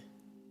tasted.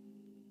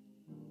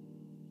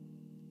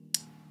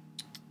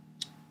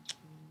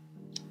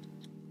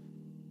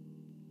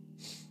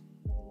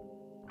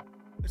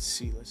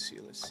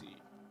 Let's see.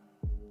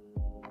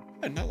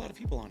 Yeah, not a lot of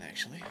people on,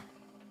 actually.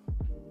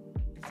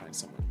 Find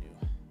someone new.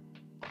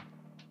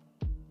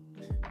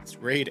 Let's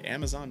raid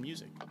Amazon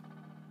Music.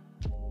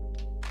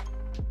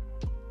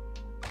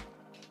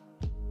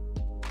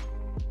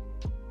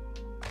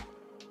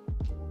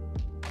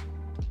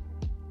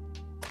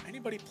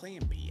 Anybody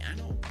playing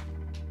piano?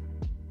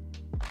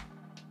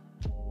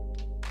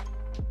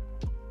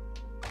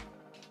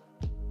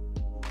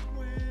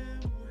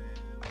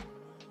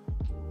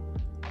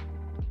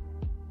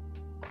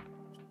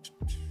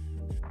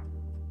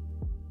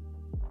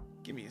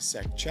 Give me a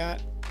sec,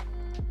 chat.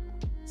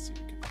 Let's see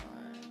what we can find.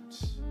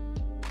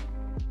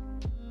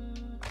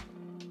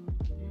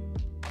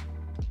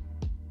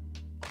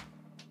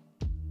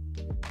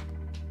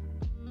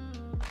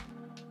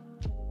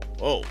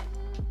 Whoa.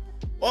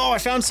 Oh, I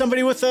found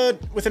somebody with an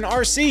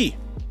RC.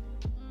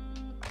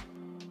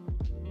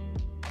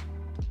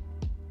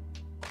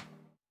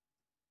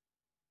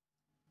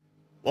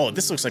 Whoa,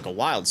 this looks like a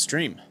wild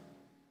stream.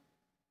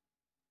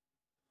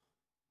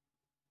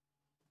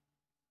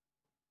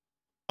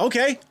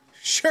 Okay,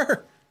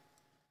 sure.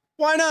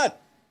 Why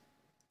not?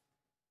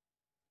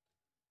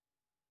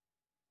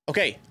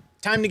 Okay,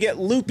 time to get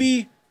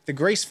Loopy, the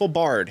Graceful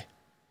Bard.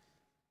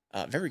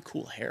 Very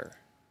cool hair.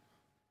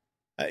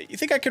 You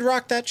think I could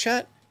rock that,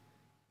 chat?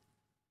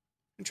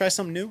 And try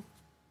something new?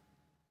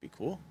 Be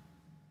cool.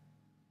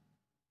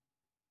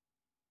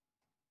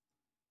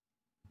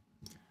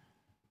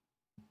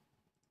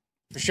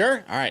 For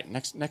sure? All right,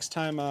 next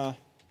time I'll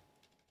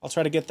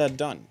try to get that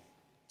done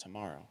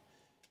tomorrow.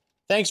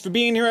 Thanks for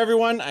being here,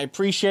 everyone. I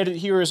appreciate it.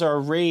 Here is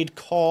our raid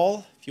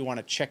call, if you want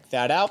to check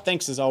that out.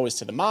 Thanks, as always,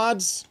 to the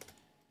mods.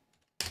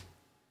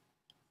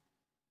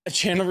 A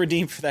channel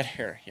redeemed for that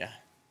hair, yeah.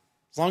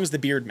 As long as the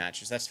beard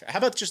matches, that's fair. How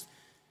about just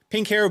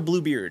pink hair,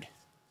 blue beard?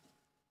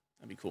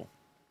 That'd be cool.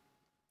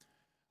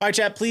 All right,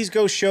 chat, please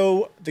go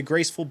show the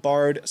Graceful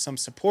Bard some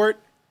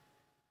support.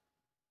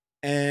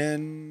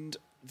 And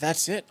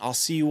that's it. I'll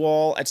see you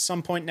all at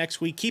some point next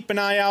week. Keep an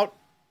eye out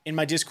in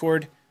my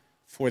Discord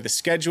for the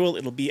schedule.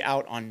 It'll be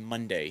out on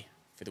Monday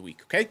for the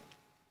week, okay?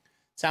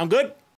 Sound good?